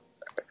because?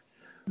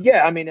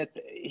 Yeah, I mean,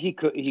 he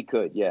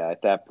could. Yeah,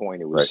 at that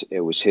point,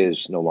 it was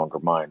his, no longer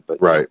mine.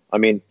 But right. I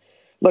mean,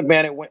 look,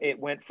 man, it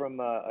went from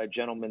a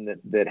gentleman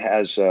that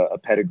has a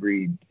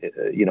pedigree,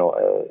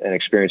 an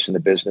experience in the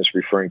business,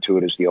 referring to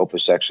it as the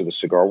Opus X of the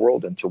cigar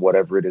world, into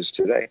whatever it is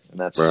today, and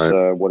that's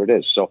what it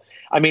is. So,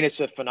 I mean, it's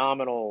a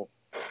phenomenal,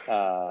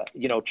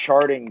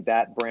 charting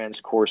that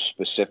brand's course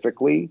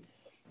specifically,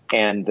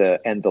 and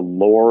the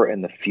lore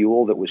and the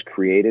fuel that was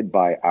created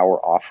by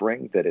our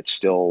offering that it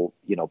still,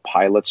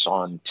 pilots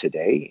on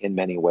today in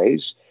many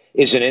ways,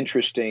 is an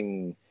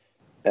interesting,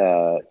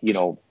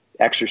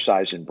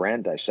 exercise in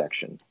brand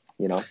dissection.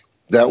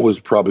 That was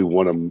probably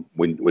one of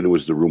when it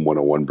was the Room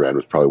 101 brand,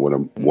 was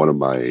probably one of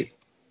my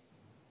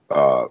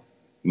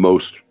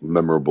most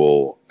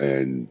memorable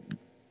and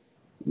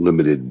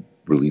limited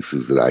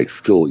releases that I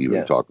still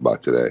even talk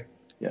about today.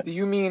 Yeah. Do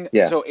you mean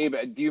so,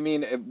 Abe? Do you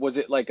mean was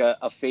it like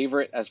a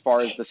favorite as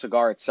far as the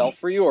cigar itself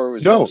for you, or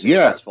was it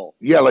successful?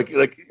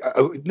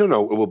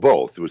 No, well,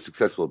 both. It was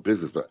successful in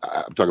business, but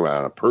I'm talking about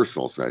on a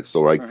personal sense.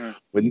 So,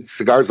 when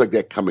cigars like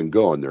that come and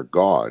go and they're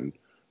gone,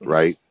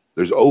 right?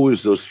 There's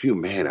always those few.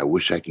 Man, I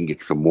wish I can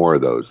get some more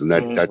of those, and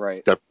that's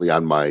definitely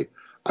on my.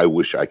 I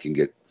wish I can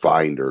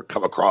find or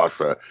come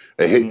across a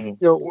hit.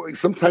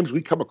 Sometimes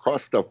we come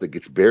across stuff that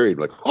gets buried.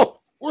 Like,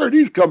 where did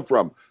these come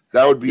from?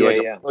 That would be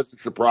a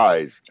pleasant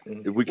surprise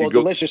if we could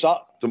go to some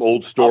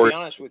old store,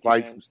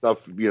 find some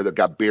stuff that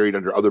got buried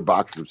under other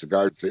boxes of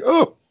cigars, and say,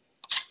 "Oh,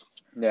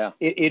 yeah."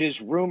 It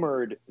is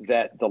rumored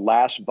that the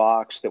last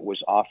box that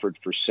was offered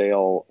for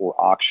sale or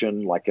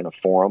auction, like in a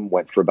forum,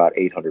 went for about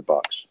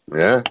 $800.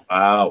 Yeah,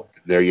 wow.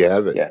 There you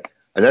have it. Yeah,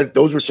 and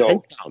those were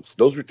 10 counts.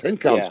 Those were 10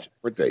 counts,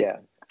 weren't they? Yeah.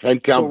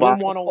 10-count box. Room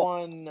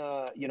 101,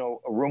 a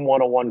Room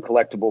 101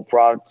 collectible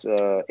product,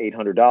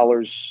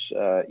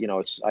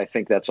 $800. I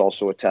think that's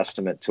also a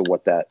testament to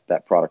what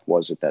that product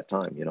was at that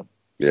time.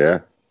 Yeah.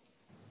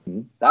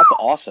 Mm-hmm. That's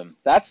awesome.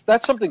 That's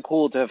something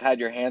cool to have had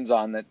your hands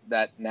on.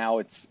 That now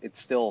it's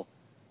still,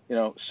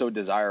 so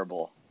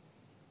desirable.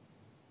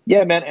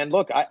 Yeah, man. And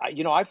look,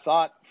 I've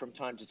thought from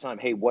time to time,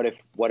 hey, what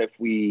if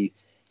we,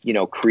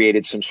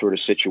 created some sort of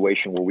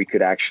situation where we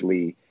could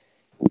actually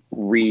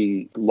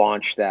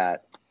relaunch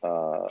that.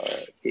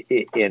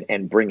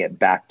 And bring it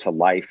back to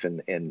life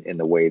in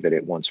the way that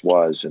it once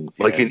was, and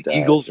an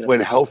Eagles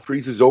when hell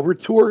freezes over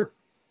tour.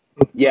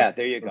 Yeah,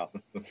 there you go.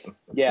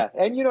 Yeah,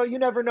 and you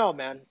never know,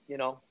 man.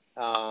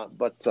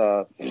 But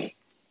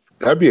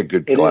that'd be a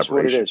good collaboration. It is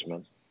what it is,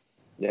 man.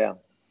 Yeah,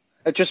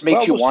 it just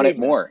makes you want it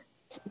more,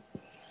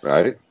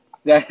 right?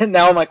 Yeah.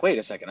 Now I'm like, wait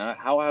a second,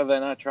 how have I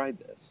not tried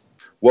this?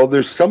 Well,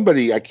 there's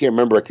somebody, I can't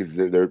remember because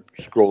they're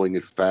scrolling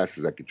as fast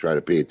as I could try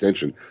to pay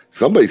attention.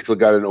 Somebody's still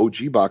got an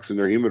OG box in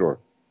their humidor.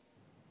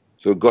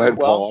 So go ahead,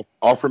 Paul.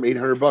 Offer him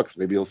 $800.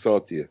 Maybe he'll sell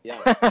it to you.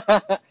 Yeah.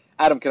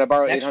 Adam, can I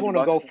borrow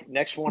 $800?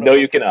 Next one. No,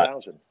 you cannot.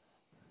 1,000.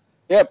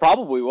 Yeah,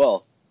 probably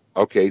will.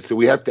 Okay, so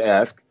we have to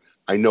ask.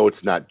 I know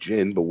it's not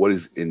gin, but what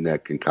is in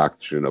that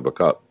concoction of a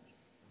cup?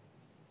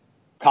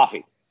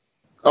 Coffee.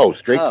 Oh,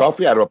 straight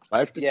coffee out of a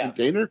plastic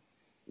container?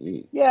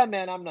 Yeah,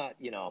 man, I'm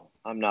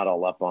not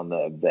all up on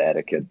the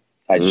etiquette.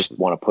 I just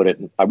want to put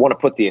it. I want to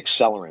put the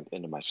accelerant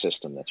into my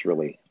system. That's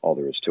really all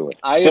there is to it.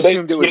 I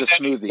assumed it was a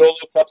smoothie. Those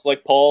cups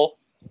like Paul.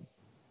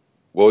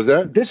 What was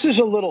that? This is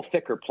a little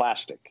thicker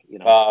plastic,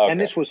 okay. And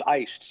this was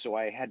iced, so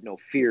I had no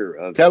fear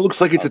of. That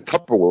looks like it's a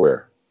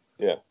Tupperware.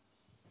 Yeah.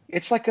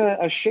 It's like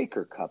a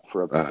shaker cup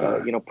for a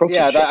protein.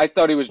 Yeah, shake. I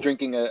thought he was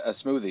drinking a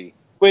smoothie.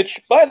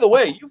 Which, by the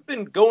way, you've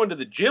been going to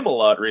the gym a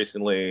lot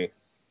recently.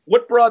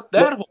 What brought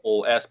that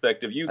whole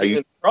aspect of you getting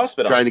into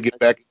CrossFit? Trying to get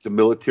back into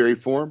military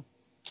form?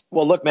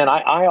 Well, look, man,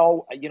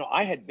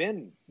 I had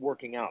been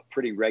working out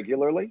pretty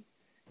regularly,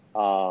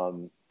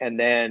 and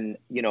then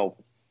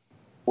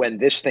when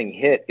this thing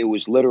hit, it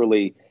was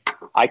literally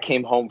I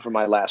came home from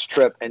my last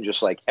trip and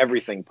just like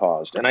everything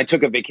paused, and I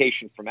took a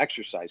vacation from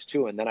exercise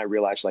too, and then I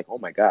realized like, oh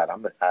my God,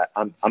 I'm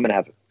gonna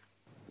have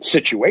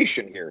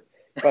situation here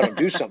if I don't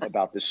do something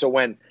about this. So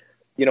when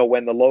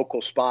the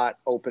local spot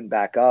opened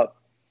back up,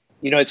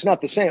 it's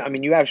not the same. I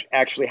mean, you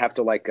actually have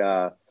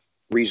to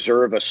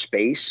reserve a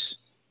space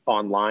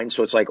online.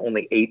 So it's like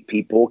only 8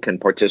 people can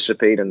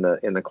participate in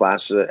the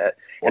class. And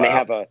they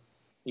have a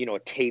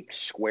taped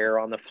square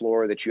on the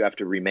floor that you have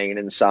to remain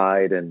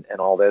inside and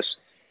all this,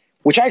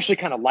 which I actually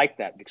kind of like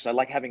that because I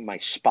like having my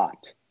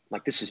spot.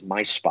 Like, this is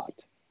my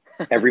spot.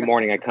 Every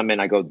morning I come in,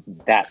 I go,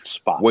 that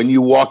spot. When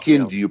you walk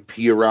in, do you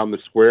pee around the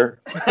square?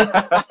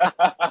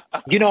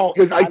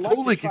 Because I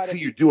totally can see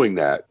you doing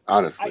that,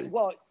 honestly.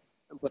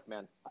 Look,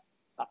 man,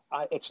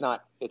 it's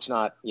not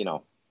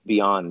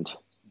beyond.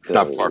 It's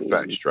not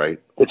far-fetched, right?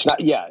 It's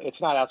not. Yeah,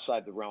 it's not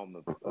outside the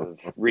realm of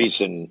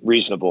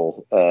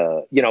reasonable.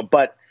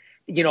 But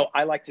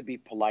I like to be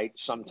polite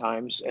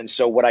sometimes, and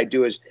so what I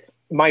do is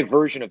my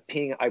version of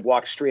peeing. I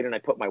walk straight and I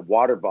put my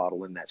water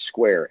bottle in that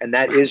square, and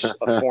that is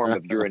a form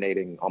of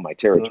urinating on my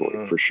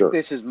territory for sure.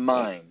 This is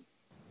mine.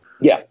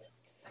 Yeah.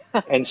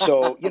 And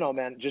so,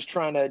 man, just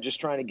trying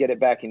to get it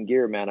back in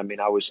gear, man. I mean,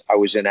 I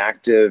was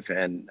inactive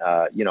and,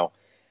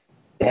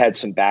 had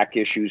some back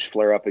issues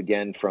flare up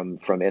again from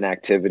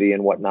inactivity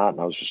and whatnot.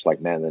 And I was just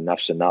like, man,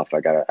 enough's enough.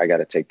 I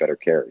gotta take better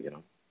care,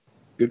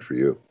 Good for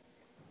you.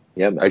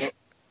 Yeah, man.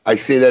 I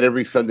say that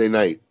every Sunday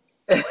night.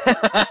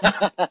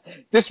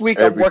 This week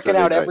I'm working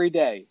out every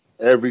day.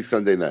 Every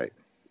Sunday night.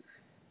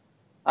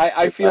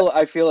 I feel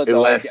it. It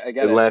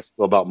lasts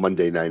till about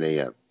Monday 9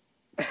 a.m.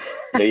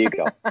 There you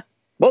go.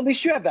 Well, at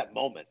least you have that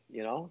moment,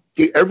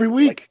 Every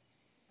week.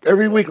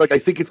 Like, I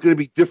think it's going to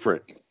be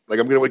different. Like,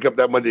 I'm going to wake up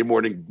that Monday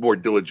morning more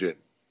diligent.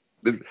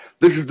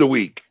 This is the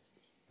week.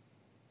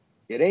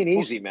 It ain't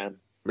easy, man.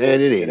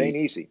 Man, it ain't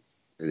easy.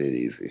 It ain't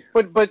easy.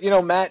 But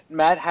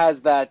Matt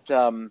has that.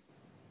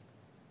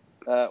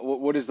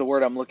 What is the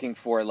word I'm looking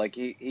for? Like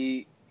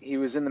he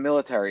was in the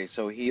military,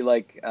 so he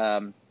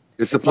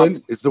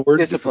discipline is the word.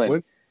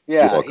 Discipline.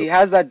 Yeah, he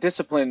has that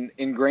discipline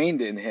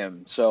ingrained in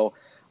him. So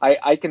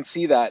I can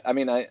see that. I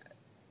mean,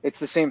 it's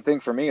the same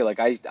thing for me. Like,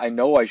 I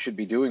know I should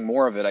be doing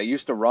more of it. I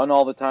used to run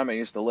all the time. I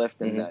used to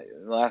lift, and the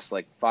last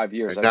 5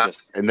 years,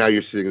 and now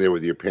you're sitting there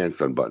with your pants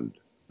unbuttoned.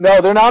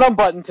 No, they're not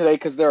unbuttoned today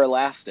because they're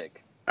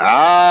elastic.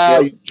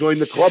 You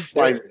joined the club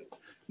finally.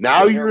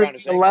 Now you're in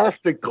the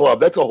elastic club.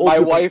 That's a whole.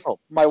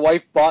 My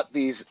wife bought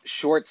these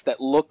shorts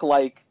that look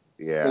like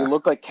they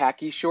look like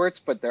khaki shorts,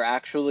 but they're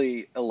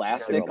actually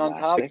elastic on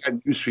top. I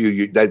got news for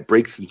you. That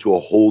breaks into a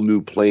whole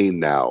new plane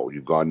now.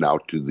 You've gone now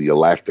to the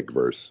elastic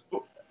verse.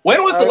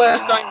 When was the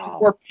last time you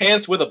wore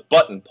pants with a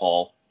button,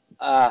 Paul?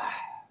 Got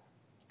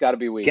to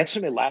be weak. Get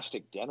some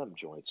elastic denim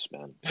joints,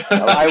 man.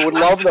 I would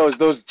love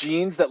those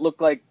jeans that look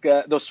like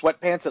those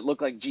sweatpants that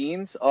look like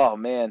jeans. Oh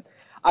man,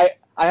 I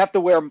have to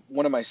wear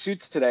one of my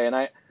suits today, and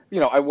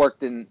I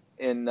worked in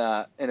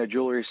a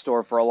jewelry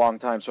store for a long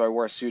time, so I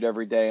wore a suit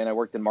every day, and I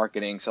worked in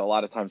marketing, so a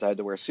lot of times I had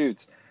to wear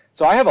suits.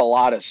 So I have a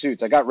lot of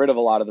suits. I got rid of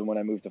a lot of them when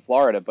I moved to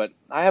Florida, but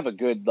I have a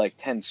good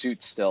 10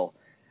 suits still,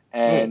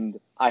 and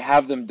I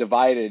have them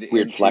divided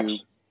into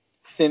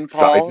thin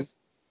Paul. Sizes?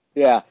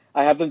 Yeah,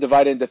 I have them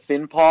divided into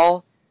thin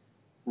Paul,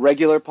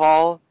 regular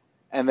Paul,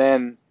 and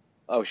then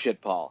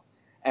Paul.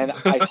 And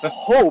I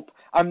hope,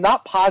 I'm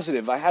not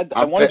positive.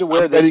 I wanted to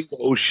wear this.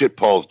 Oh shit,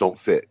 Pauls don't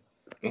fit.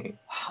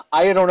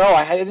 I don't know.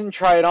 I didn't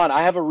try it on.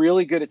 I have a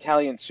really good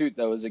Italian suit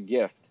that was a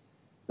gift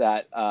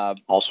that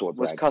also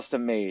was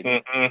custom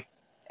made,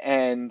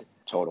 and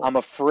Total. I'm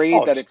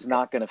afraid that it's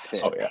not going to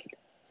fit. Oh yeah,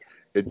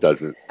 it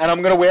doesn't. And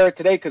I'm going to wear it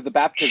today because the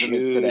baptism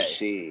is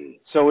today.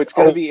 So it's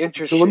going to be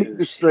interesting. So let me get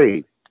this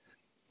straight.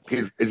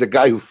 Because as a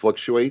guy who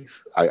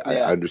fluctuates, I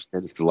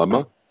understand this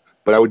dilemma,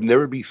 but I would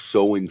never be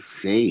so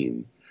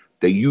insane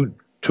that you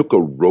took a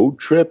road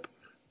trip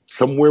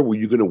somewhere where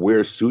you're going to wear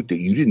a suit that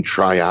you didn't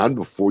try on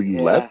before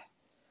you left.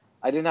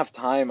 I didn't have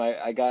time.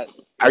 I got.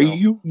 Are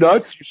you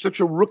nuts? You're such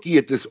a rookie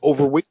at this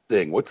overweight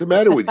thing. What's the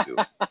matter with you?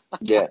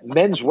 Yeah,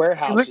 Men's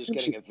Warehouse is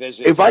getting a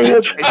visit. If I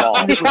have,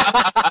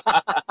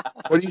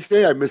 what did you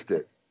say? I missed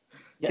it.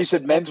 Yes, he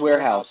said Men's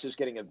Warehouse is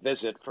getting a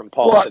visit from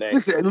Paul today.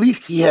 Listen, at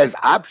least he has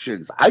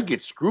options. I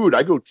get screwed.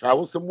 I go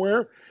travel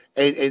somewhere,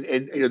 and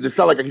it's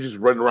not like I can just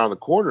run around the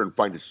corner and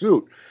find a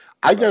suit.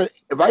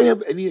 If I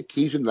have any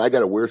occasion that I got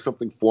to wear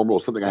something formal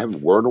or something I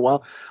haven't worn in a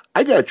while,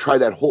 I got to try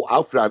that whole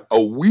outfit on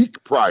a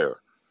week prior.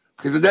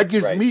 Because that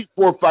gives me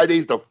 4 or 5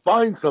 days to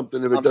find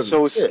something if it doesn't fit.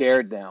 I'm so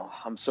scared now.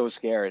 I'm so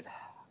scared.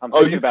 I'm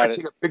thinking about it.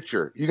 Take a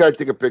picture. You got to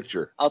take a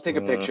picture. I'll take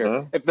a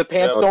picture. If the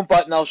pants don't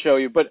button, I'll show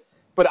you. But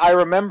I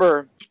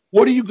remember.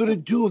 What are you going to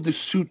do if the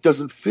suit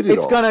doesn't fit at all?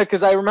 It's going to,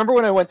 because I remember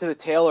when I went to the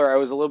tailor, I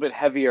was a little bit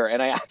heavier,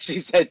 and I actually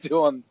said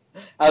to him,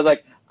 I was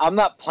like, I'm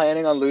not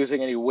planning on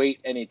losing any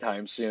weight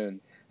anytime soon.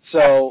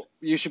 So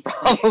you should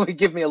probably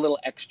give me a little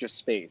extra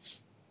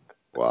space.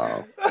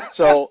 Wow.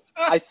 So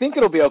I think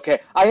it'll be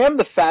okay. I am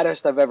the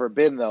fattest I've ever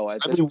been, though,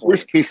 at this point.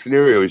 Worst case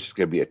scenario is just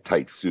going to be a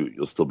tight suit.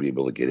 You'll still be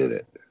able to get in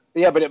it.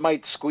 Yeah, but it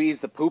might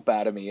squeeze the poop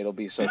out of me. It'll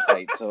be so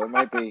tight. So it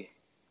might be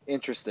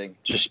interesting.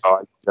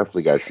 I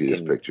definitely got to see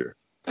this picture.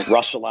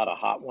 Rustle out a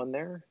hot one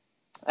there.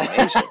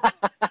 Amazing.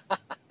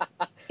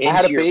 I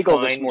had a Into your bagel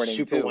this fine morning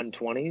Super too.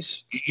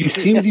 120s. You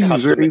seem to be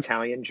Custom very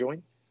Italian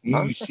joint.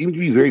 you seem to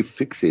be very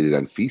fixated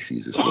on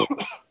feces this morning.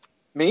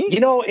 Me? You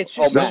know, it's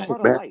just Matt.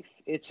 part of life.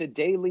 It's a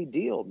daily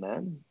deal,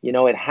 man. You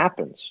know, it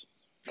happens.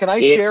 Can I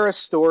It share a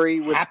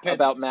story happens.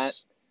 about Matt?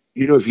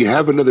 You know, if you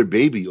have another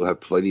baby, you'll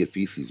have plenty of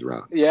feces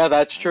around. Yeah,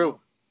 that's true.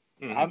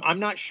 I'm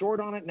not short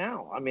on it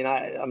now. I mean,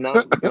 I'm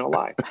not going to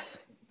lie.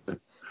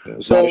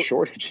 There's So- not a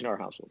shortage in our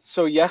household.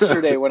 So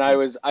yesterday when I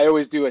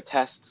always do a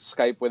test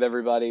Skype with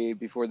everybody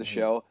before the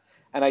show,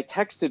 and I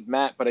texted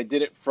Matt, but I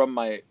did it from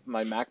my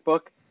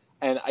MacBook,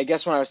 and I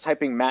guess when I was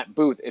typing Matt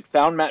Booth, it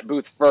found Matt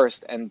Booth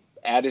first and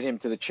added him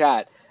to the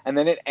chat, and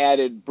then it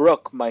added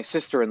Brooke, my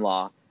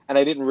sister-in-law, and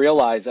I didn't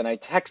realize, and I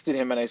texted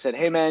him and I said,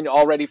 hey man,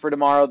 all ready for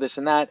tomorrow, this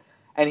and that,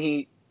 and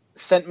he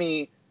sent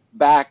me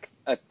back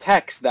a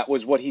text that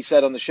was what he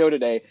said on the show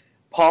today.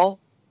 Paul,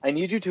 I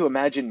need you to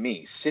imagine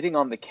me sitting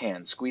on the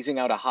can, squeezing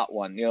out a hot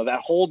one. You know, that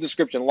whole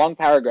description, long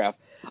paragraph.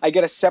 I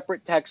get a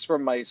separate text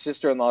from my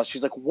sister-in-law.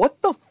 She's like,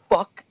 what the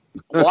fuck?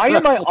 Why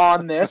am I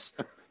on this?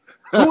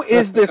 Who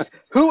is this?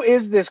 Who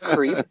is this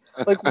creep?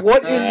 Like,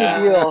 what is the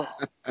deal?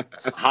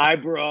 Hi,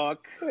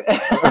 Brooke.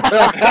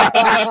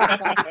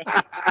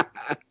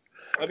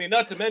 I mean,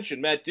 not to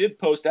mention, Matt did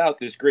post out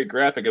this great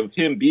graphic of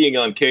him being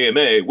on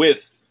KMA with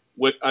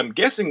what I'm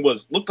guessing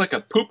looked like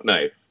a poop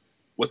knife.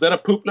 Was that a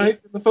poop knife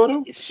in the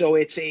photo? So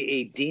it's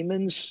a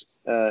demon's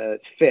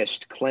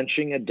fist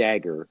clenching a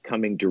dagger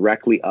coming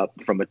directly up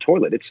from a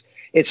toilet.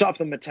 It's off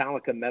the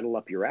Metallica Metal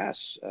Up Your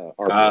Ass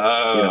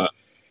artwork, you know.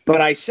 But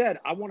I said,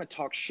 I want to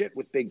talk shit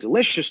with Big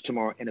Delicious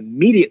tomorrow, and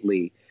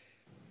immediately,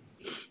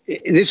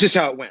 this is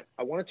how it went.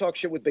 I want to talk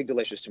shit with Big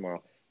Delicious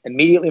tomorrow.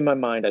 Immediately in my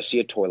mind, I see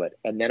a toilet,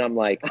 and then I'm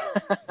like,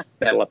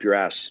 metal up your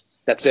ass.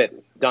 That's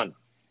it. Done.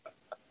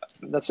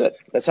 That's it.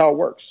 That's how it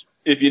works.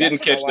 If you didn't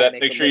That's catch how I that,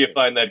 make make a sure you living.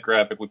 find that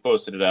graphic. We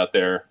posted it out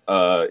there.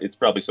 It's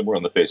probably somewhere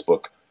on the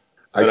Facebook.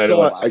 I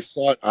But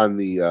saw it on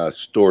the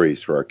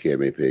stories for our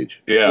KMA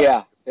page.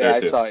 Yeah, There I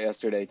too. saw it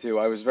yesterday too.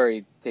 I was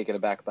very taken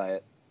aback by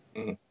it.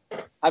 Mhm.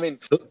 I mean,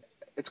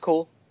 it's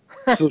cool.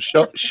 So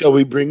shall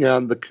we bring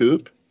on the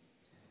Coop?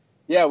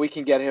 Yeah, we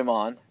can get him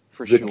on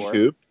for The sure.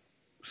 Coop.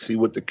 See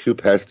what the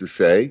Coop has to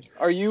say.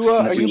 Are you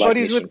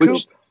buddies with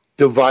Coop?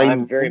 Divine.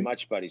 I'm very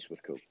much buddies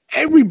with Coop.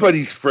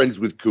 Everybody's friends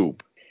with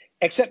Coop.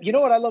 Except, you know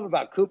what I love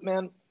about Coop,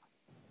 man?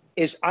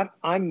 Is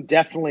I'm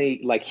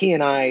definitely, like, he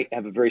and I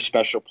have a very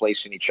special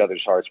place in each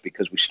other's hearts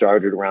because we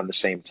started around the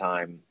same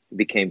time,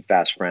 became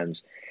fast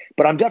friends.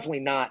 But I'm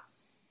definitely not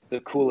the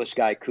coolest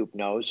guy Coop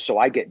knows, so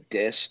I get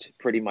dissed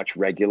pretty much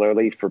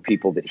regularly for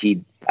people that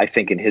I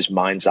think in his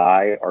mind's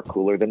eye are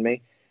cooler than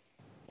me.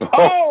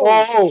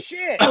 Oh,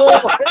 shit!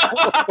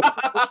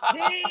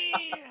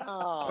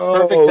 Damn!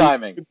 Perfect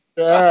timing.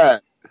 Yeah.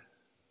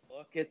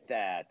 Look at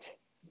that.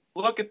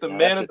 Look at the Now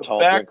man that's in a the tall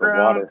drink of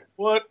background. water.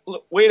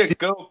 What way to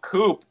go,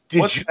 Coop.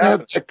 Did What's you have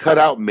happening? that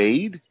cutout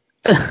made?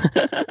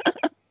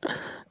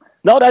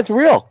 No, that's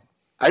real.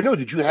 I know.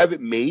 Did you have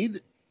it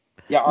made?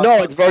 Yeah,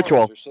 No, it's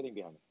virtual. Are sitting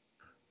behind.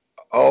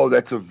 Oh,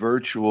 that's a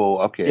virtual.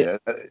 Okay.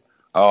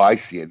 Oh, I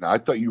see it now. I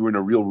thought you were in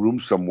a real room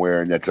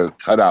somewhere, and that's a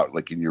cutout,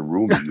 like in your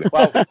room.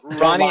 Well, lie, Coop,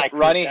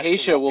 Ronnie that's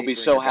Haysha the will be wallpaper in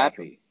so your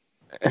happy.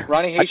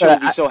 Ronnie Haysha will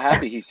be so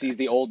happy he sees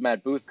the old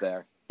Matt Booth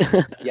there.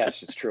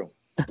 Yes, it's true.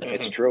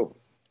 It's true.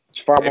 It's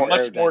far Hey, more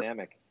much more-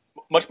 aerodynamic.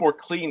 Much more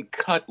clean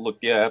cut look.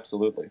 Yeah,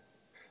 absolutely.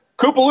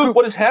 Koopaloop,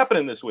 what is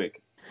happening this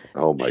week?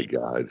 Oh my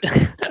God.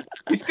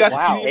 He's got,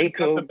 Wow. he's even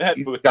got the Matt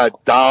He's Booth.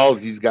 got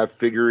dolls. He's got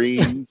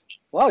figurines.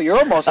 Well, you're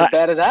almost as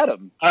bad as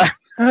Adam. I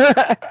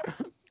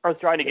was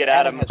trying to get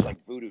Adam Adam. has like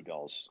voodoo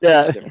dolls.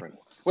 Yeah. It's different.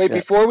 Wait, Yeah.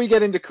 before we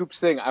get into Coop's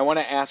thing, I want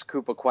to ask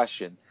Coop a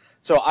question.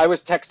 So I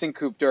was texting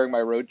Coop during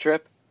my road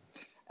trip,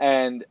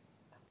 and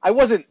I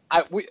was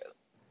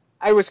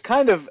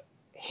kind of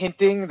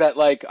hinting that,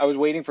 like, I was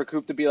waiting for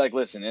Coop to be like,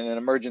 listen, in an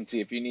emergency,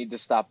 if you need to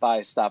stop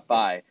by, stop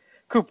by.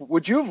 Coop,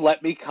 would you have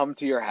let me come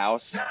to your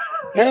house?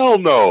 Hell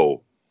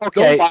no.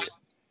 Okay.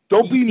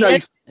 Don't be Yeah.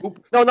 nice.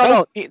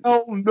 No.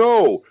 Hell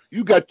no.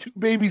 You got 2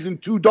 babies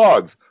and 2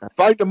 dogs.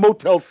 Find a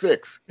Motel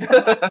 6.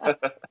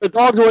 The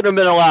dogs wouldn't have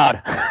been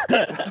allowed.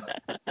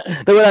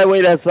 They would have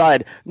waited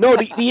outside. No,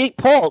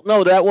 Paul.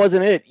 No, that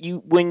wasn't it.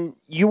 When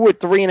you were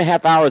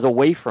 3.5 hours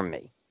away from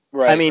me.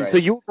 Right. I mean, right. so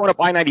you were going up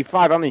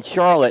I-95. I'm in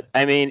Charlotte.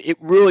 I mean, it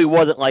really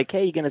wasn't like,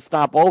 hey, you're going to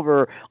stop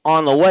over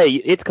on the way.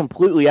 It's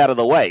completely out of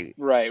the way.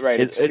 Right.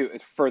 It's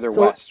further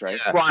so- west, right?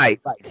 Right.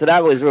 So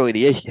that was really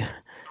the issue.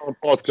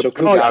 Paul's So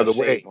completely Coop out of the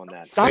got way. saved on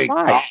that. Stop Thank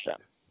by.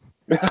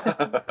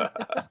 God.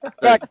 In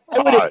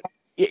fact,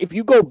 if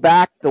you go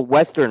back the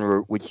western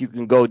route, which you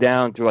can go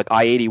down through like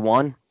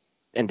I-81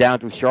 and down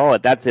through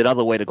Charlotte, that's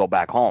another way to go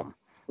back home.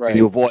 Right. And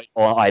you avoid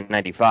all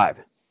I-95.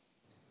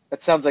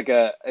 It sounds like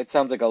a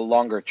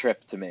longer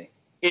trip to me.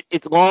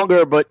 It's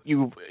longer, but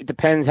it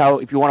depends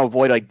if you want to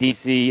avoid like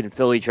DC and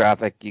Philly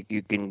traffic,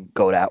 you can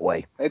go that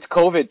way. It's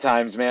COVID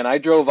times, man. I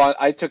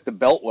took the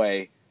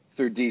Beltway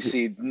through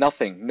DC,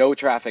 no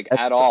traffic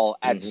at all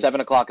at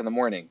 7:00 in the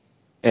morning.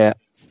 Yeah.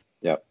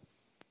 Yep.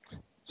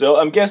 So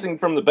I'm guessing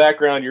from the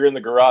background you're in the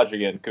garage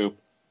again, Coop.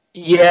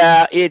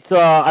 Yeah, it's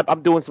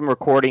I'm doing some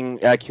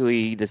recording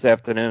actually this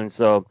afternoon,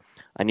 so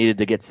I needed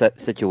to get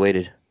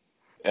situated.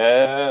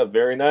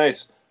 Very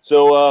nice.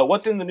 So,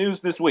 what's in the news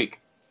this week?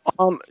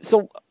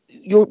 So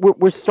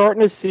we're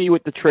starting to see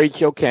with the trade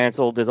show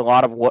canceled. There's a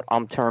lot of what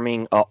I'm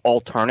terming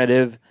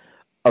alternative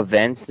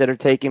events that are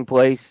taking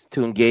place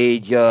to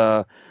engage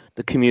the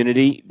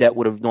community that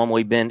would have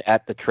normally been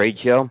at the trade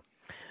show.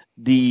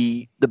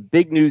 The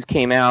big news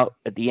came out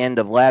at the end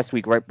of last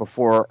week, right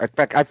before. In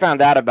fact, I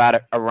found out about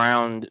it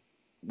around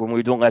when we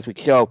were doing last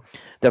week's show.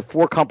 That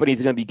 4 companies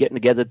are going to be getting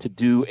together to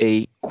do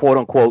a quote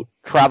unquote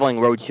traveling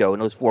roadshow,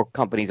 and those 4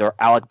 companies are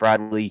Alec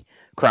Bradley,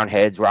 Crown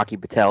Heads, Rocky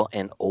Patel,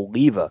 and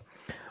Oliva.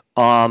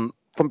 From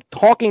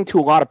talking to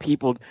a lot of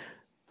people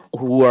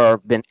who are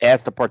been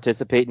asked to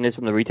participate in this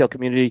from the retail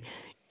community,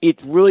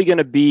 it's really going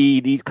to be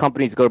these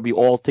companies are going to be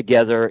all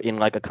together in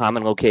like a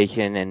common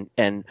location,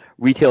 and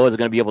retailers are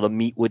going to be able to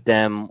meet with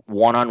them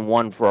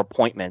one-on-one for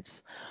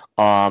appointments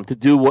to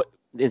do what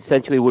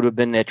essentially would have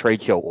been their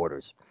trade show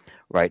orders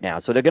right now.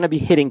 So they're going to be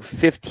hitting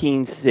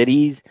 15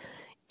 cities.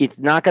 It's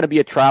not going to be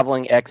a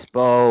traveling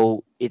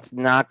expo. It's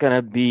not going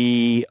to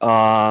be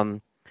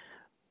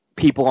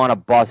people on a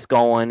bus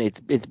going. It's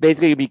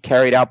basically going to be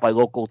carried out by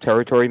local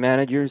territory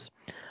managers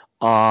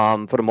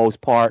for the most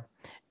part.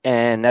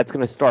 And that's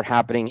going to start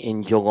happening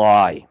in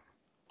July.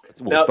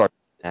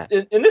 And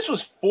this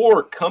was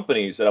 4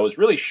 companies that I was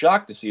really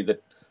shocked to see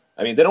that.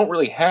 I mean, they don't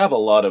really have a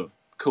lot of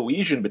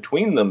cohesion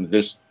between them.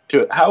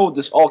 To how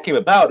this all came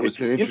about. It's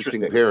an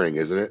interesting pairing,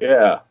 isn't it?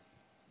 Yeah.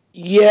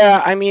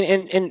 Yeah, I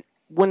mean, and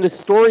when the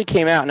story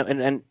came out,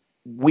 and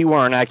we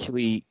weren't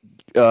actually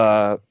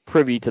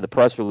privy to the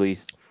press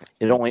release.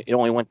 It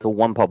only went to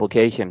one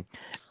publication.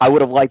 I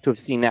would have liked to have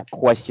seen that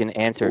question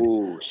answered.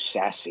 Ooh,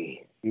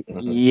 sassy.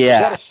 Yeah.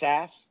 Is that a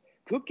sass?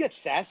 Coop gets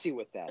sassy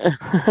with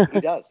that.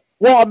 He does.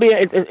 Well, I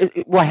mean,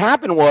 what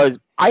happened was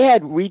I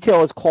had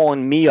retailers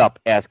calling me up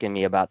asking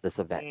me about this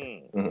event.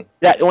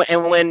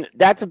 Mm-hmm. When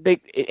that's a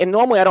big, and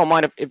normally I don't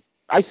mind if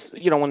I,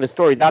 when the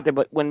story's out there,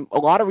 but when a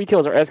lot of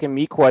retailers are asking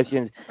me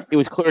questions, it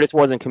was clear this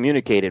wasn't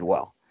communicated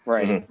well.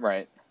 Right, Mm-hmm.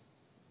 right.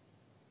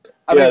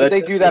 I mean,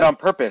 they do that on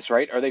purpose,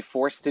 right? Are they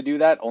forced to do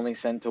that? Only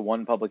send to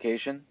one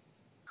publication?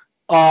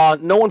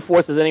 No one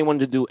forces anyone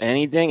to do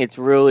anything. It's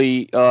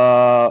really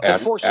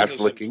ass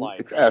licking.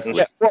 It's ass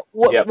licking.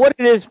 Yeah, what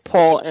it is,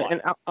 Paul,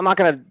 and I'm not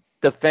going to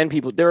defend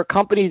people. There are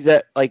companies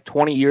that, like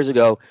 20 years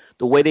ago,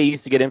 the way they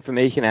used to get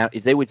information out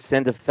is they would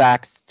send a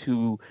fax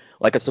to,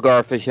 like, a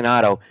Cigar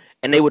Aficionado,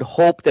 and they would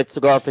hope that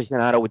Cigar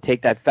Aficionado would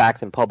take that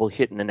fax and publish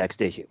it in the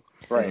next issue.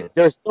 Right.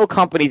 There are still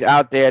companies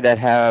out there that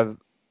have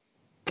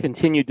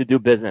continued to do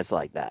business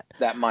like that.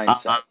 That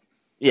mindset.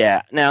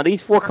 Yeah. Now,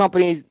 these 4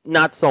 companies,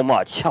 not so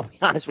much. I'll be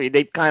honest with you.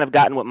 They've kind of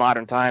gotten with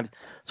modern times.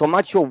 So I'm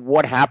not sure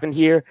what happened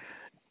here.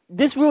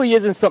 This really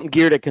isn't something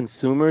geared at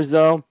consumers,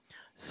 though.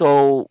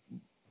 So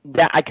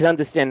that I can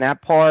understand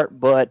that part.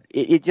 But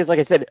it just, like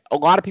I said, a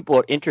lot of people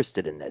are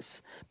interested in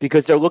this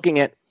because they're looking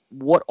at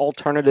what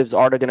alternatives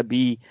are there going to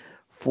be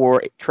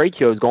for trade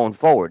shows going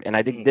forward. And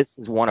I think this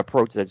is one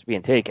approach that's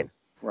being taken.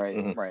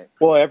 Right, right.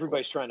 Well,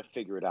 everybody's trying to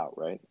figure it out,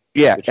 right?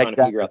 Yeah, they're trying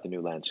to figure out the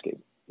new landscape.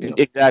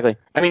 Exactly.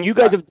 I mean, you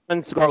guys have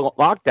done Cigar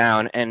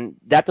Lockdown, and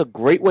that's a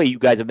great way you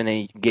guys have been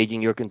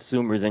engaging your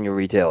consumers and your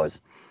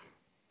retailers.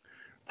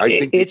 I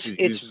think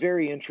it's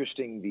very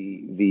interesting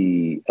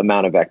the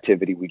amount of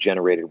activity we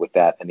generated with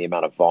that and the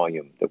amount of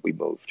volume that we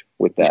moved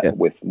with that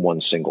with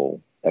one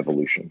single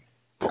evolution.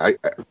 I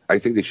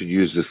think they should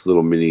use this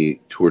little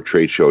mini tour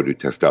trade show to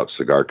test out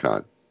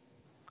CigarCon.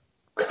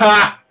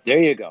 There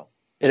you go.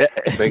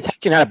 It's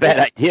actually not a bad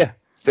idea.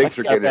 Thanks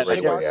for getting it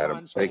right away,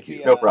 Adam. Thank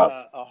you. No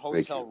problem. A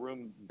hotel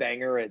room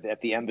banger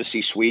at the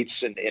Embassy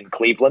Suites in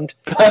Cleveland.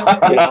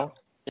 You know?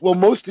 Well,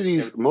 most of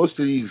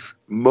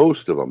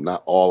them,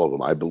 not all of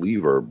them, I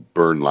believe, are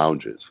burn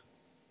lounges.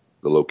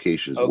 The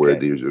locations where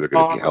they're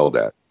going to be held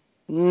at.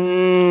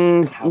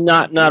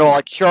 Not all.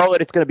 Like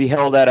Charlotte, it's going to be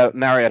held at a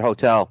Marriott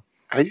hotel.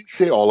 I didn't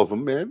say all of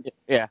them, man.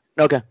 Yeah.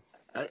 Okay.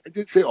 I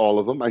did say all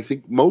of them. I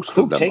think most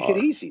of them take are.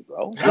 it easy,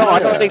 bro. No, I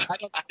don't think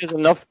there's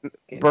enough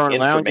burn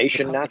lounges.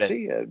 Information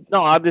Nazi?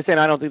 No, I'm just saying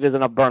I don't think there's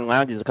enough burn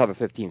lounges to cover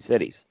 15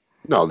 cities.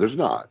 No, there's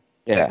not.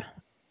 Yeah.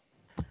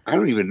 I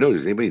don't even know.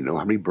 Does anybody know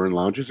how many burn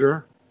lounges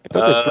there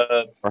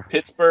are?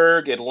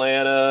 Pittsburgh,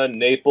 Atlanta,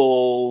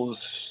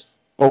 Naples,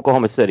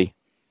 Oklahoma City.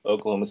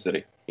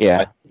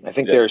 Yeah. I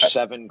think there are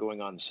 7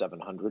 going on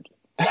 700.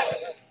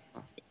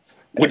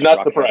 Would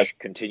not surprise.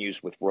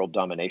 Continues with world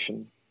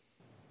domination.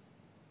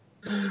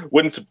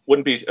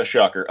 Wouldn't be a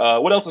shocker.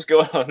 What else is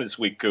going on this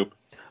week, Coop?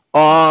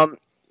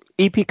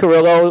 EP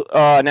Carrillo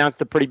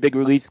announced a pretty big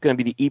release. It's going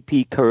to be the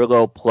EP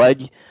Carrillo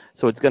Pledge.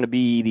 So it's going to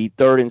be the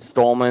 3rd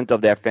installment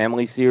of their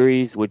family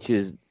series, which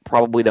is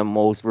probably the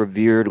most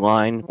revered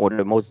line or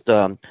the most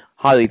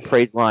highly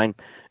praised line.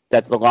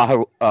 That's the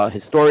La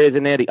Historia is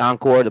in there, the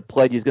Encore. The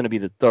Pledge is going to be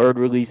the 3rd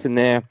release in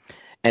there.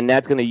 And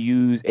that's going to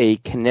use a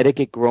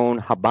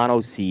Connecticut-grown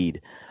Habano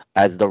seed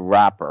as the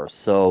wrapper.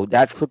 So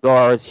that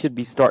cigar should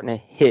be starting to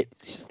hit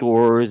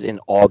stores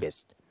in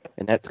August.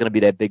 And that's going to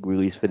be that big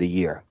release for the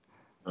year.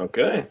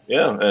 Okay,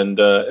 yeah, and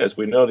as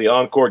we know, the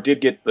Encore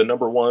did get the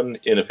number one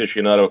in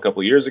aficionado a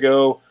couple of years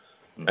ago,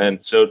 and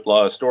so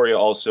La Astoria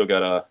also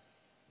got a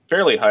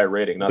fairly high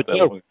rating. Not that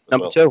long.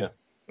 Number two.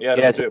 Yeah,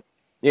 number two.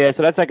 Yeah,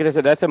 so that's like I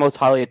said, that's the most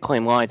highly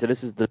acclaimed line. So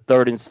this is the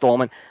third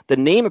installment. The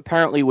name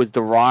apparently was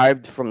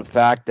derived from the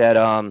fact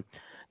that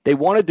they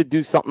wanted to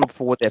do something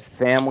for their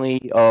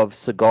family of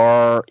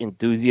cigar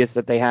enthusiasts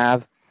that they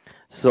have.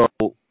 So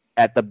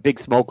at the Big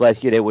Smoke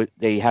last year,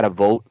 they had a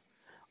vote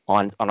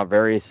on a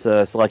various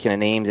selection of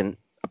names, and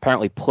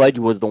apparently Pledge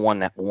was the one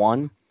that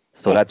won.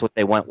 So that's what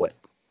they went with.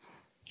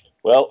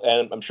 Well,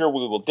 and I'm sure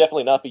we will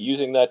definitely not be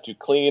using that to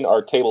clean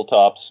our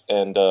tabletops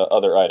and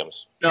other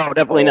items. No,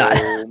 definitely not.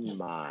 Oh,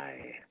 my.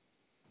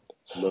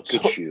 Look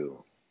at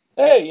you.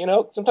 Hey,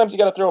 sometimes you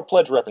got to throw a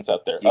Pledge reference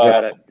out there. You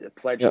got a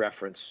Pledge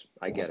reference.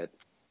 I get it.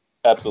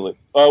 Absolutely.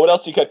 What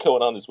else you got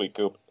going on this week,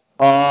 Coop?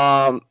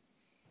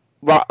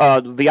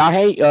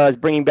 Viaje is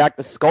bringing back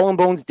the Skull and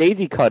Bones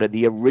Daisy Cutter,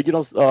 the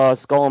original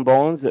Skull and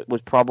Bones that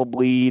was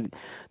probably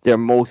their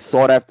most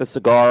sought-after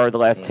cigar of the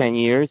last 10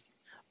 years.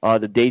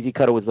 The Daisy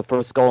Cutter was the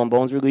first Skull and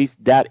Bones release.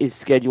 That is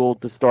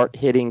scheduled to start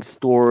hitting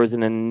stores in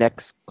the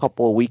next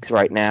couple of weeks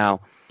right now.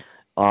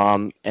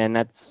 And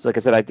that's, like I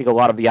said, I think a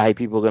lot of Viaje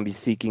people are going to be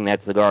seeking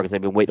that cigar because they've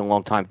been waiting a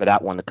long time for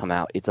that one to come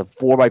out. It's a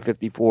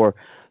 4x54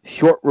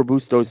 short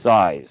Robusto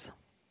size.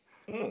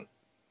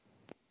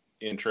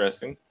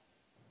 Interesting.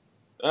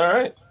 All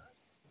right.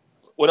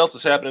 What else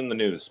is happening in the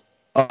news?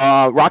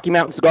 Rocky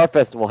Mountain Cigar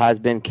Festival has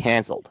been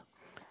canceled.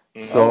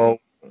 So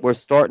we're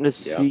starting to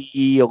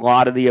see a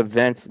lot of the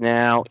events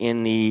now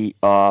in the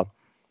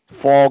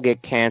fall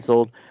get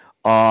canceled.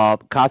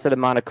 Casa de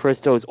Monte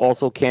Cristo has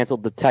also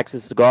canceled the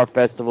Texas Cigar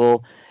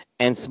Festival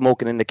and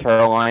Smoking in the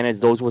Carolinas.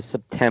 Those were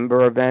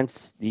September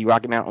events. The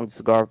Rocky Mountain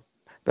Cigar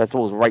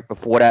Festival was right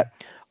before that.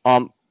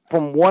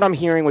 From what I'm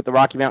hearing with the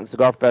Rocky Mountain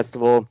Cigar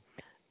Festival,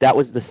 that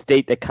was the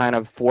state that kind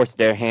of forced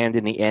their hand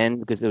in the end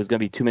because there was going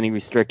to be too many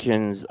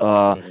restrictions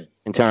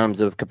in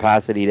terms of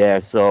capacity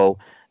there. So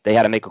they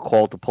had to make a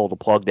call to pull the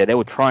plug there. They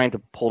were trying to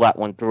pull that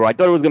one through. I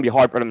thought it was going to be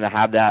hard for them to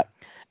have that.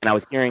 And I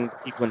was hearing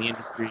people in the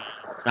industry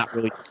not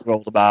really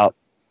thrilled about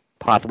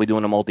possibly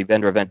doing a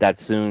multi-vendor event that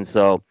soon.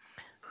 So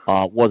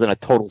it wasn't a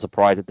total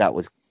surprise that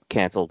was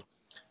canceled.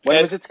 When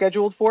was it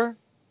scheduled for?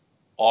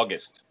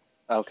 August.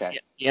 Okay. Yeah,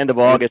 the end of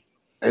August.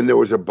 And there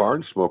was a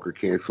barn smoker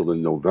canceled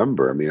in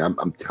November. I mean,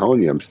 I'm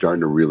telling you, I'm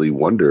starting to really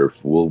wonder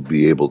if we'll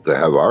be able to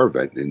have our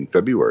event in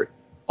February.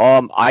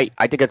 I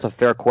think that's a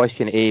fair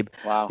question, Abe.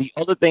 Wow. The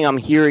other thing I'm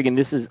hearing, and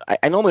this is,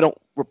 I normally don't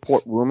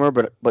report rumor,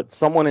 but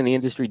someone in the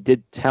industry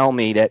did tell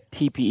me that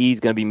TPE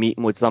is going to be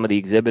meeting with some of the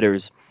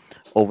exhibitors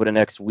over the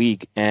next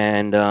week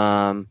and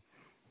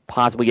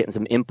possibly getting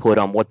some input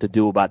on what to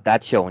do about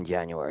that show in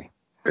January.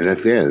 And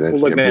that's it. Well,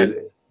 look, man.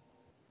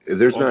 If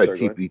there's not a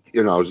TPE,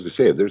 I was going to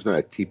say, if there's not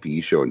a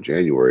TPE show in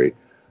January,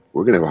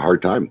 we're going to have a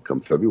hard time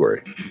come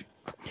February.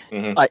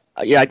 Mm-hmm.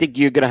 I think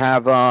you're going to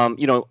have, I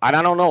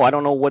don't know. I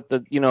don't know what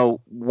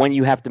when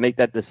you have to make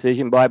that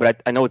decision by,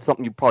 but I know it's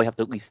something you probably have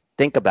to at least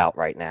think about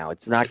right now.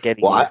 It's not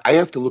getting. Well, I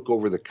have to look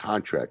over the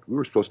contract. We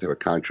were supposed to have a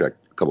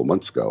contract a couple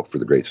months ago for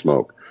the Great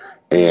Smoke.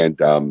 And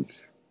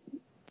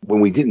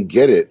when we didn't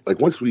get it, like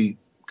once we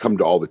come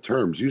to all the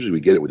terms, usually we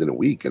get it within a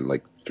week, and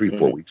like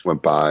 3-4 weeks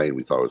went by and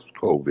we thought it was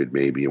COVID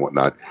maybe and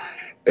whatnot.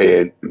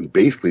 And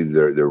basically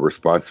their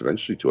response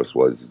eventually to us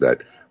was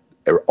that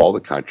all the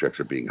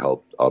contracts are being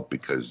held up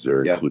because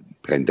they're including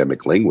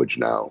pandemic language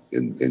now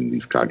in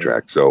these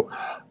contracts. So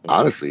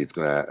honestly, it's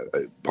going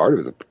to, part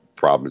of the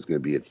problem is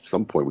going to be at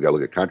some point we got to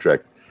look at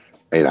contract,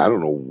 and I don't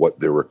know what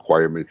their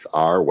requirements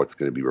are, what's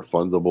going to be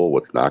refundable,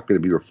 what's not going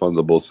to be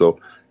refundable. So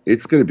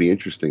it's going to be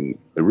interesting.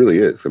 It really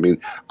is. I mean,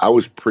 I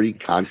was pretty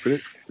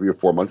confident 3 or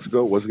 4 months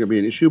ago it wasn't going to be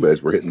an issue, but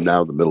as we're hitting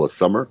now the middle of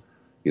summer,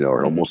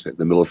 or almost hitting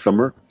the middle of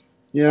summer,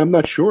 I'm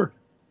not sure.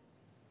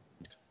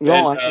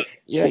 No,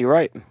 you're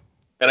right.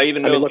 And I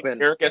even know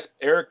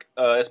Eric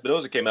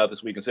Espinosa came out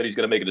this week and said he's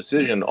going to make a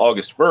decision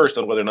August 1st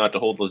on whether or not to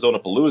hold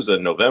Lazona-Palooza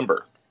in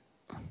November.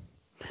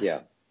 Yeah.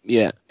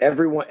 Yeah.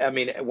 Everyone, I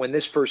mean, when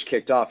this first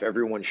kicked off,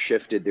 everyone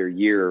shifted their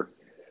year.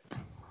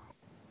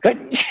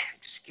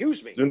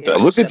 Excuse me.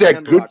 Look at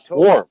that good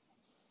form.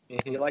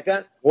 You like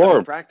that? Form. I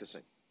was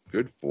practicing.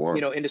 Good form.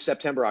 Into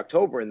September,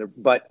 October,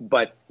 but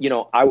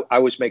I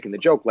was making the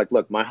joke like,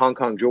 look, my Hong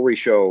Kong jewelry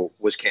show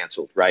was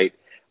canceled, right?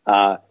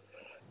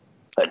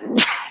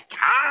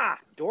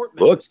 Dortmund.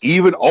 Look,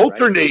 even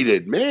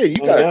alternated, man. You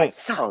got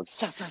so.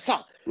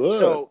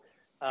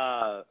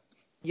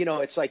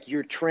 It's like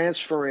you're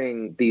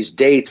transferring these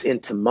dates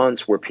into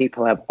months where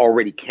people have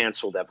already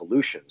canceled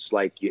evolutions.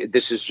 Like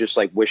this is just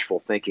like wishful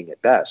thinking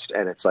at best.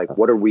 And it's like,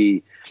 what are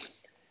we?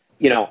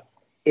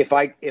 If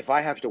I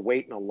have to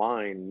wait in a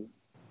line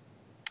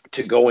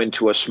to go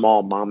into a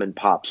small mom and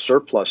pop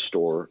surplus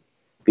store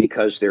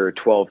because there are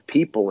 12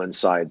 people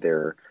inside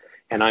there,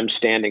 and I'm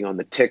standing on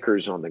the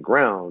tickers on the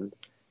ground,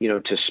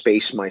 to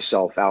space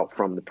myself out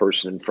from the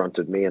person in front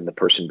of me and the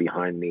person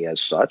behind me as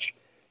such.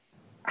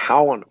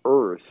 How on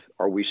earth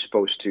are we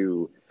supposed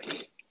to,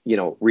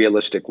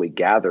 realistically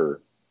gather,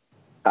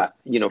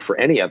 for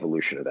any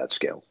evolution of that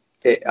scale?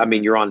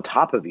 you're on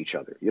top of each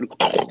other. You know,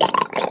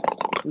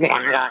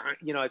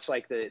 it's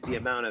like the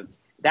amount of,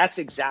 that's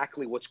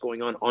exactly what's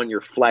going on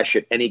your flesh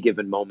at any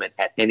given moment,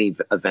 at any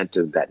event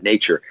of that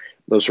nature.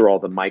 Those are all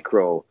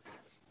the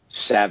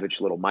savage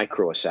little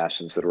micro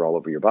assassins that are all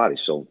over your body.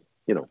 So,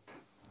 you know,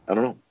 I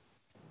don't know.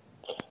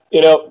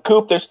 You know,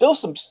 Coop, there's still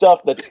some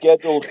stuff that's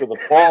scheduled for the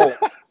fall.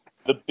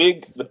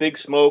 The big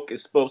smoke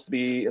is supposed to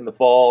be in the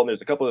fall, and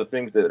there's a couple of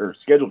things that are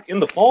scheduled in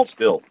the fall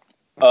still.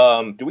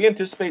 Do we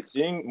anticipate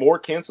seeing more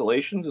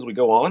cancellations as we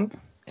go on?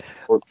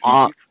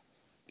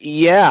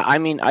 Yeah, I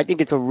mean, I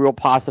think it's a real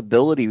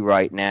possibility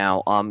right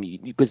now.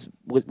 Because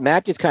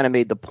Matt just kind of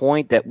made the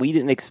point that we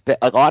didn't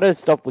expect a lot of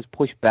stuff was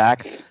pushed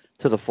back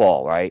to the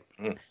fall, right?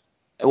 Mm.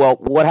 Well,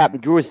 what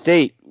happened? Drew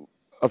Estate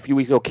a few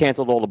weeks ago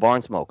canceled all the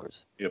barn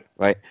smokers,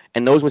 right?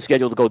 And those were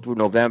scheduled to go through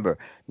November.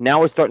 Now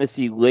we're starting to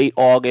see late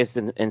August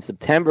and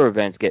September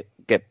events get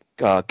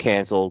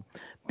canceled.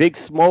 Big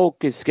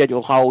Smoke is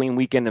scheduled Halloween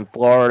weekend in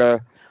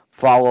Florida,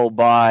 followed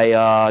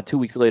by 2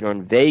 weeks later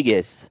in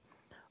Vegas.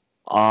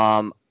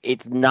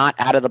 It's not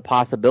out of the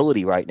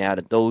possibility right now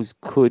that those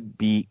could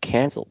be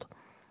canceled.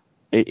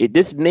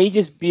 This may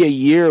just be a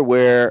year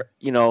where,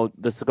 you know,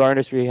 the cigar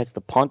industry has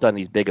to punt on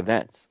these big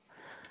events.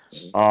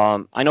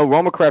 I know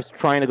Roma Craft's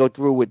trying to go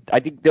through with, I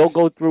think they'll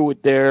go through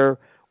with their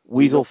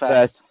Weasel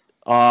Fest,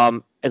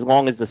 as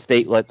long as the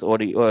state lets,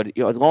 or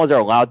as long as they're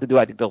allowed to do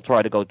it. I think they'll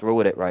try to go through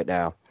with it right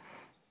now.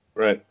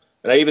 Right.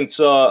 And I even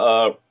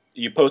saw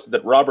you posted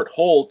that Robert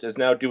Holt is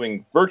now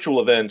doing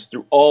virtual events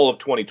through all of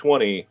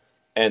 2020,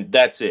 and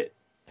that's it.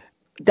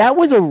 That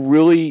was a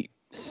really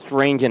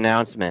strange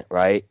announcement,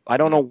 right? I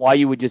don't know why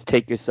you would just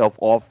take yourself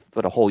off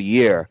for the whole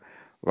year,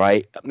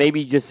 right?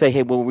 Maybe just say,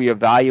 hey, we'll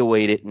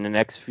reevaluate it in the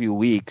next few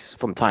weeks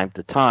from time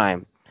to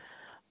time.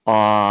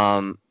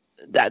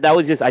 That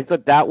was just, I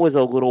thought that was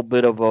a little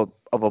bit of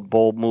a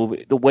bold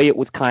move. The way it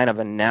was kind of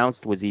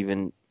announced was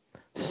even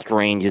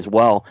strange as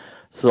well.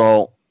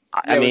 So,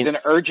 I mean, it was an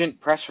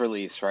urgent press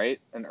release, right?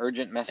 An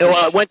urgent message.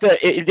 Well,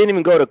 it didn't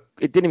even go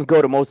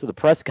to most of the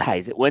press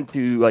guys. It went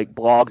to like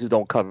blogs who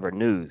don't cover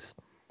news.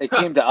 It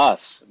came to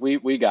us.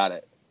 We got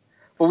it.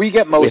 Well, we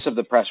get most of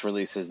the press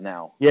releases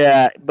now.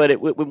 Yeah, but it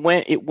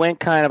went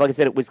kind of, like I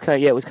said, it was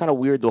kind of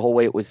weird the whole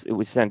way it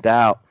was sent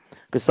out,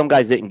 because some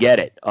guys didn't get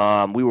it.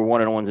 We were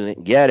one of the ones who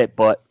didn't get it,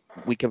 but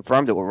we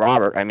confirmed it with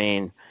Robert. I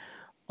mean,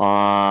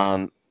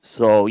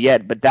 so yeah,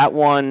 but that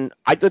one,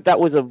 I thought that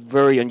was a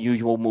very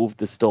unusual move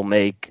to still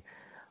make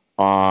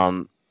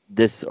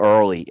this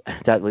early.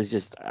 That was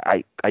just,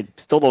 I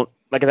still don't,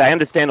 like, I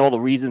understand all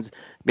the reasons,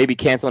 maybe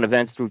canceling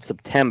events through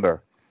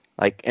September,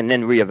 like, and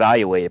then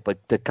reevaluate it,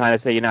 but to kind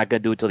of say you're not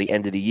going to do it till the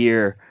end of the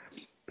year,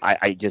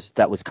 I just,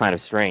 that was kind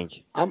of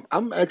strange.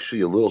 I'm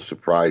actually a little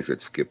surprised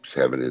that Skip's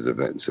having his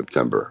event in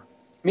September.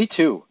 Me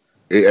too.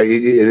 And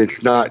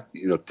it's not,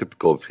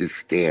 typical of his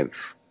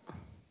stance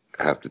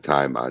half the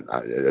time or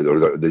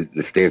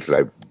the stance that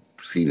I've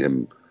seen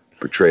him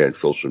portray on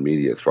social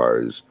media as far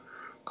as,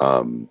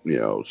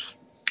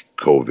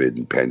 COVID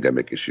and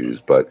pandemic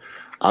issues. But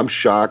I'm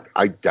shocked.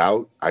 I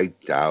doubt.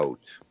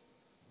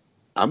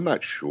 I'm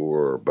not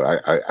sure,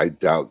 but I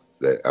doubt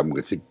that. I'm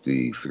going to think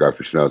the Cigar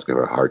Aficionado is going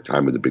to have a hard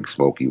time with the Big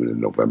Smoke even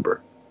in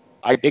November.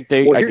 I think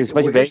they. Here's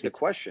the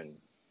question,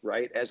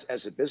 right?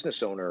 As a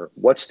business owner,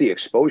 what's the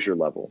exposure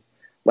level?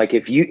 Like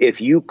if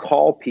you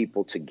call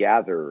people to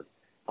gather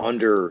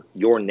under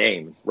your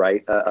name,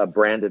 right, a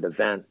branded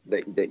event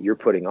that you're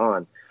putting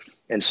on,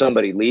 and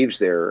somebody leaves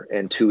there,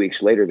 and 2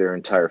 weeks later their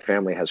entire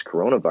family has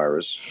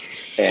coronavirus,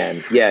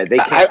 and they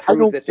can't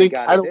prove that they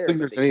got it. I don't think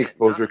there's any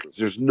exposure, because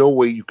there's no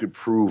way you could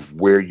prove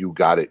where you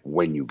got it,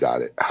 when you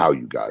got it, how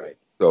you got it.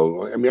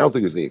 So I mean, I don't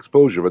think there's any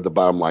exposure, but the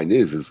bottom line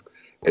is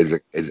as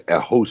a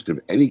host of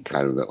any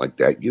kind of event like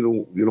that, you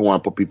don't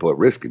want to put people at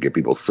risk and get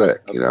people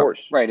sick. Of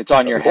course, right? It's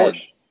on your head.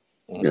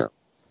 Yeah.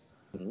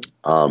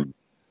 Mm-hmm.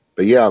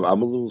 But yeah,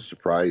 I'm a little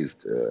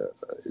surprised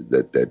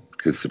that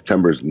because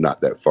September's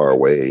not that far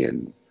away,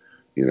 and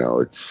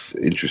it's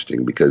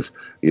interesting because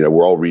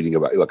we're all reading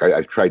about. Look,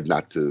 I've tried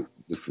not to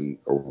listen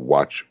or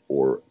watch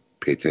or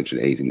pay attention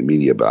to anything in the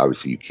media, but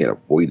obviously you can't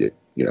avoid it.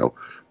 But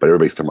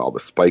everybody's talking about all the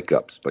spike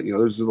ups. But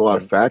there's a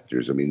lot of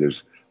factors. I mean,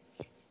 there's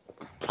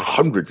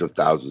hundreds of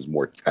thousands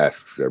more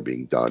tests that are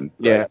being done.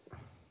 Yeah.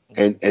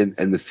 And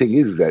the thing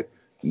is that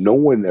no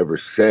one ever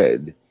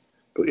said.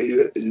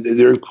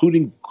 They're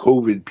including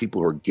COVID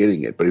people who are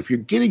getting it. But if you're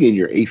getting it and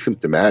you're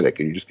asymptomatic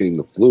and you're just getting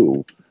the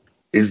flu,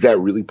 is that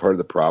really part of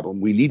the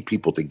problem? We need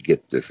people to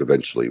get this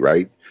eventually,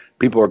 right?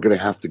 People are going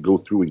to have to go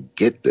through and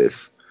get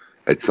this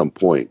at some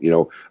point.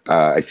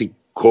 I think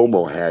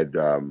Cuomo had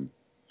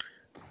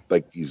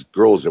like these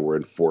girls that were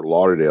in Fort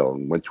Lauderdale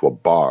and went to a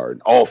bar,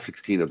 and all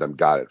 16 of them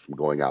got it from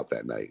going out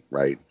that night,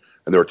 right?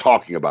 And they were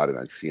talking about it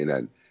on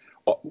CNN.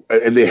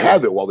 And they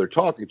have it while they're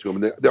talking to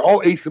them, and they're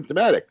all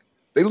asymptomatic.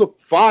 They look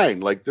fine.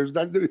 Like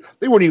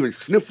they weren't even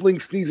sniffling,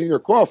 sneezing, or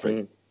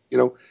coughing.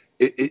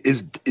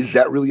 Is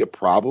that really a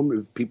problem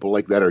if people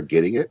like that are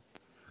getting it?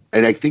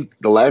 And I think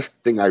the last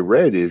thing I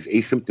read is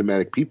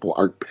asymptomatic people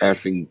aren't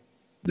passing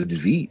the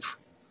disease.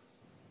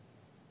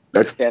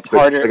 it's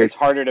harder. It's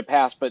harder to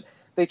pass, but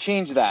they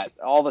change that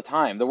all the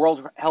time. The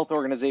World Health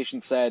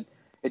Organization said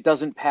it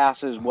doesn't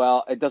pass as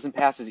well. It doesn't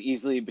pass as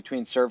easily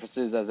between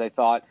surfaces as I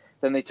thought.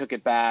 Then they took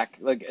it back.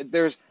 Like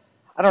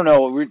I don't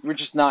know. We're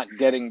just not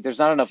getting. There's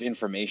not enough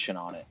information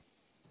on it.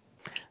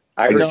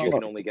 I heard you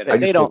can only get it. I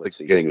just don't think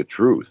they're getting the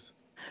truth.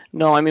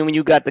 No, I mean, when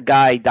you got the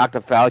guy,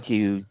 Dr. Fauci,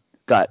 who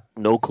got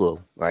no clue,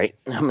 right?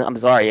 I'm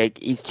sorry,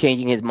 he's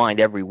changing his mind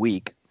every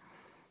week.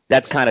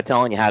 That's kind of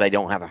telling you how they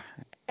don't have a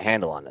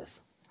handle on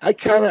this. I'm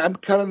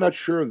kind of not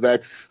sure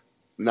that's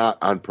not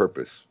on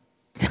purpose.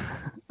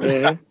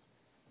 To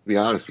be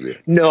honest with you.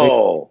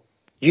 No.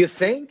 You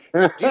think?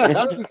 I'm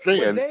just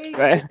saying. Wait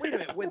a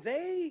minute. Would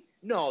they?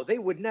 No, they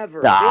would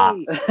never. Nah.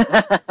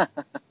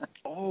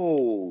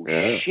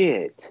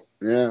 Shit.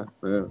 Yeah.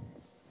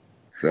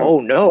 So, oh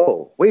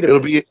no! Wait a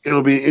minute.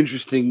 It'll be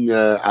interesting.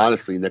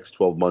 Honestly, next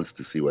 12 months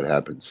to see what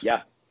happens.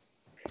 Yeah.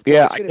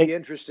 Yeah. It's going to be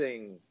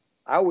interesting.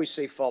 I always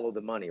say follow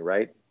the money,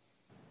 right?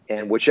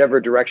 And whichever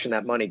direction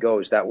that money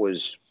goes, that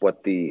was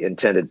what the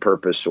intended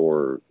purpose,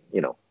 or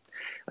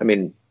I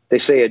mean, they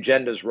say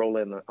agendas roll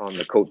in on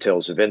the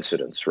coattails of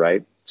incidents,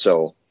 right?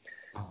 So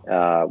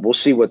we'll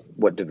see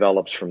what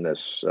develops from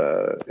this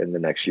in the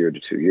next year to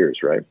 2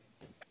 years, right?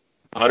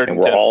 110%. And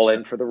we're all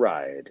in for the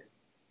ride.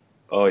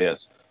 Oh,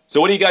 yes. So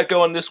what do you got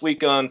going this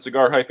week on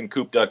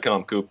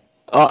cigar-coop.com, Coop?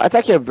 It's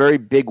actually a very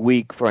big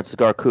week for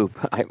Cigar Coop.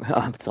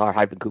 I'm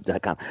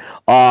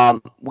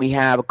cigar-coop.com. We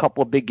have a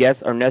couple of big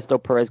guests. Ernesto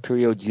Perez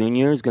Carrillo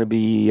Jr. is going to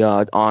be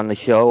on the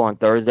show on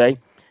Thursday.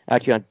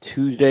 Actually, on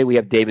Tuesday, we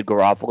have David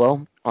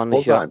Garofalo on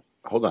the show.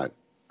 Hold on.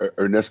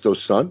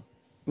 Ernesto's son?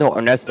 No,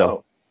 Ernesto.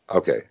 No.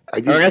 Okay.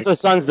 Ernesto's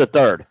son's the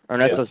third.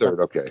 Ernesto's third,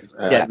 son. okay.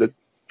 Yeah. The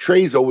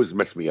trays always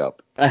mess me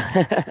up.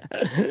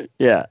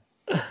 Yeah.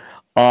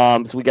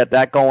 So we got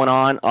that going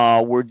on.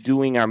 We're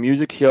doing our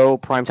music show,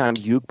 Primetime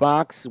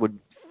Jukebox. We're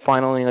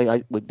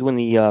doing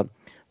the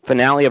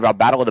finale of our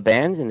Battle of the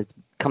Bands, and it's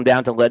come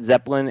down to Led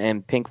Zeppelin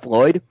and Pink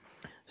Floyd.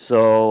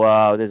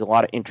 So there's a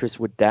lot of interest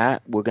with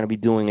that. We're going to be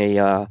doing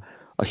a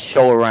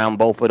show around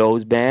both of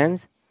those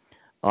bands.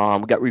 We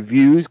got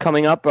reviews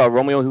coming up.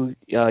 Romeo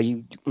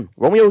y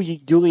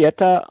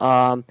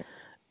Julieta,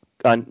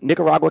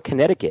 Nicaragua,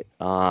 Connecticut,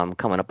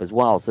 coming up as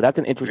well. So that's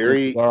an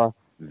interesting cigar.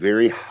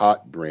 Very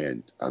hot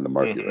brand on the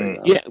market right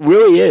now. Yeah, it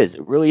really is.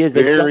 It really is.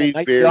 Very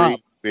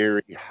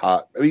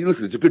hot. I mean,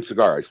 listen, it's a good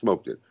cigar. I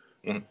smoked it.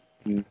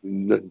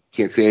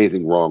 Can't say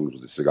anything wrong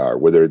with the cigar,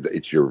 whether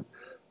it's your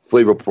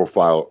flavor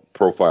profile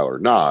or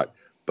not.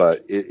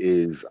 But it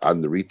is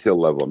on the retail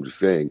level. I'm just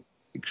saying,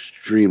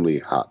 extremely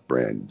hot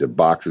brand. The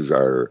boxes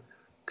are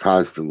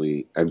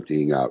constantly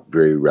emptying out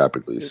very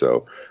rapidly.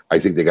 So I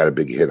think they got a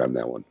big hit on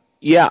that one.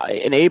 Yeah,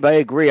 and Abe, I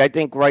agree. I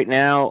think right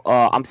now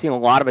I'm seeing a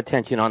lot of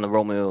attention on the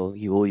Romeo y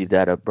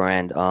Julieta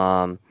brand.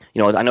 I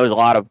know there's a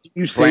lot of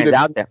brands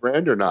out there.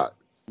 Brand or not?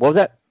 What was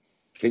that?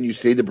 Can you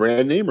say the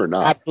brand name or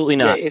not? Absolutely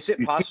not. Yeah, is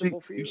it possible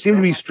for you? You seem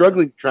to be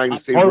struggling trying to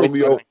say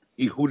Romeo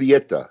y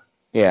Julieta.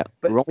 Yeah,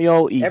 but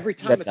Romeo y every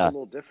time Julieta. it's a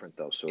little different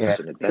though. So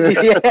isn't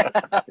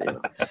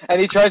it?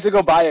 And he tries to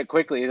go by it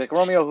quickly. He's like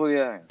Romeo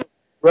Julieta.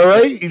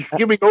 Right? He's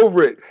skimming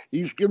over it.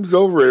 He skims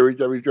over it every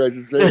time he tries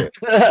to say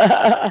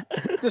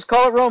it. Just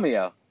call it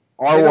Romeo.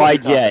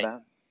 RYJ.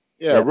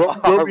 Yeah,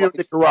 Romeo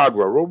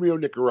Nicaragua. Romeo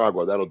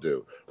Nicaragua. That'll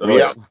do.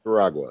 Real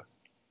Nicaragua.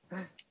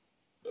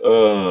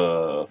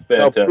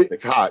 Fantastic.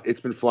 It's hot. It's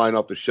been flying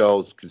off the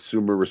shelves.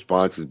 Consumer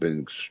response has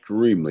been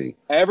extremely.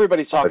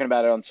 Everybody's talking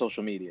about it on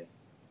social media.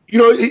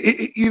 Now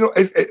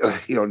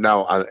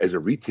as a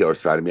retailer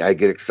side of me, I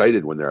get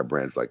excited when there are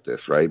brands like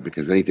this, right?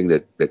 Because anything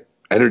that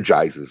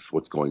energizes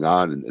what's going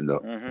on in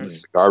the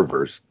cigar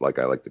verse, like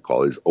I like to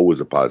call it, is always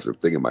a positive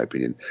thing in my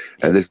opinion.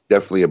 And there's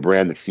definitely a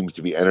brand that seems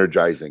to be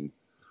energizing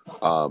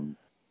on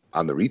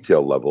the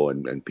retail level,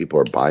 and people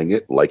are buying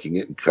it, liking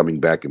it, and coming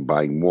back and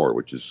buying more,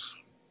 which is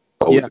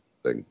always a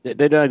good thing.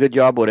 They've done a good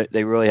job with it.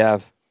 They really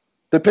have.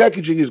 The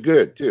packaging is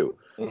good too.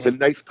 It's a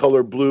nice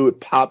color blue. It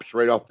pops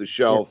right off the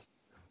shelf.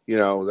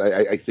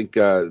 I think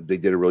they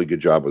did a really good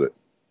job with it.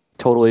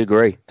 Totally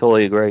agree.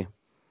 Coop,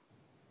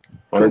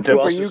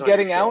 are you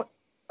getting out?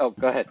 Oh,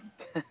 go ahead.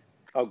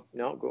 Oh,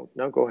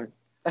 go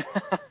ahead.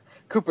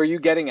 Coop, are you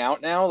getting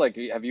out now? Like,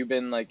 have you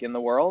been in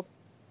the world?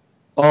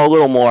 Oh, a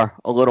little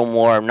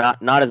more.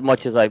 Not as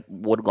much as I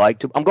would like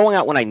to. I'm going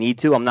out when I need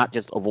to. I'm not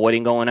just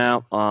avoiding going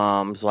out. So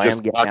I am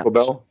getting Taco out.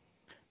 Bell?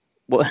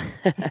 Well,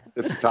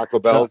 just Taco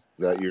Bell?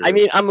 I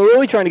mean, I'm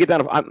really trying to get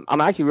down. I'm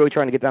actually really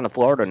trying to get down to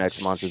Florida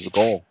next month is the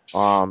goal.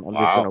 I'm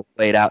just going to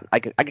wait it out. I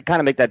could kind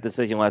of make that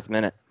decision last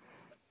minute.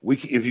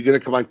 If you're going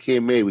to come on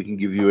KMA, we can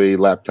give you a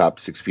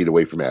laptop 6 feet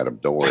away from Adam.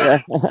 Don't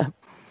worry.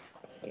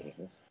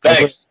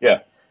 Thanks.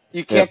 Yeah.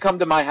 You can't come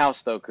to my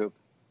house, though, Coop.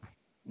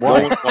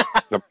 Why? Come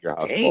to your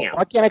house. Damn.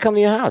 Why can't I come to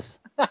your house?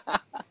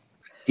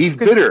 He's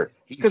bitter.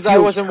 Because I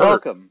wasn't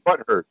welcome.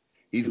 Butthurt.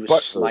 He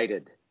was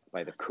slighted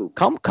by the Coop.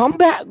 Come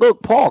back.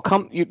 Look, Paul,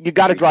 come. You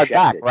got to drive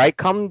back, right?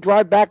 Come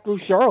drive back through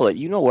Charlotte.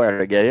 You know where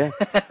to get you.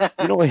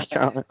 You know where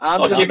Charlotte.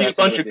 I'll give you a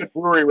bunch of good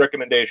brewery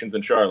recommendations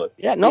in Charlotte.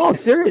 Yeah, no,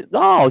 serious.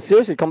 No,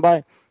 seriously, come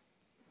by.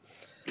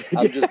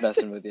 I'm just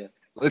messing with you.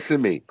 Listen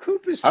to me.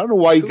 Coop is, I don't know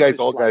why you Coop guys is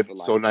all fly got to for be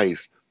life. so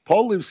nice.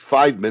 Paul lives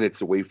 5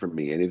 minutes away from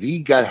me, and if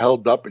he got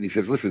held up and he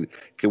says, "Listen,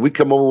 can we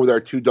come over with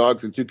our 2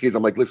 dogs and 2 kids?"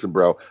 I'm like, "Listen,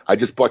 bro, I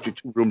just bought you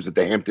 2 rooms at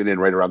the Hampton Inn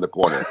right around the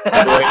corner."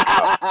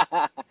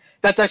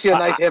 That's actually a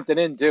nice Hampton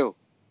Inn too.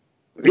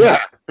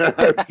 Yeah,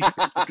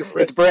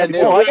 It's brand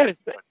new. Paul, I gotta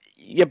say,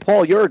 yeah,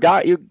 Paul, you're a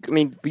guy. I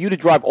mean, for you to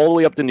drive all the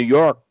way up to New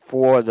York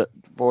for the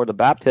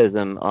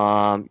baptism,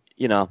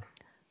 you know,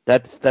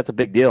 that's a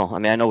big deal. I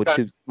mean, I know with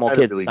 2 small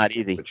kids, it's not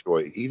easy.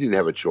 He didn't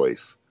have a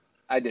choice.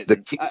 I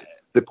didn't.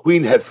 The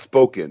Queen had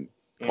spoken.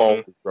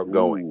 Paul was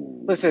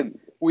going. Listen,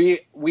 we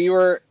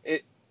were,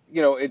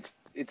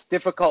 it's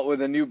difficult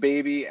with a new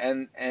baby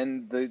and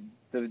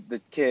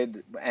the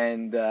kid,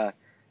 and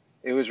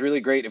it was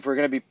really great. If we're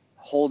going to be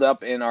holed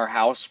up in our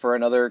house for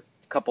another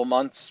couple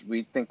months,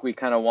 we think we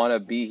kind of want to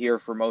be here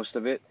for most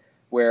of it,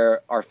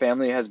 where our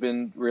family has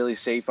been really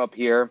safe up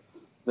here.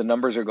 The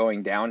numbers are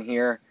going down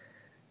here,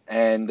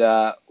 and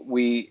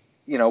we're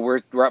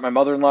at my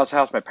mother-in-law's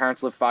house. My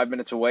parents live 5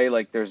 minutes away.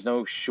 Like, there's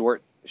no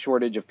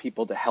shortage of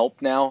people to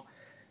help now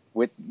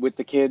with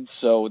the kids,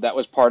 so that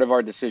was part of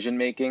our decision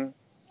making.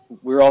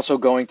 We're also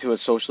going to a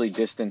socially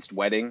distanced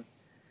wedding,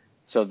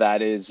 so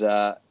that is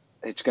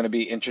it's going to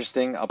be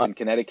interesting up in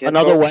Connecticut.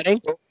 Another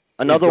wedding?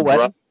 Another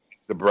wedding?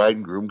 The bride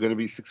and groom going to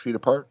be 6 feet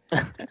apart?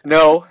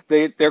 No,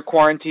 they're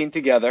quarantined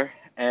together,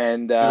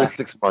 and in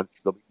 6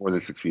 months they'll be more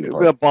than 6 feet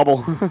apart. A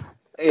bubble.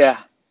 Yeah.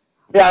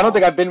 I don't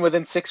think I've been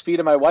within 6 feet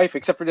of my wife,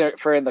 except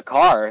for in the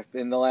car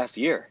in the last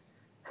year.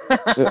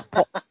 Paul,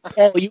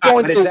 are you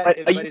going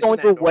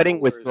through a wedding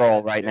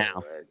withdrawal right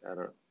now? I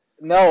don't.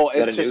 No, Is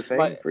that it's a new just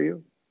thing for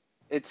you?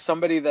 It's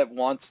somebody that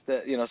wants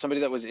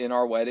somebody that was in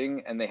our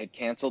wedding, and they had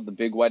canceled the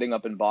big wedding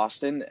up in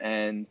Boston,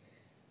 and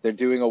they're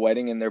doing a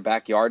wedding in their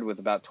backyard with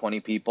about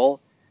 20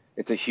 people.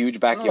 It's a huge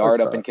backyard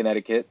up in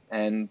Connecticut,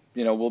 and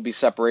we'll be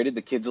separated.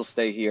 The kids will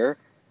stay here.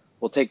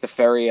 We'll take the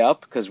ferry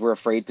up because we're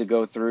afraid to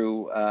go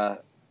through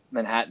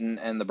Manhattan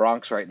and the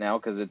Bronx right now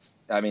because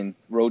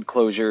road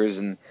closures,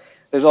 and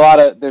there's a lot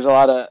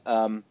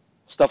of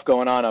stuff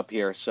going on up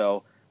here.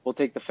 So we'll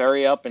take the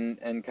ferry up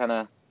and kind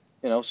of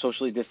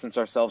socially distance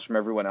ourselves from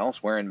everyone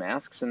else, wearing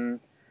masks,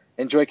 and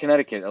enjoy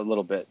Connecticut a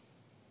little bit.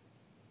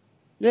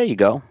 There you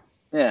go.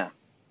 Yeah.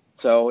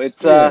 So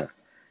it's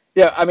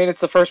it's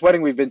the first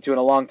wedding we've been to in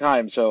a long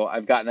time, so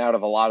I've gotten out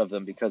of a lot of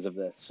them because of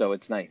this. So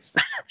it's nice.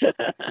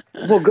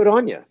 Well, good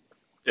on you.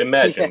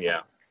 Imagine,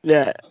 yeah.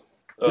 Yeah.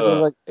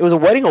 It was a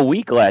wedding a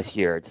week last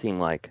year, it seemed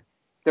like.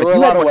 There were a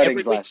lot of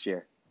weddings last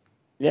year.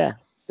 Yeah.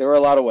 There were a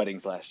lot of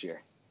weddings last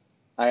year.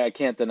 I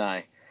can't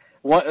deny.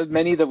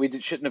 Many that we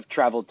shouldn't have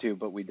traveled to,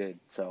 but we did.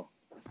 So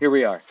here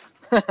we are.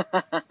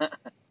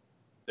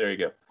 There you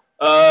go.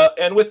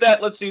 And with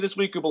that, let's see this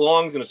week who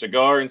belongs in a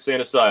cigar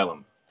insane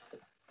asylum.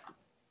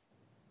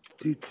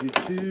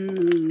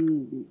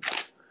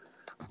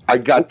 I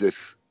got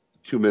this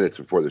 2 minutes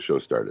before the show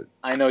started.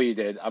 I know you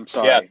did. I'm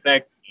sorry. Yeah,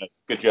 thank you.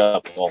 Good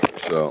job, Paul.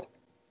 So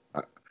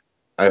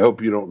I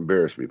hope you don't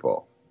embarrass me,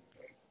 Paul.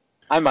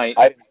 I might.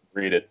 I didn't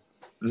read it.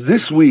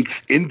 This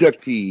week's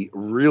inductee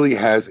really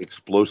has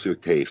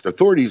explosive taste.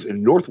 Authorities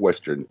in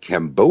northwestern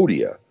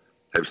Cambodia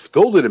have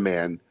scolded a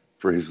man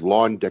for his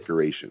lawn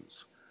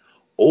decorations.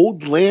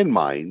 Old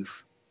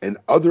landmines and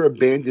other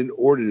abandoned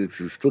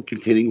ordinances still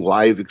containing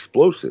live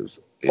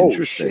explosives.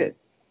 Interesting. Oh, shit.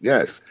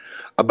 Yes.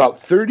 About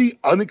 30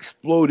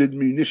 unexploded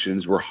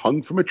munitions were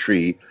hung from a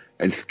tree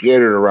and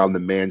scattered around the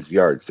man's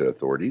yard, said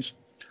authorities.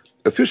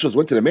 Officials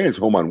went to the man's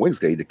home on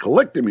Wednesday to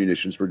collect the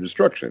munitions for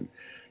destruction.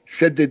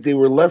 Said that they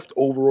were left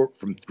over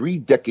from 3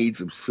 decades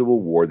of civil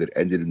war that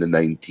ended in the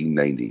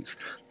 1990s,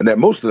 and that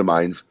most of the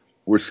mines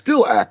were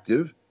still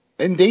active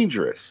and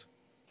dangerous.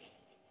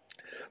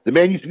 The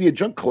man used to be a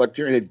junk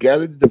collector and had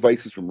gathered the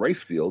devices from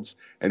rice fields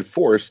and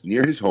forests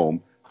near his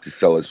home to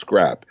sell as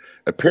scrap.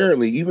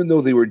 Apparently, even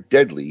though they were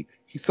deadly,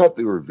 he thought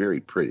they were very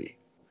pretty.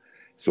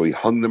 So he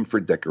hung them for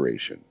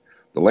decoration.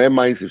 The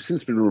landmines have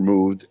since been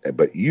removed,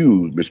 but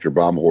you, Mr.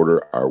 Bomb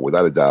Hoarder, are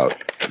without a doubt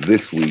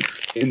this week's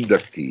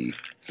inductee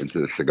into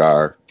the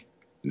Cigar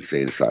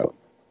Insane Asylum.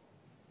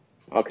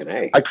 Fucking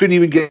A. I couldn't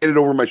even get it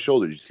over my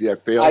shoulder. Did you see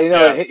that fail? I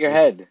know, it hit your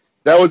head.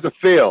 That was a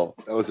fail.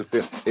 I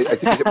think it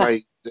hit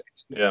my...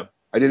 Yeah.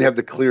 I didn't have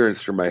the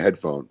clearance for my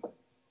headphone.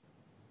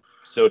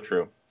 So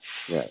true.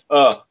 Yeah.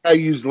 I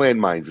used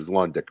landmines as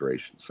lawn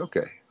decorations.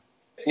 Okay.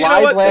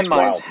 Live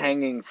landmines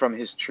hanging from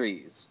his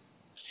trees.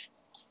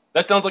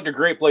 That sounds like a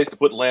great place to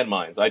put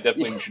landmines. I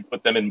definitely should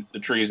put them in the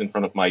trees in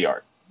front of my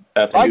yard.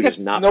 Absolutely. I guess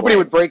nobody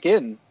would break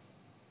in.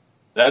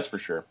 That's for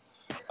sure.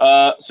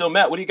 So,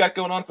 Matt, what do you got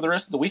going on for the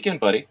rest of the weekend,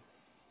 buddy?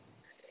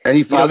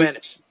 Any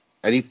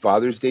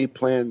Father's Day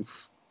plans?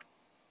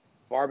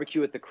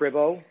 Barbecue at the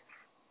Cribbo.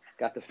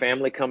 Got the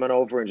family coming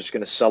over and just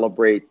going to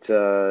celebrate,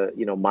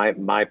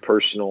 my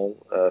personal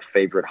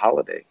favorite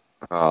holiday.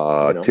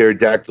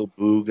 Pterodactyl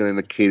Boo going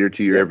to cater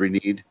to your every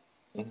need?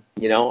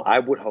 I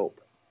would hope.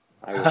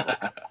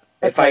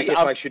 If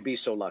I should be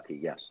so lucky,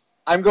 yes.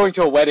 I'm going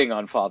to a wedding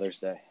on Father's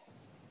Day.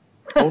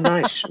 Oh,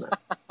 nice, man.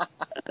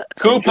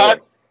 Coop,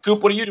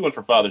 what are you doing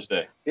for Father's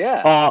Day?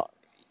 Yeah.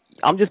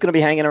 I'm just gonna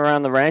be hanging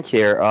around the ranch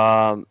here.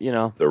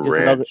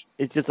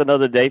 It's just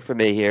another day for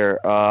me here.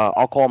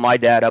 I'll call my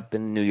dad up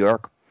in New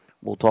York.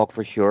 We'll talk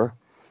for sure.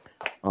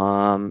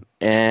 I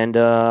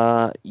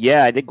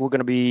think we're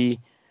gonna be,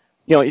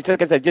 it's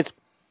like I said, just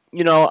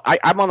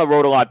I'm on the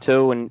road a lot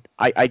too, and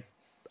I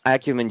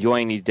actually am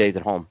enjoying these days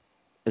at home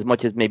as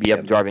much as maybe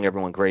I'm driving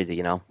everyone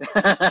crazy,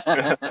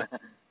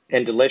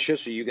 And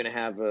delicious. Are you going to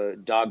have a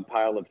dog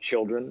pile of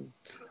children?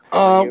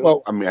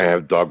 Well, I mean, I have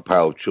a dog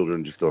pile of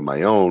children just on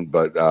my own,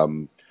 but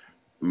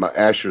my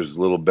Asher's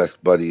little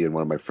best buddy and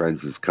one of my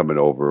friends is coming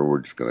over. We're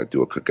just going to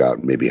do a cookout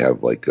and maybe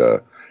have like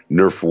a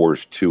Nerf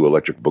Wars 2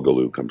 Electric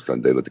Boogaloo come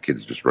Sunday. Let the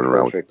kids just run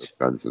around with their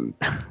guns and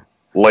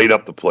light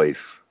up the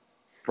place.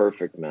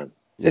 Perfect, man.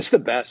 It's the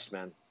best,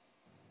 man.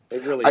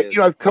 It really is.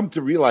 I've come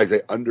to realize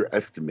I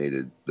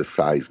underestimated the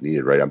size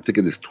needed, right? I'm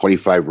thinking this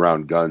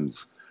 25-round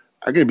guns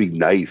are going to be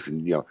nice.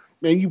 And,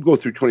 man, you go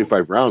through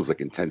 25 rounds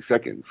like in 10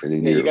 seconds. And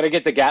then you got to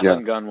get the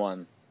Gatling gun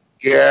one.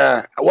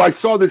 Yeah. Well, I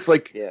saw this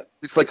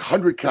this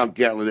 100-count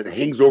Gatling that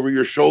hangs over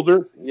your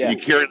shoulder. Yeah. And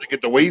you carry it like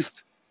at the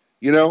waist,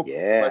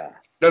 Yeah. But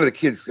none of the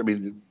kids, I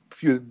mean,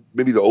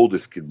 maybe the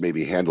oldest could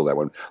maybe handle that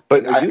one.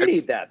 But you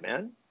need that,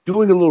 man.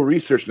 Doing a little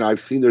research now,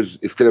 I've seen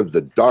instead of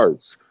the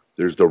darts,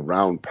 there's the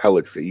round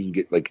pellets that you can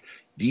get like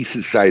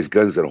decent-sized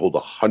guns that hold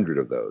 100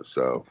 of those.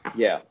 So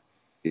yeah.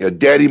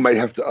 Daddy might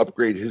have to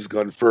upgrade his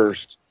gun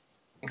first.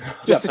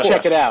 Just to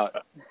check it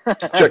out.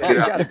 Check it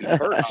out. Be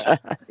first.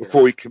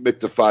 Before we commit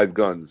to 5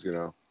 guns,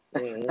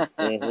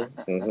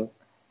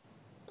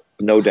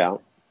 No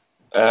doubt.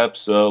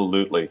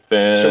 Absolutely.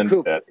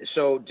 Fantastic.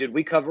 So did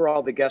we cover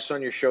all the guests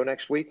on your show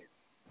next week?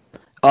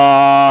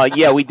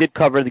 Yeah, we did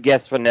cover the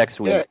guests for next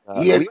week.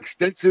 Yeah, he had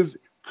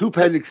Coop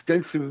had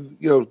extensive,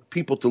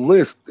 people to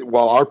list,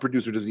 while our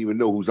producer doesn't even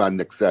know who's on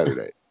next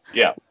Saturday.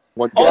 Yeah.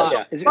 By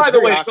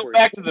the way, go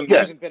back to the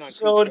music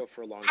episode.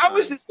 How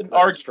is this an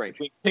argument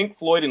between Pink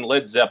Floyd and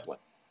Led Zeppelin?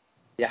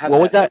 Yeah.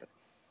 What was that?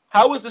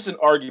 How is this an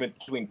argument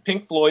between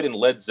Pink Floyd and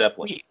Led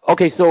Zeppelin?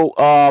 Okay,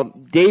 so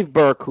Dave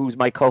Burke, who's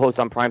my co-host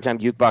on Primetime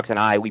Jukebox, and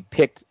I, we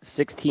picked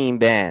 16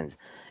 bands,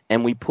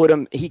 and we put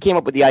them. He came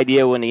up with the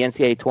idea when the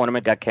NCAA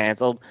tournament got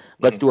canceled.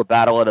 Let's do a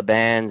battle of the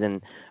bands,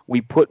 and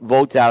we put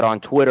votes out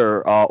on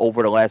Twitter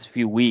over the last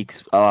few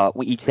weeks.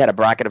 We each had a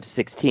bracket of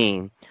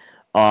 16.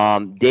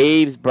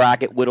 Dave's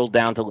bracket whittled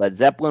down to Led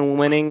Zeppelin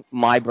winning.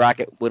 My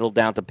bracket whittled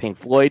down to Pink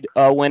Floyd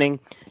winning,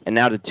 and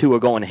now the two are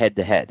going head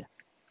to head.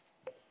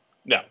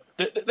 No,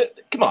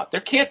 come on,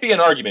 there can't be an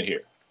argument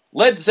here.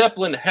 Led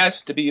Zeppelin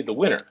has to be the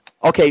winner.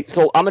 Okay,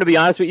 so I'm going to be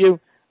honest with you.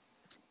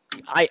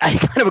 I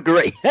kind of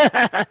agree.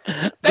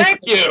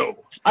 Thank you.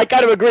 I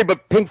kind of agree,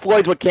 but Pink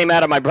Floyd's what came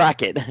out of my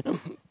bracket.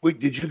 Wait,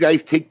 did you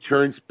guys take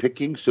turns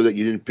picking so that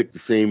you didn't pick the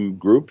same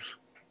groups?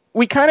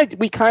 We kind of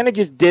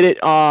just did it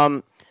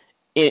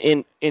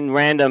in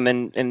random,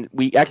 and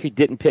we actually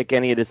didn't pick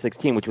any of the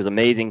 16, which was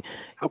amazing.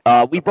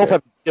 We both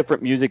have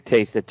different music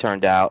tastes, it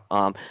turned out.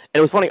 And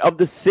it was funny, of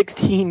the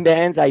 16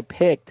 bands I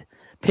picked,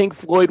 Pink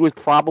Floyd was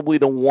probably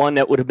the one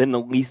that would have been the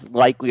least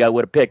likely I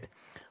would have picked.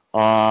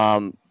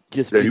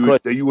 Just because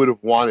you would have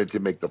wanted to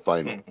make the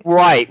final.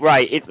 Right.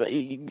 It's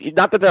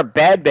not that they're a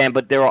bad band,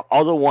 but there are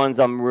other ones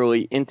I'm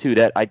really into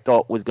that I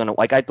thought was going to,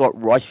 like I thought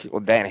Rush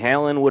or Van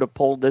Halen would have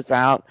pulled this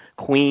out.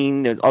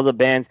 Queen, there's other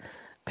bands.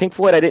 Pink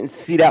Floyd, I didn't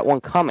see that one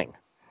coming.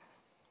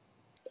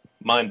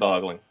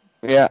 Mind-boggling.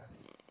 Yeah.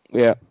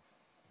 We had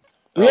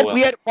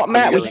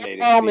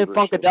Parliament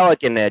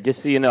Funkadelic in there,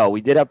 just so you know.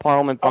 We did have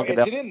Parliament Funkadelic.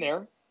 Is it in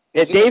there?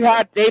 Yeah, Dave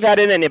had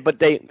it in it, but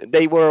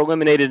they were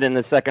eliminated in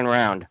the second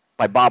round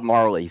by Bob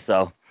Marley.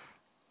 So.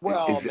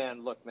 Well,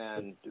 look,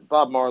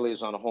 Bob Marley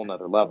is on a whole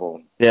nother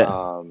level.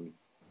 Yeah.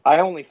 I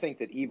only think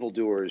that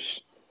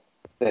evildoers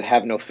that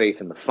have no faith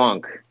in the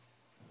funk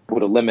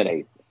would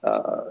eliminate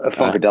a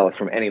Funkadelic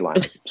from any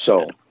lineup.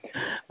 So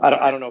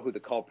I don't know who the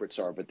culprits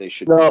are, but they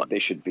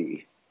should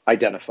be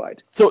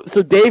identified. So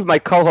Dave, my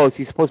co-host,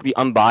 he's supposed to be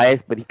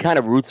unbiased, but he kind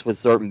of roots for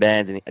certain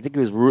bands, and I think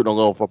he was rooting a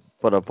little for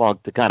the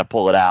funk to kind of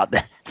pull it out.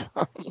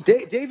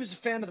 Dave is a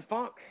fan of the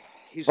funk.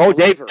 He's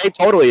Dave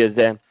totally is,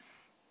 Dan.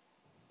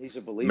 He's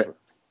a believer.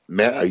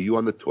 Matt, are you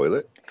on the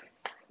toilet?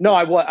 No,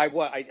 I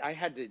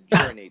had to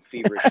urinate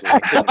feverishly. I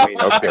couldn't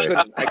wait. Okay.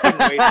 I couldn't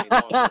wait any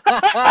longer.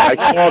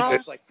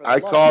 I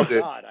called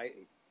it.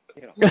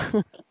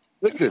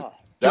 Listen,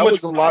 that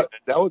was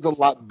a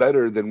lot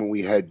better than when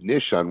we had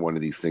Nish on one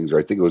of these things, or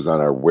I think it was on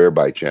our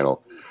Whereby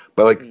channel.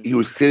 But he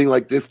was sitting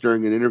like this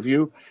during an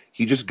interview.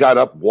 He just got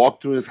up,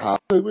 walked to his house.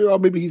 Well,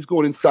 maybe he's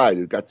going inside.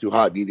 It got too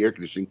hot, needed air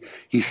conditioning.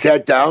 He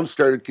sat down,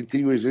 started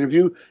continuing his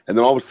interview, and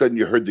then all of a sudden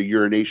you heard the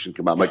urination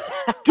come out. I'm like,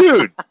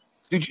 dude,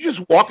 did you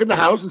just walk in the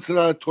house and sit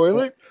on a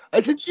toilet?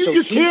 I said, use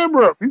your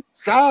camera,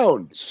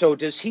 sound. So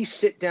does he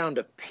sit down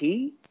to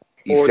pee?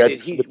 Well, maybe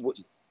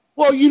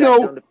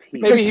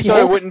he thought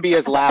it wouldn't be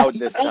as loud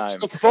this time.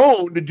 The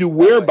phone to do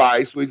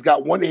Whereby, so he's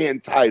got one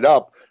hand tied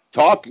up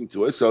talking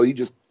to us, so he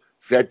just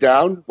sat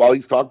down while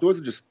he's talking to us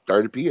and just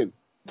started peeing.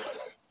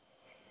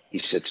 He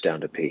sits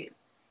down to pee.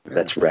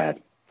 That's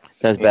rad.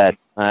 That's bad.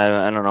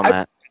 I don't know,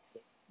 Matt.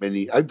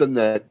 I've done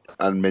that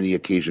on many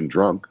occasions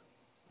drunk.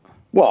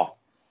 Well,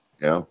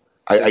 You know,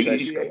 I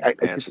Precisely.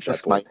 Advance just at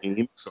trust that my point.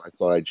 aim, so I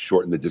thought I'd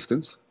shorten the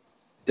distance.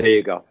 There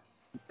you go.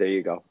 There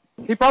you go.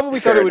 He probably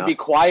Fair thought it would be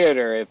enough.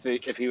 quieter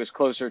if he was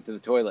closer to the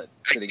toilet,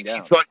 sitting He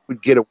down. thought he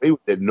would get away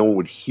with it. No one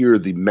would hear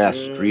the mass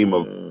stream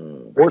of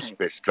horse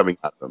piss coming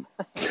out of him.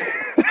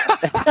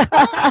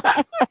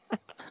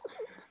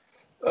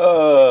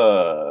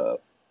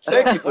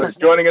 Thank you for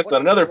joining us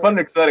on another fun and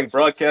exciting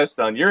broadcast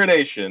on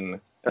urination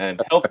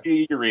and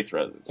healthy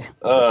urethras.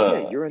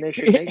 Yeah,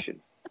 urination nation.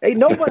 Hey,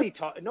 nobody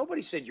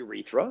said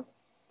urethra,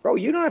 bro.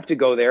 You don't have to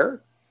go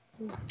there,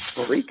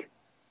 freak.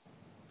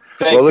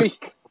 Well,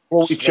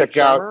 before we Snake check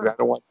out, charmer. I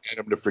don't want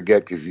Adam to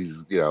forget because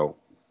he's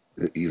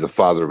a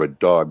father of a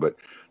dog. But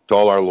to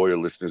all our loyal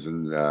listeners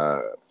and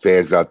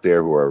fans out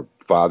there who are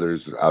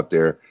fathers out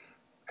there,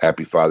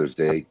 happy Father's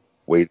Day.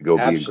 Way to go,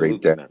 be a Absolutely,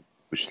 great dad. man.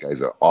 Wish you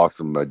guys an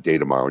awesome day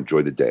tomorrow.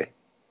 Enjoy the day.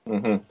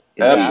 Mm-hmm.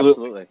 Yeah,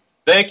 Absolutely.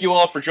 Thank you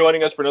all for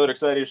joining us for another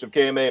exciting edition of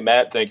KMA.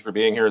 Matt, thank you for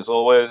being here as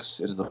always.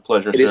 It is a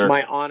pleasure, It sir. is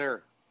my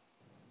honor.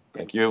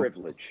 Thank you.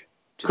 Privilege.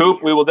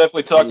 Coop, we will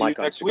definitely talk to you Unlike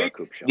on next Cigar week.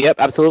 Coop Show. Yep,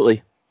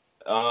 absolutely.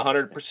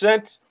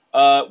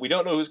 100%. We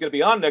don't know who's going to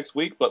be on next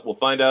week, but we'll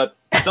find out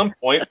at some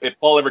point if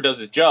Paul ever does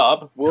his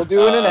job. We'll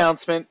do an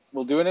announcement.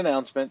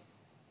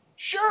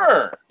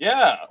 Sure.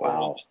 Yeah. Or Wow.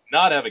 we'll just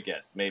not have a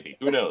guest, maybe.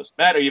 Who knows?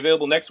 Matt, are you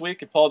available next week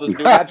if Paul doesn't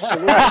do it?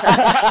 Absolutely.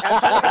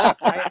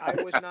 I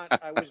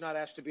was not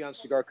asked to be on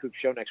Cigar Coop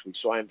Show next week,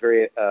 so I am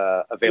very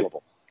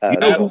available. You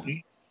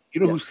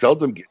know who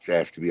seldom gets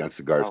asked to be on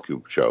Cigars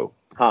Coop Show?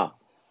 Huh?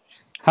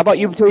 How about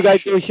you two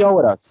guys do a show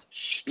with us?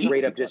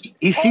 Straight up just.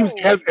 He seems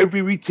to have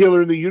every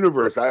retailer in the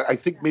universe. I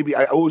think maybe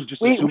I always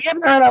just We assumed have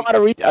not had a lot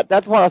of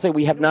that's why I'll say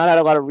we have not had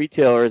a lot of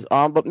retailers.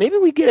 But maybe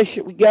we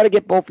we got to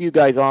get both of you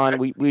guys on.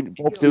 We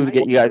both do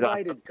get you guys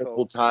on.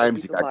 multiple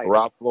times. He got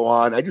Garoppolo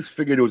on. I just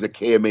figured it was a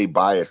KMA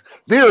bias.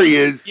 There he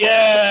is.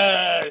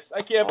 Yes!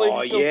 I can't believe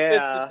Oh, you still yeah.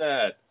 fits in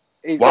that.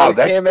 He's Wow, got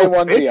that a KMA still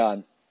onesie fits?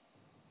 on.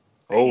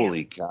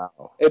 Holy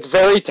cow! It's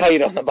very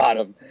tight on the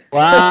bottom.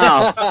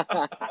 Wow.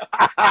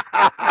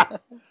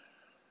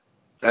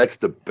 That's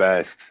the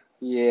best.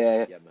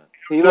 Yeah. Yeah, man.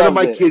 He None of loves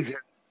my it. kids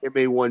have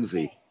KMA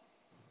onesie.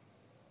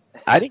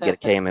 I didn't get a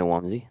KMA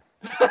onesie.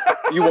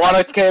 You want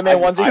a KMA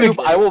onesie, Coop?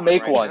 I will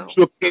make Right one. now.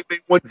 So KMA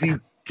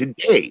onesie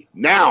today,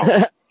 now.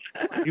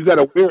 You got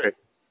to wear it.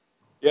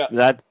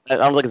 That I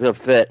don't think it's gonna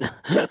fit.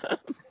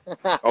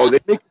 Oh, they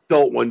make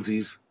adult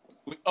onesies.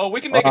 We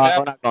can make it We're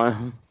happen. not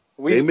going.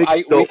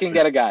 We can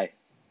get a guy.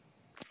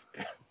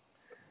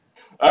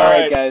 All All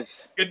right, right,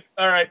 guys. Good.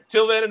 All right.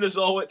 Till then, and as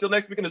always, till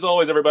next week, and as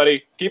always,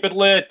 everybody, keep it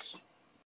lit.